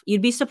Chef.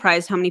 You'd be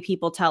surprised how many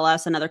people tell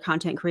us and other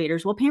content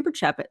creators, well, Pampered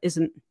Chef is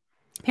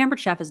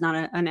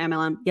not an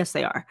MLM. Yes,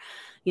 they are.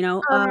 You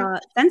know,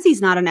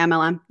 Scentsi's not an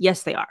MLM.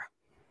 Yes, they are.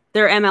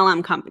 They're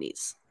MLM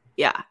companies.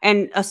 Yeah.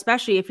 And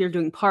especially if you're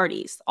doing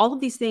parties, all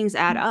of these things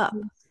add up.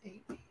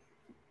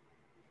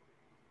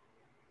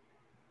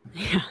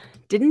 Yeah.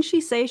 Didn't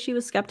she say she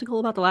was skeptical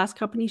about the last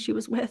company she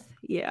was with?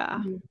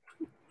 Yeah.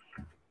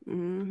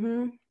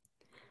 Mm-hmm.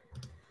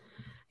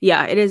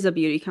 Yeah, it is a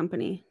beauty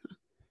company.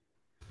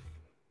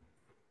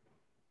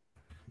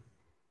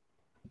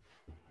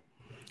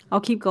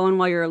 I'll keep going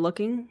while you're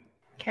looking.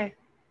 Okay.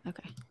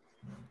 Okay.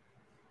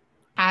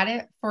 Had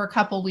it for a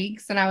couple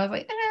weeks and I was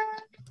like,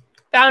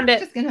 found it.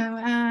 Just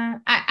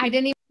gonna, I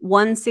didn't even.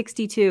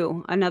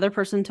 162. Another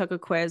person took a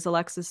quiz.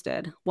 Alexis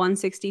did.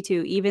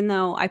 162. Even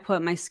though I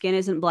put my skin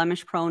isn't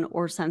blemish prone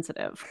or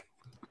sensitive.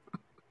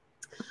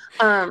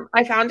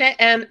 I found it,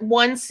 and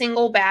one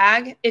single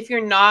bag, if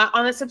you're not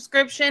on a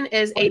subscription,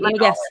 is $80.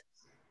 Yes.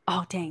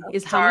 Oh dang!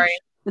 Is how much?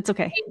 It's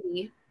okay.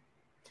 80.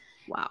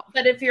 Wow.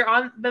 But if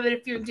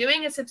you're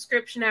doing a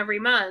subscription every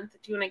month,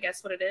 do you want to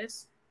guess what it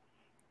is?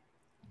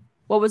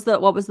 What was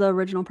the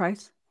original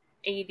price?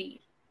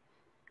 80.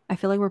 I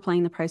feel like we're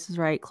playing the prices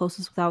right.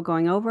 Closest without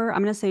going over.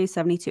 I'm going to say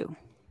 72.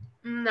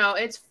 No,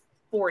 it's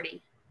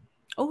 40.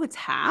 Oh, it's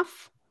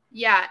half?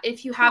 Yeah,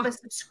 if you have a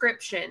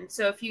subscription.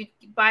 So if you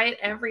buy it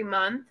every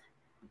month,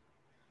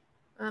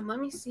 let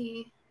me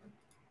see.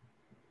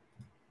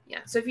 Yeah,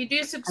 so if you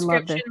do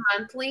subscription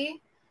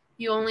monthly,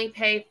 you only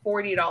pay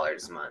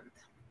 $40 a month,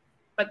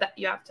 but that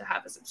you have to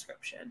have a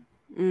subscription.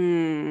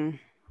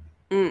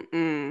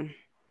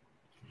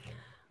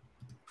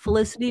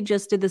 Felicity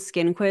just did the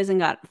skin quiz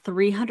and got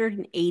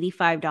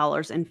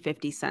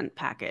 $385.50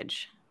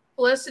 package.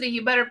 Felicity,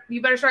 you better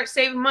start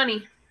saving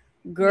money.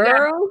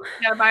 Girl.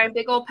 You gotta buy a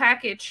big old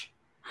package.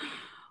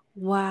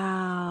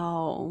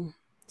 Wow.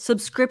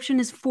 Subscription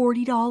is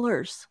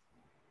 $40.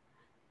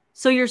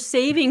 So you're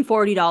saving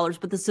 $40,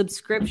 but the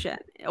subscription.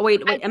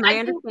 Wait, am I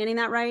understanding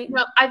that right?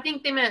 No, I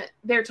think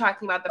they're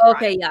talking about the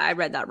Okay, yeah, I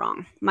read that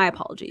wrong. My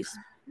apologies.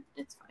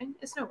 It's fine.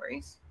 It's no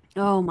worries.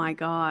 Oh my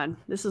God.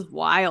 This is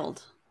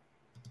wild.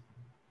 I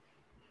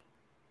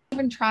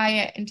didn't even try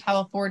it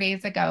until 4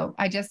 days ago.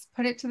 I just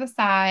put it to the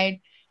side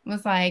and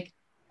was like,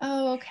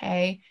 oh,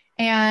 okay.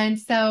 And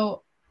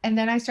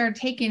then I started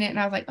taking it and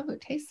I was like, oh,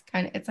 it tastes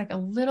it's like a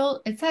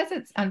little, it says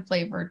it's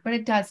unflavored, but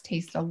it does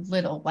taste a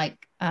little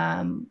like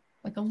a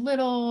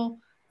little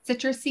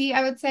citrusy,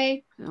 I would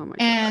say. Oh my God.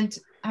 And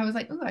I was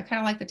like, oh, I kind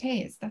of like the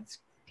taste. That's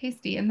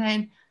tasty. And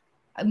then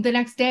the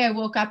next day I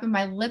woke up and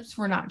my lips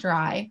were not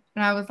dry.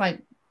 And I was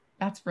like,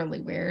 that's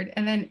really weird.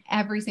 And then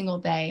every single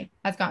day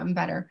has gotten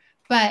better.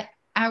 But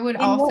I would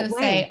also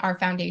say our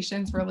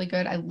foundation's really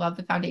good. I love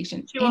the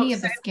foundation. Any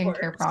of the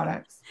skincare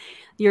products.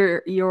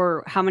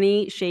 Your how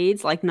many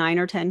shades? Like 9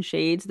 or 10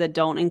 shades that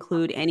don't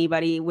include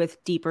anybody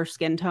with deeper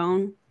skin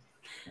tone.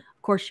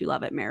 Of course you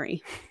love it,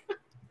 Mary.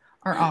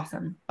 Are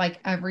awesome. Like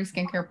every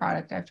skincare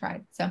product I've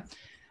tried. So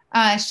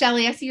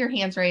Shelly, I see your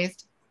hands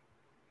raised.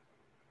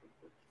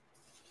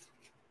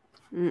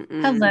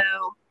 Hello.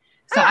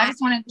 So I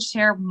just wanted to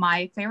share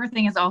my favorite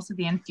thing is also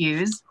the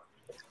Infuse.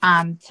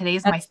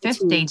 Today's my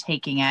 5th day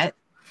taking it.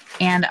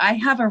 And I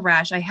have a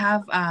rash. I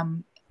have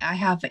an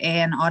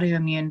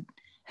autoimmune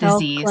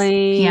disease,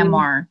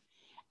 PMR.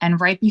 And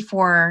right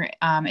before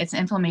it's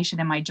inflammation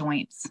in my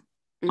joints.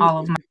 All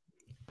of my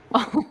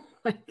Oh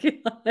my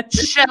God.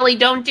 Shelly,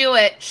 don't do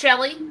it.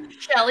 Shelly,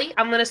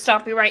 I'm gonna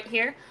stop you right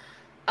here.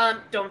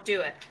 Don't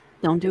do it.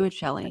 Don't do it,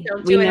 Shelly.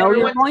 We know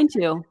you're going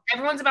to.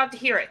 Everyone's about to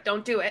hear it.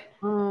 Don't do it.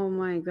 Oh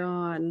my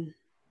God.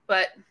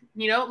 But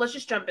let's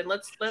just jump in.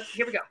 Let's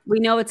here we go. We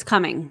know it's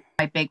coming.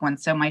 My big one.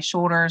 So my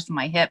shoulders,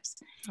 my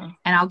hips,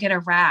 and I'll get a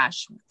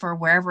rash for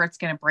wherever it's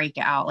going to break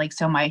out. Like,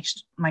 so my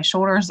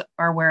shoulders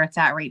are where it's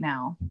at right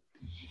now.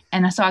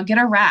 And so I'll get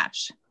a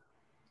rash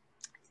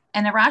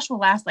and the rash will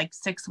last like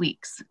 6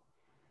 weeks.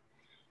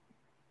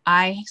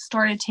 I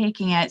started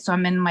taking it. So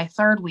I'm in my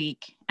 3rd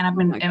week and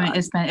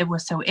it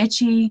was so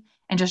itchy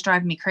and just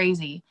driving me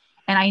crazy.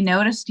 And I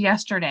noticed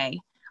yesterday,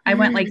 I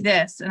went like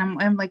this and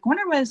I'm like,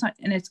 wonder what it's on,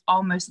 and it's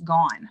almost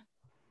gone.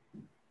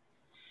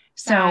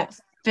 So That's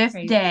 5th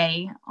crazy.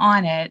 day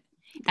on it.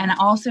 And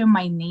also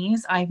my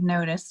knees, I've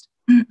noticed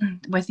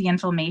with the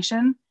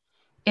inflammation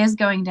is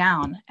going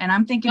down. And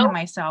I'm thinking to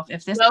myself,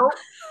 if this.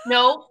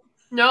 No,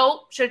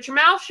 shut your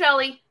mouth,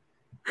 Shelly.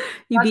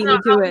 You beat me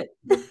to it.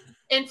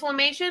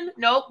 Inflammation?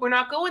 Nope, we're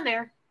not going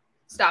there.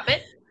 Stop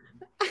it.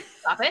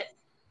 Stop it.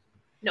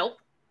 Nope.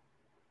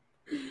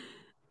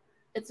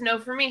 It's no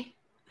for me.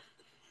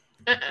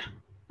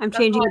 I'm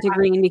changing it to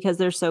green because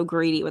they're so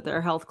greedy with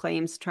their health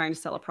claims, trying to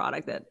sell a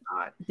product that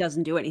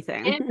doesn't do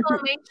anything.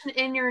 Inflammation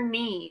in your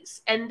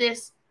knees and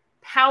this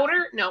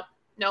powder? Nope.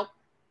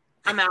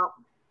 I'm out.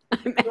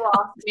 You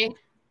lost me.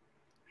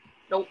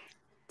 Nope.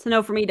 It's a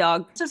no for me,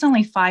 dog. This is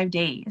only 5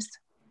 days.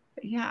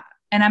 Yeah.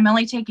 And I'm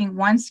only taking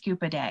 1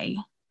 scoop a day.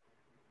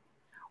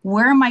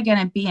 Where am I going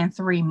to be in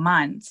 3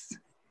 months?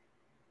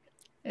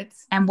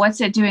 And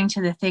what's it doing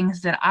to the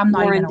things that I'm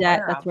not even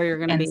aware of where you're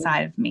going to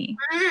inside of me?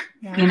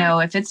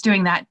 Yeah. If it's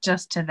doing that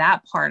just to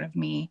that part of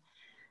me,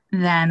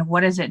 then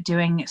what is it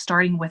doing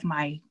starting with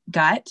my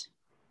gut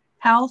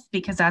health?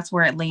 Because that's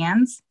where it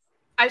lands.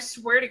 I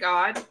swear to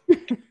God,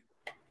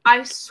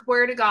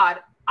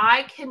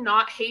 I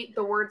cannot hate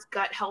the words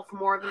gut health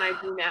more than I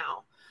do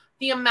now.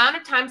 The amount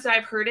of times that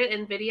I've heard it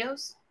in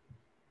videos,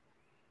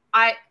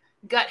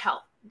 gut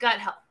health.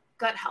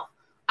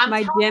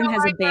 My gym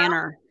has a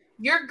banner.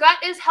 Your gut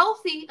is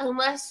healthy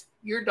unless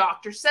your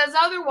doctor says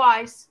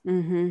otherwise.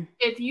 Mm-hmm.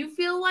 If you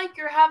feel like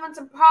you're having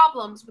some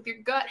problems with your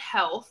gut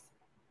health,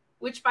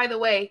 which, by the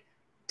way,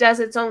 does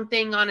its own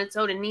thing on its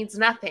own and needs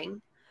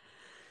nothing,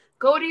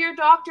 go to your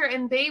doctor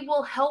and they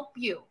will help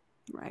you.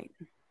 Right.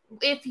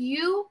 If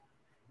you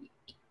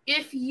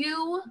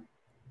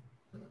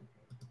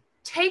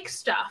take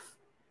stuff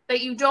that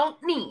you don't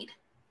need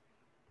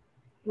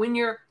when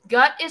your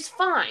gut is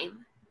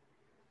fine,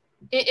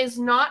 it is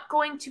not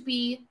going to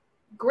be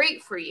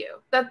great for you.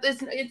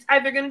 It's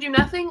either going to do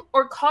nothing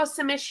or cause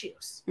some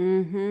issues.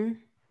 Mm-hmm.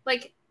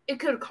 Like,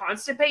 it could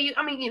constipate you.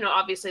 I mean,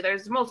 obviously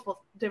there's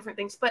multiple different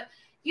things, but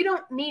you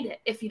don't need it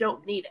if you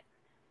don't need it.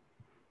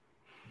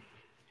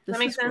 Does that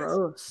make sense?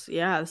 Gross.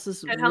 Yeah, this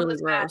is and really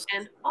gross.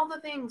 And all the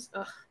things.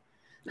 Ugh.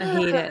 I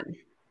hate it.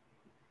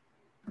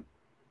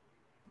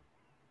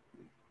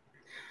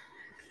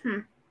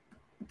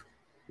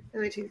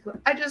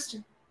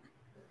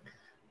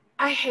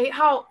 I hate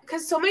how,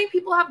 because so many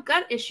people have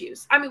gut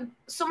issues. I mean,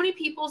 so many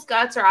people's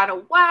guts are out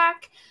of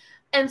whack.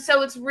 And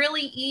so it's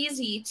really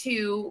easy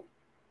to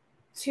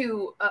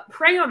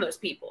prey on those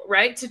people,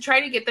 right? To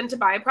try to get them to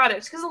buy a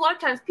product. Because a lot of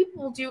times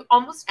people will do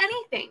almost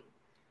anything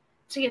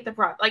to get the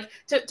product, like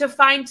to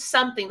find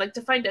something, like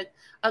to find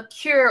a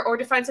cure or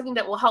to find something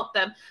that will help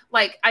them.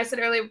 Like I said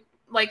earlier,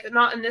 like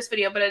not in this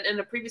video, but in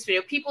a previous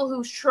video, people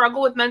who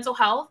struggle with mental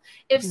health,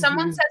 if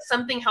someone says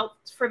something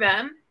helped for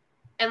them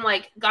and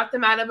like got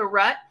them out of a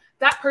rut,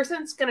 that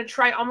person's going to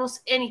try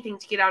almost anything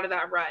to get out of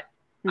that rut.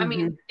 I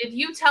mean, if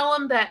you tell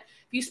them that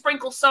if you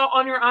sprinkle salt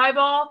on your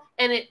eyeball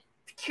and it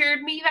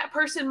cured me, that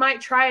person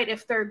might try it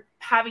if they're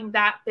having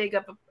that big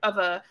of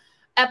a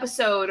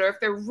episode, or if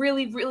they're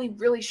really, really,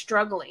 really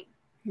struggling.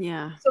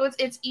 Yeah. So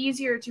it's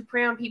easier to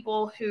prey on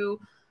people who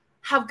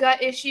have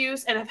gut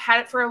issues and have had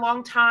it for a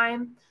long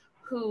time,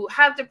 who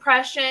have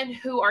depression,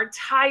 who are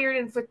tired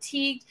and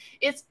fatigued,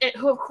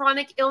 who have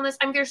chronic illness.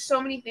 I mean, there's so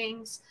many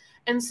things.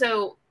 And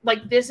so,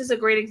 like, this is a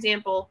great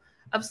example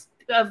of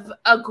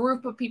a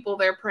group of people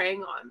they're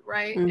preying on,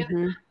 right?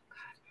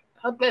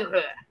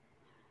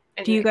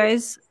 Do you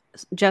guys,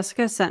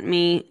 Jessica sent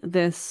me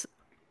this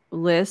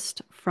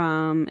list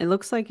from, it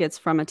looks like it's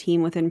from a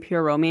team within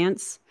Pure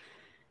Romance,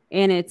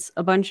 and it's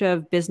a bunch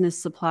of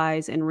business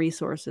supplies and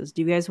resources.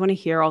 Do you guys want to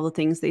hear all the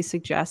things they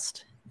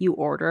suggest you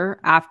order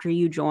after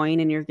you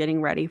join and you're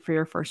getting ready for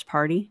your first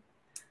party?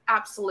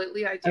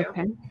 Absolutely, I do.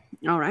 Okay.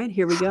 All right,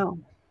 here we go.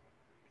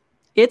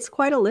 It's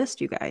quite a list,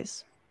 you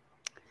guys.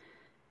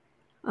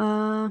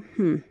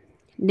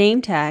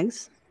 Name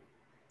tags.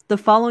 The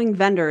following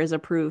vendor is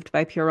approved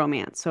by Pure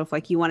Romance. So if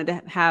like you wanted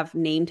to have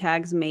name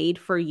tags made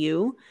for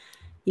you,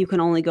 you can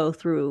only go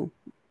through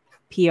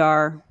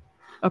PR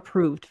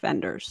approved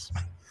vendors.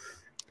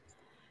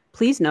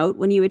 Please note,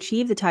 when you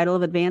achieve the title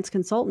of advanced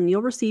consultant,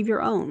 you'll receive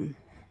your own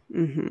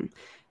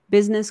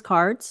business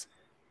cards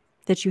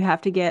that you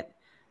have to get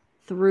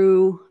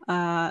through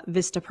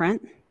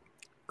Vistaprint,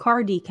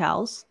 car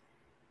decals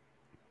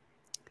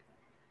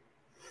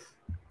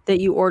that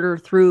you order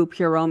through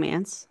Pure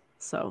Romance.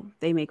 So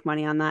they make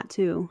money on that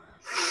too.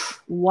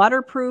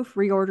 Waterproof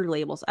reorder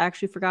labels. I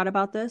actually forgot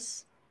about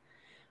this,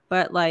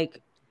 but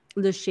like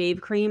the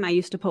shave cream, I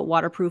used to put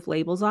waterproof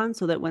labels on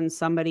so that when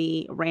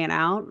somebody ran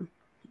out,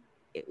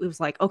 it was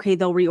like, okay,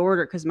 they'll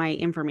reorder because my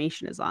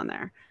information is on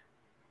there.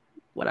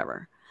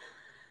 Whatever.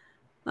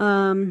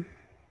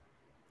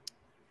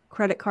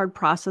 Credit card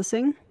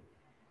processing.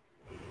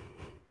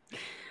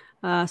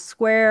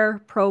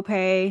 Square,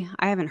 ProPay.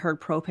 I haven't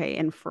heard ProPay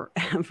in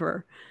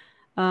forever.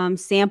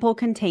 Sample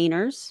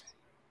containers.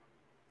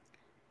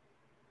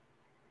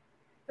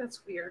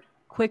 That's weird.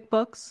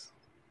 QuickBooks.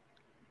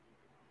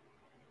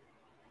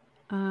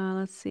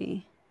 Let's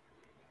see.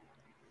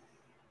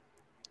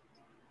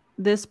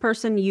 This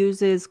person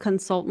uses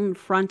consultant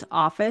front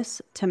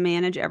office to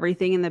manage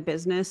everything in the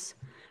business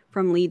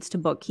from leads to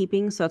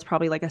bookkeeping. So it's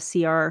probably like a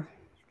CRM.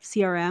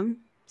 I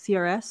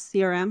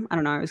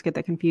don't know. I always get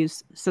that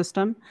confused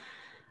system.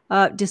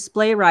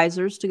 Display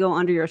risers to go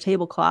under your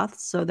tablecloth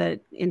so that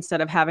instead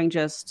of having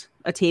just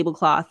a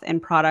tablecloth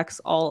and products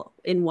all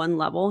in one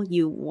level,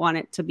 you want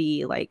it to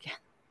be like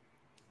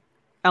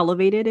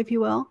elevated, if you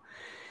will.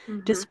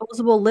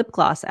 Disposable lip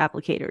gloss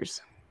applicators,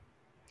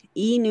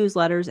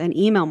 e-newsletters, and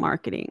email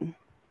marketing.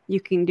 You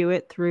can do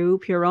it through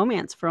Pure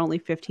Romance for only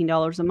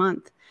 $15 a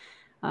month,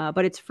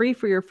 but it's free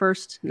for your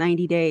first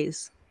 90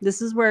 days.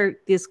 This is where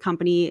this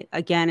company,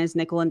 again, is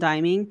nickel and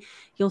diming.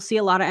 You'll see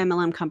a lot of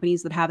MLM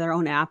companies that have their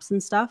own apps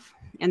and stuff,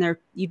 and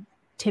you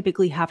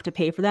typically have to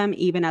pay for them,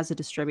 even as a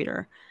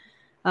distributor.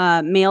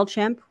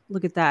 MailChimp,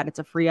 look at that. It's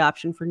a free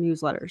option for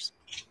newsletters.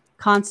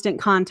 Constant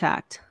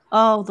Contact.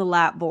 Oh, the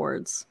lap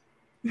boards.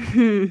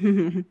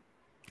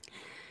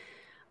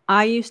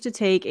 I used to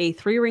take a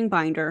 3-ring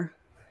binder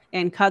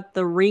and cut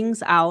the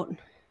rings out,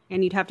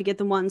 and you'd have to get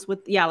the ones with,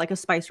 like a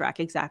spice rack,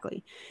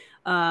 exactly.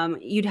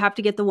 You'd have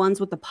to get the ones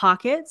with the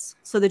pockets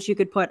so that you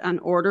could put an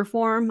order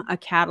form, a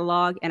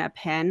catalog, and a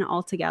pen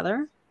all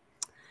together.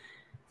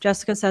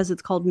 Jessica says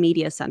it's called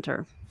Media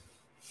Center.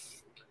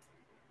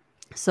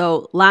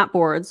 So lap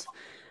boards,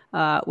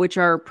 which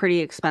are pretty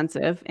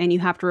expensive, and you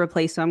have to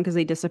replace them because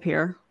they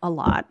disappear a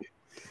lot.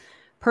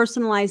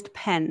 Personalized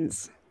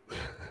pens.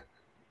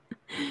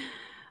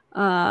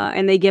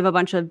 And they give a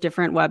bunch of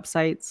different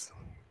websites.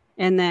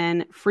 And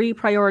then free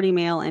priority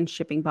mail and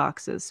shipping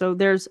boxes. So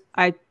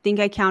I think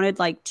I counted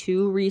like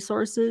 2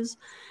 resources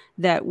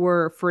that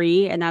were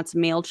free, and that's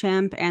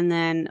MailChimp. And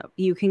then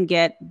you can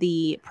get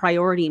the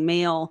priority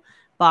mail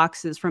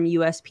boxes from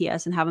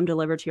USPS and have them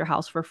delivered to your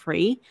house for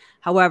free.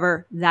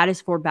 However, that is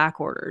for back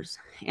orders.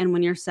 And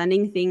when you're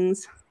sending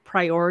things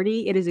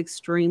priority, it is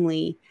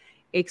extremely,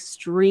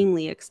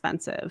 extremely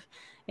expensive.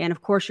 And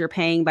of course, you're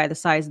paying by the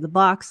size of the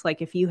box.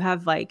 Like if you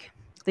have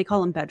they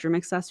call them bedroom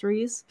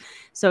accessories.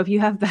 So if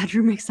you have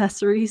bedroom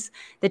accessories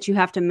that you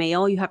have to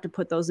mail, you have to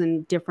put those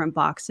in different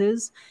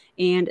boxes.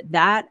 And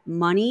that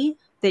money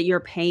that you're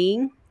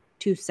paying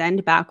to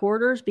send back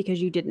orders because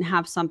you didn't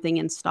have something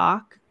in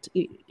stock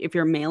if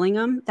you're mailing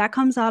them, that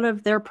comes out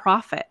of their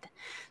profit.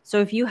 So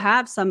if you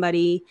have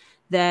somebody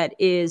that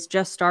is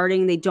just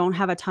starting, they don't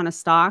have a ton of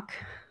stock,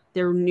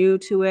 they're new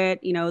to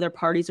it, you know, their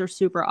parties are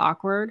super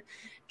awkward,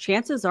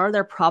 chances are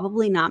they're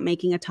probably not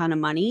making a ton of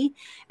money.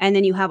 And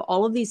then you have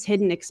all of these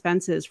hidden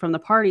expenses from the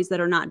parties that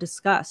are not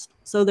discussed.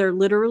 So they're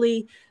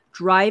literally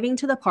driving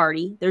to the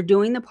party, they're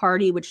doing the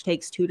party, which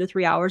takes 2 to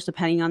 3 hours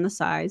depending on the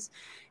size.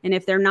 And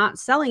if they're not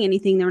selling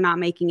anything, they're not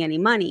making any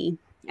money.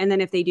 And then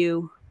if they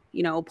do,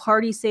 you know,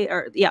 party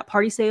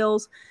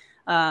sales,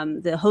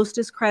 the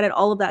hostess credit,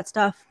 all of that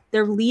stuff,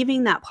 they're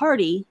leaving that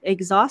party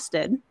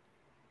exhausted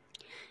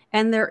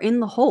and they're in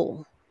the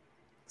hole.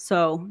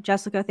 So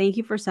Jessica, thank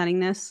you for sending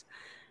this.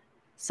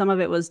 Some of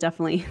it was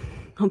definitely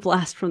a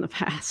blast from the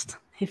past,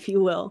 if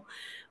you will.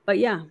 But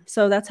yeah,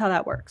 so that's how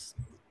that works.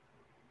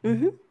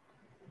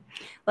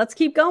 Let's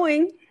keep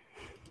going.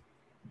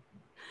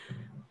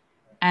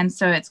 And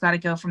so it's got to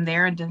go from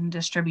there and then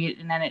distribute,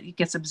 and then it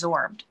gets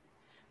absorbed.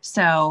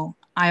 So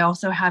I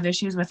also have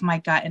issues with my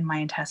gut and my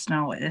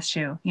intestinal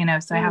issue, you know,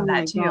 so I have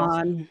that too.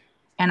 God.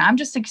 And I'm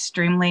just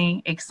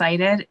extremely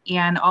excited.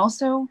 And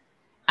also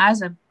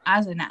as an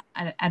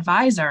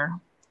advisor,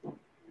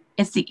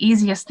 it's the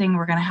easiest thing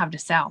we're going to have to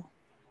sell.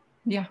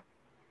 Yeah.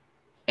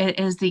 It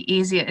is the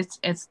easiest.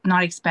 It's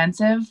not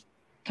expensive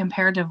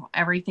compared to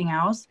everything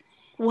else.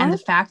 What? And the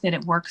fact that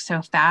it works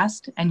so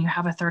fast and you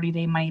have a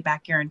 30-day money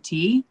back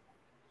guarantee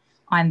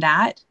on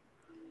that.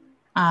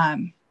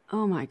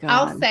 Oh my God.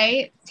 I'll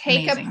say,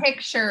 take amazing. A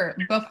picture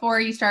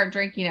before you start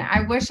drinking it.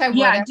 I wish I would.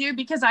 Yeah, I do,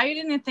 because I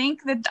didn't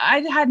think that,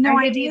 I had no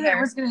idea that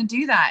it was going to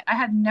do that. I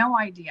had no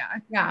idea.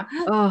 Yeah.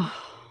 Oh.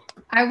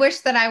 I wish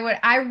that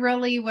I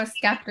really was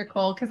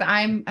skeptical, because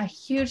I'm a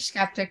huge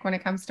skeptic when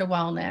it comes to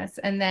wellness.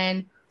 And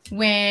then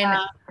when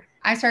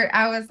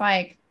I was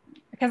like,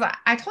 because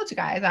I told you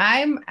guys,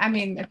 I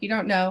mean, if you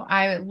don't know,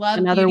 I love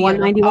another beauty.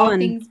 191. I love all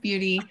things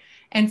beauty.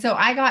 And so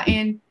I got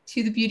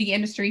into the beauty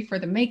industry for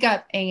the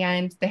makeup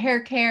and the hair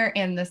care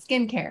and the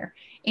skin care.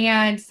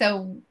 And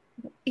so,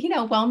 you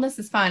know, wellness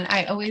is fun.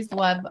 I always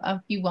love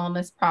a few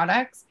wellness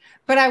products,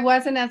 but I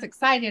wasn't as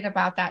excited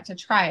about that to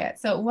try it.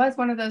 So it was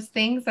one of those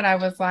things that I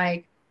was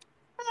like,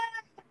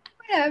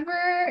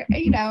 whatever,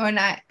 you know, and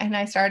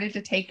I started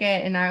to take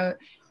it,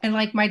 and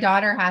like my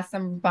daughter has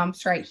some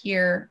bumps right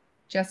here.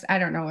 Just, I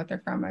don't know what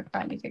they're from. I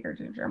probably need to take her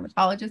to a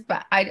dermatologist,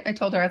 but I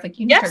told her, I was like,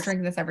 you need to start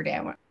drinking this every day.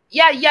 I want.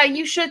 Yeah,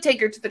 you should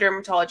take her to the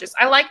dermatologist.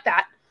 I like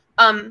that.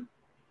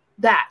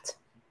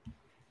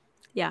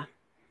 Yeah.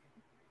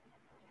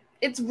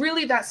 It's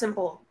really that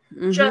simple.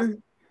 Just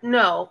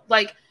no,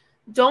 like,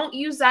 don't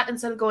use that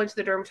instead of going to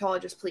the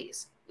dermatologist,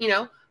 please. You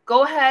know,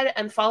 go ahead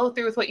and follow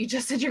through with what you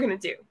just said you're going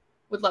to do.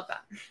 Would love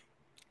that.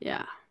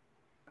 Yeah.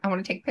 I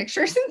want to take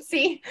pictures and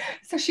see.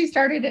 So she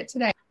started it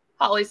today.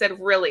 Holly said,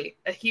 really?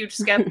 A huge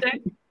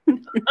skeptic?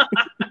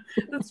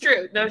 That's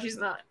true. No, she's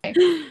not.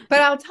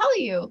 But I'll tell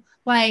you,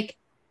 like,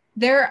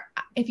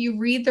 if you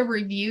read the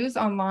reviews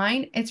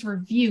online, it's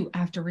review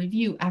after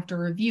review after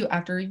review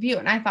after review.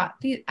 And I thought,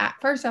 at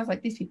first I was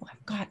like, these people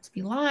have got to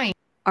be lying.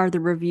 Are the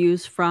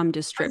reviews from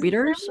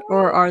distributors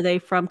or are they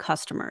from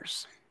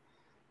customers?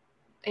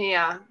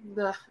 Yeah,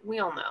 we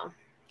all know.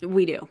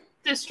 We do.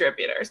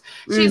 Distributors.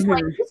 She's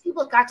like, these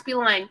people have got to be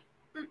lying.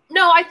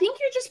 No, I think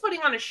you're just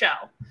putting on a show.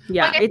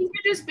 Yeah, like, I think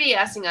you're just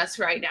BSing us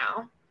right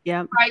now.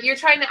 Yeah. Right. You're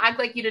trying to act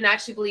like you didn't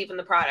actually believe in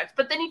the product.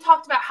 But then you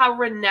talked about how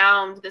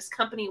renowned this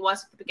company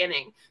was at the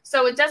beginning.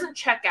 So it doesn't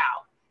check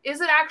out. Is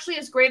it actually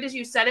as great as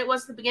you said it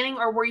was at the beginning,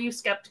 or were you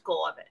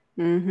skeptical of it?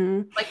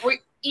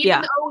 Like,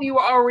 even though you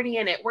were already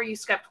in it, were you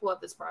skeptical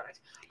of this product?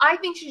 I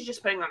think she's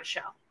just putting on a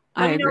show.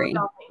 I agree.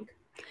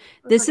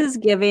 This is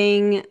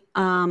giving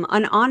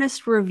an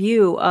honest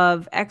review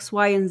of X,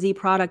 Y, and Z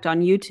product on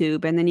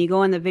YouTube. And then you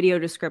go in the video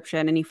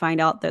description and you find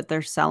out that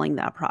they're selling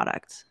that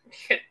product.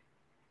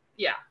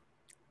 Yeah.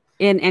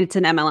 And it's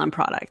an MLM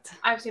product.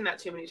 I've seen that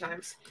too many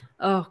times.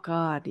 Oh,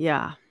 God.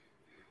 Yeah.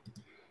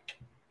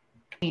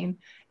 And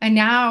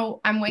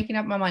now I'm waking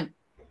up, I'm like,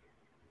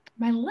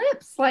 my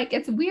lips, like,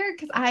 it's weird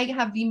because I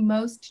have the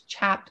most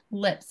chapped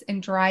lips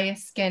and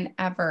driest skin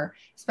ever,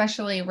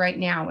 especially right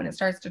now when it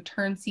starts to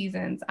turn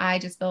seasons. I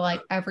just feel like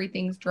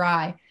everything's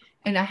dry.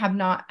 And I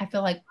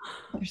feel like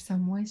there's so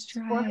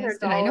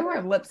moisturized. And I know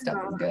our lip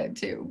stuff is good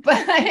too.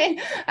 But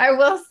I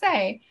will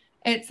say,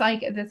 it's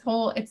like it's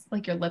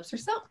like your lips are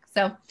silk.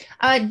 So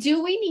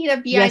do we need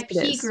a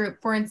VIP group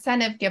for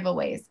incentive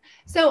giveaways?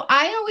 So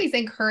I always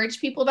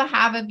encourage people to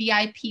have a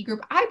VIP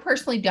group. I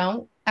personally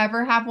don't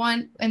ever have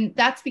one. And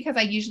that's because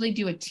I usually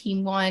do a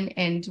team one,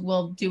 and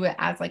we'll do it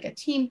as like a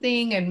team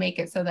thing and make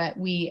it so that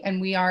we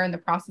are in the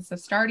process of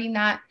starting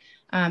that.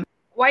 Why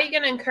are you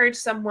going to encourage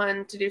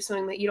someone to do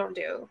something that you don't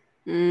do?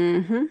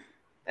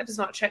 That does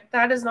not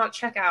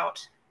check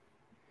out.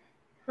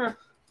 Huh.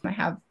 I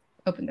have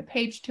opened the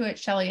page to it.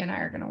 Shelly and I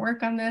are going to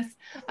work on this.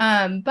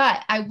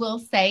 But I will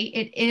say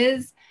it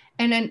is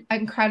an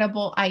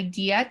incredible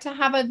idea to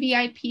have a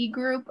VIP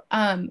group.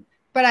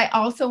 But I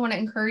also want to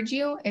encourage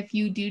you, if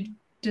you do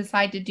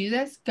decide to do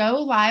this,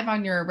 go live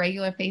on your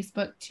regular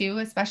Facebook too,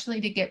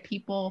 especially to get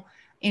people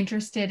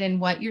interested in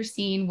what you're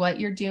seeing, what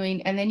you're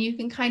doing, and then you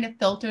can kind of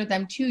filter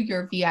them to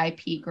your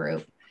VIP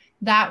group.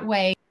 That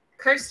way.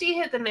 Kirsty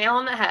hit the nail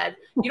on the head.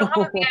 You don't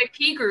have a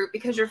VIP group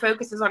because your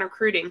focus is on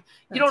recruiting.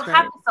 You don't right.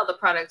 have to sell the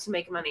product to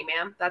make money,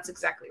 ma'am. That's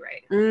exactly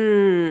right.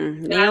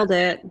 Nailed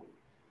it.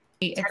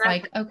 It's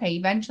like, okay,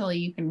 eventually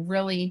you can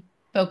really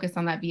focus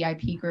on that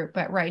VIP group,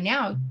 but right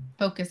now,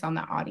 focus on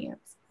the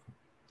audience.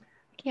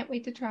 I can't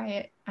wait to try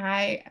it.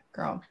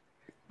 Girl,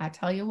 I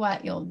tell you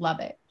what, you'll love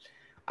it.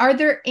 Are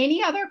there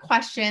any other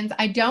questions?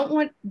 I don't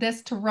want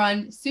this to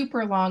run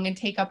super long and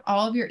take up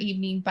all of your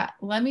evening, but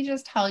let me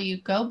just tell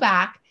you, go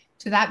back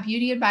to that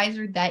beauty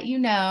advisor that you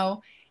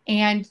know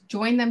and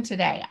join them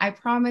today. I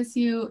promise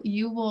you,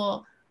 you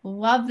will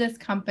love this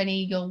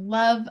company. You'll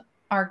love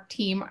our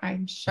team.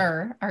 I'm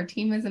sure our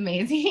team is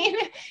amazing.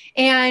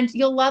 And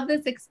you'll love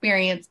this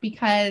experience,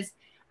 because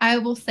I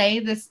will say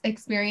this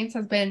experience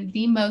has been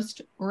the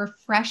most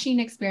refreshing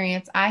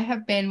experience I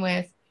have been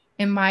with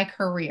in my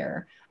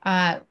career,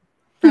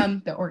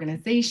 from the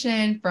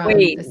organization, from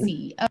the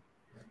CEO.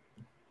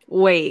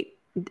 Wait,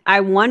 I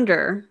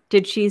wonder,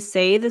 did she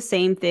say the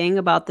same thing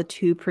about the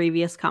 2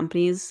 previous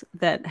companies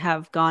that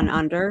have gone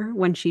under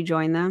when she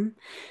joined them?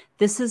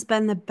 This has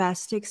been the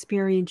best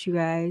experience, you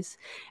guys.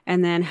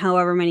 And then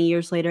however many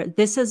years later,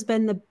 this has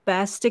been the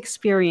best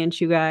experience,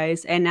 you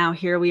guys. And now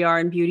here we are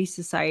in Beauty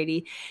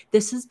Society.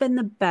 This has been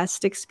the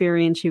best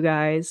experience, you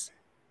guys.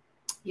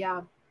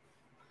 Yeah.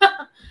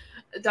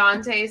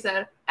 Dante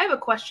said, I have a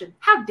question.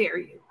 How dare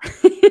you?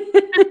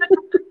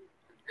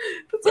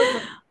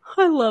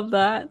 I love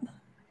that.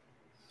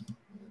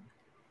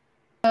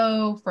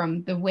 So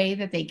from the way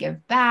that they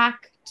give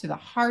back, to the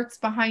hearts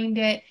behind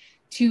it,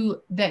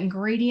 to the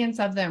ingredients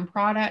of the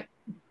products,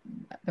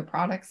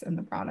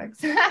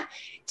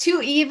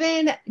 to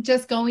even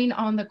just going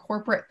on the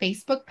corporate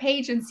Facebook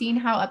page and seeing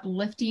how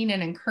uplifting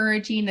and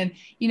encouraging. And,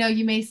 you know,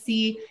 you may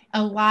see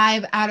a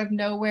live out of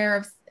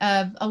nowhere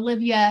of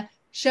Olivia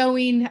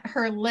showing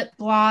her lip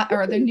gloss,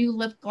 or the new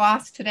lip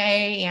gloss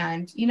today.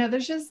 And, you know,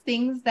 there's just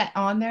things that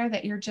on there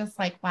that you're just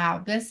like,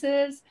 wow, this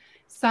is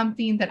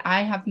something that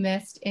I have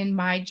missed in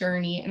my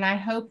journey. And I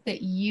hope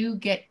that you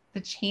get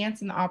the chance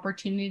and the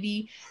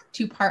opportunity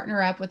to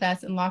partner up with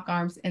us and lock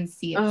arms and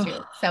see it too.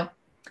 So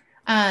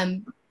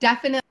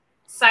definitely.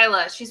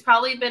 Sila, she's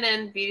probably been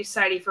in Beauty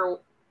Society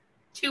for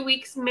 2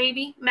 weeks,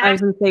 maybe. Max. I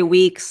was going to say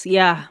weeks.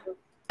 Yeah.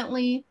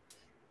 Definitely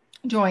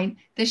join.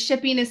 The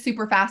shipping is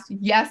super fast.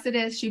 Yes, it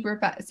is super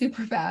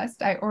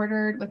fast. I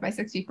ordered with my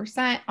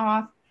 60%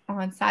 off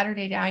on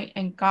Saturday night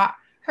and got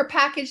her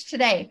package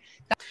today.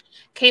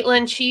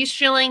 Caitlin, she's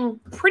shilling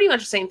pretty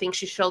much the same thing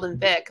she shilled in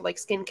Vic, like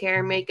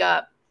skincare,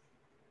 makeup,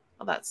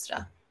 all that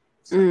stuff.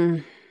 So.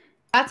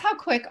 That's how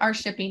quick our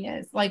shipping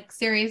is. Like,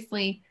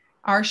 seriously,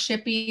 our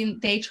shipping,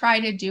 they try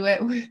to do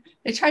it.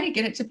 They try to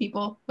get it to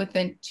people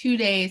within 2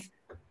 days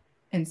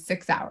and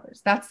 6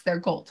 hours. That's their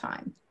goal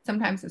time.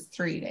 Sometimes it's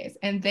 3 days.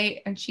 And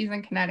she's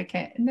in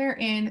Connecticut and they're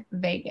in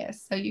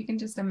Vegas. So you can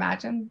just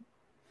imagine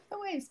the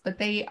ways, but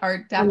they are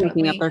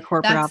definitely,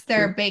 that's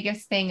their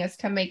biggest thing, is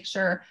to make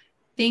sure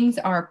things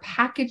are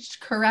packaged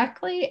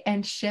correctly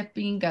and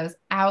shipping goes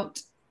out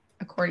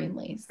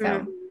accordingly.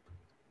 So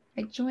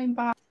I joined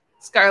Bob.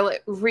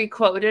 Scarlett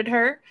requoted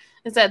her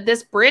and said,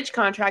 this bridge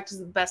contract is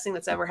the best thing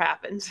that's ever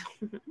happened.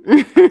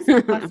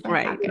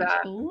 Right.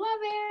 Love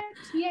it.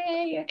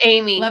 Yay.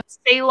 Amy,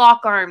 say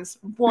lock arms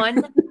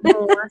one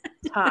more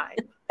time.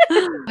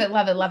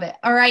 Love it.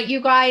 All right, you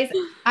guys,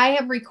 I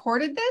have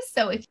recorded this.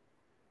 So if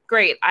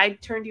great, I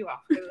turned you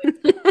off.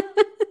 I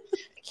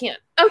can't.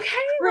 Okay.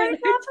 Right,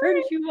 I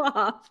turned you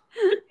off.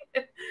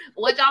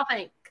 What y'all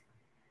think?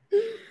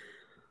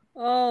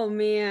 Oh,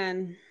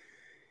 man.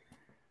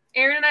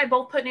 Aaron and I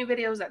both put new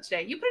videos out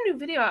today. You put a new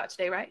video out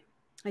today, right?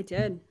 I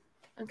did.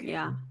 Okay.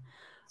 Yeah.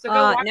 So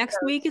go next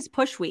week is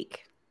push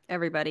week,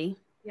 everybody.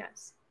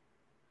 Yes.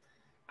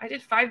 I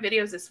did 5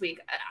 videos this week.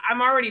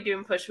 I'm already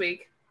doing push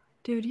week.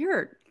 Dude,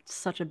 you're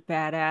such a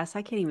badass.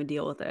 I can't even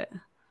deal with it.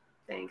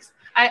 Thanks.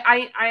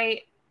 I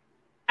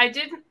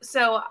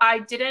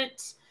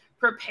didn't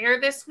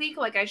prepare this week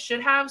like I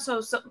should have.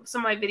 So some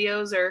of my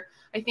videos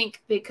I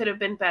think they could have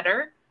been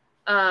better.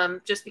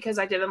 Just because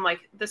I did them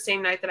like the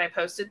same night that I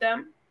posted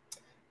them.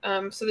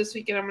 So this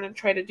weekend I'm going to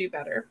try to do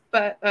better,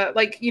 but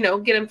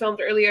get them filmed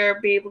earlier,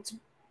 be able to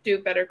do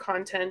better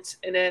content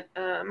in it.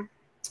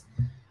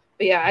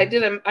 But yeah, I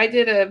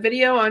did a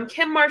video on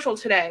Kim Marshall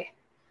today,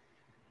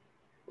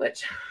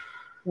 which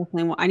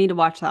definitely I need to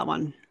watch that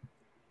one.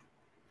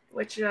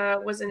 Which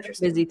was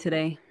interesting. Busy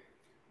today.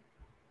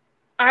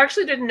 I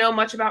actually didn't know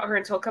much about her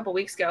until a couple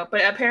weeks ago,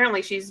 but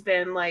apparently she's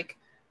been like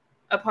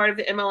a part of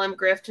the MLM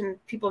grift and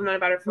people have known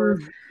about her for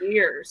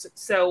years.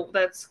 So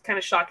that's kind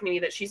of shocking to me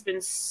that she's been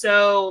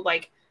so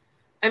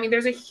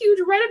there's a huge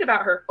Reddit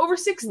about her, over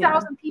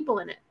 6,000 people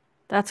in it.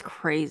 That's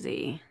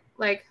crazy.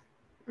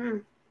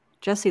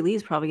 Jesse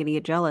Lee's probably going to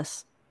get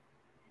jealous.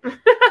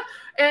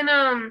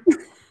 And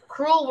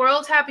Cruel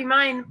World's Happy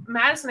Mind,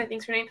 Madison, I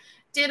think's her name,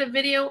 did a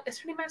video. Is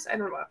her name Madison? I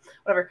don't know.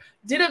 Whatever.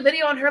 Did a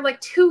video on her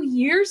 2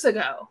 years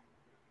ago.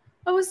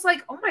 I was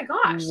like, oh my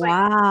gosh.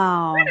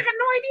 Wow. I had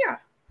no idea.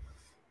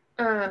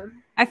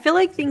 I feel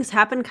like things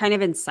happen kind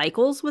of in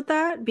cycles with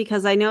that,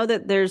 because I know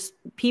that there's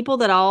people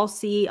that I'll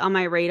see on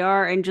my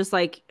radar, and just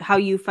like how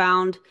you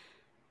found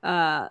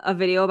a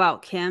video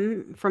about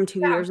Kim from 2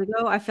 years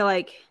ago, I feel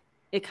like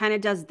it kind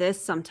of does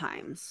this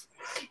sometimes.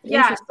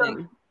 Yeah.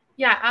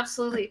 Yeah,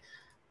 absolutely.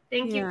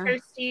 Thank you,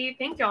 Kirsty.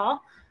 Thank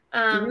y'all.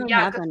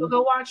 Yeah, we'll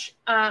go watch.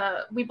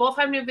 We both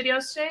have new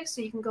videos today,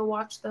 so you can go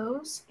watch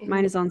those.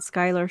 Mine is on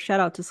Skylar. Shout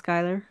out to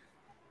Skylar.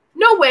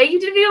 No way, you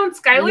did a video on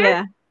Skylar?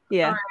 Yeah.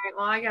 Yeah. All right,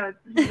 well, I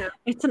gotta.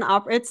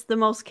 It's the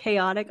most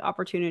chaotic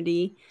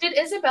opportunity. Did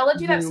Isabella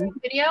do that same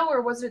video,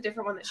 or was it a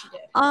different one that she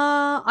did?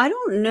 I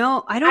don't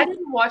know. I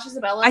didn't watch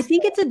Isabella's. I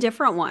think it's a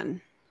different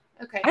one.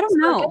 Okay. I don't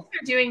know. I guess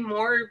they're doing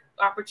more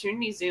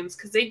opportunity Zooms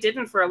because they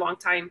didn't for a long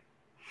time.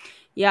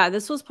 Yeah,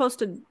 this was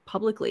posted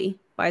publicly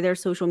by their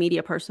social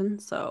media person,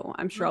 so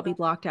I'm sure I'll be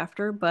blocked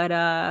after. But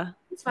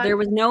there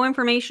was no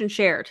information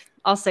shared.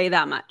 I'll say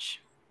that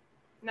much.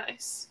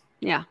 Nice.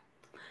 Yeah.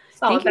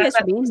 Thank you guys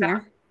for being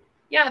here.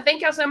 Yeah,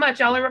 thank y'all so much.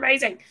 Y'all are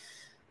amazing.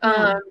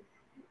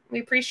 We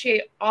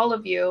appreciate all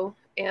of you,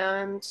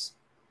 and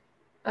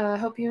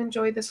hope you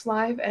enjoyed this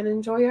live and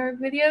enjoy our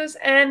videos.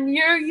 And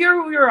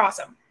you're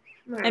awesome.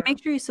 And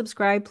make sure you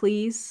subscribe,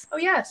 please. Oh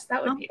yes,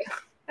 that'd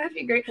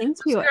be great. Thank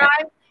subscribe,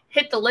 you.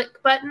 Hit the like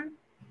button.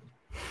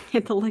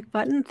 Hit the like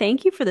button.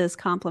 Thank you for this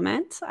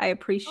compliment. I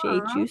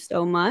appreciate you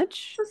so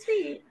much. So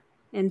sweet.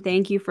 And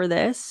thank you for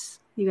this.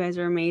 You guys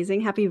are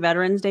amazing. Happy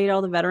Veterans Day to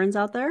all the veterans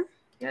out there.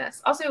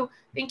 Yes. Also,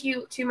 thank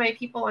you to my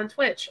people on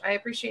Twitch. I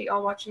appreciate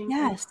y'all watching.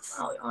 Yes.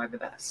 Y'all are the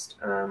best.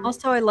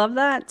 Also, I love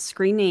that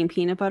screen name,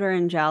 Peanut Butter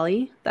and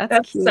Jelly.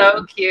 That's cute.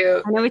 So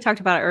cute. I know we talked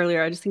about it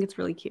earlier. I just think it's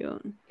really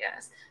cute.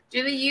 Yes.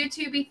 Do the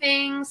YouTubey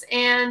things.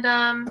 And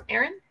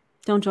Aaron?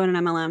 Don't join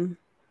an MLM.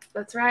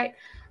 That's right.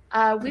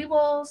 We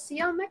will see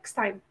y'all next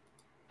time.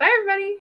 Bye, everybody.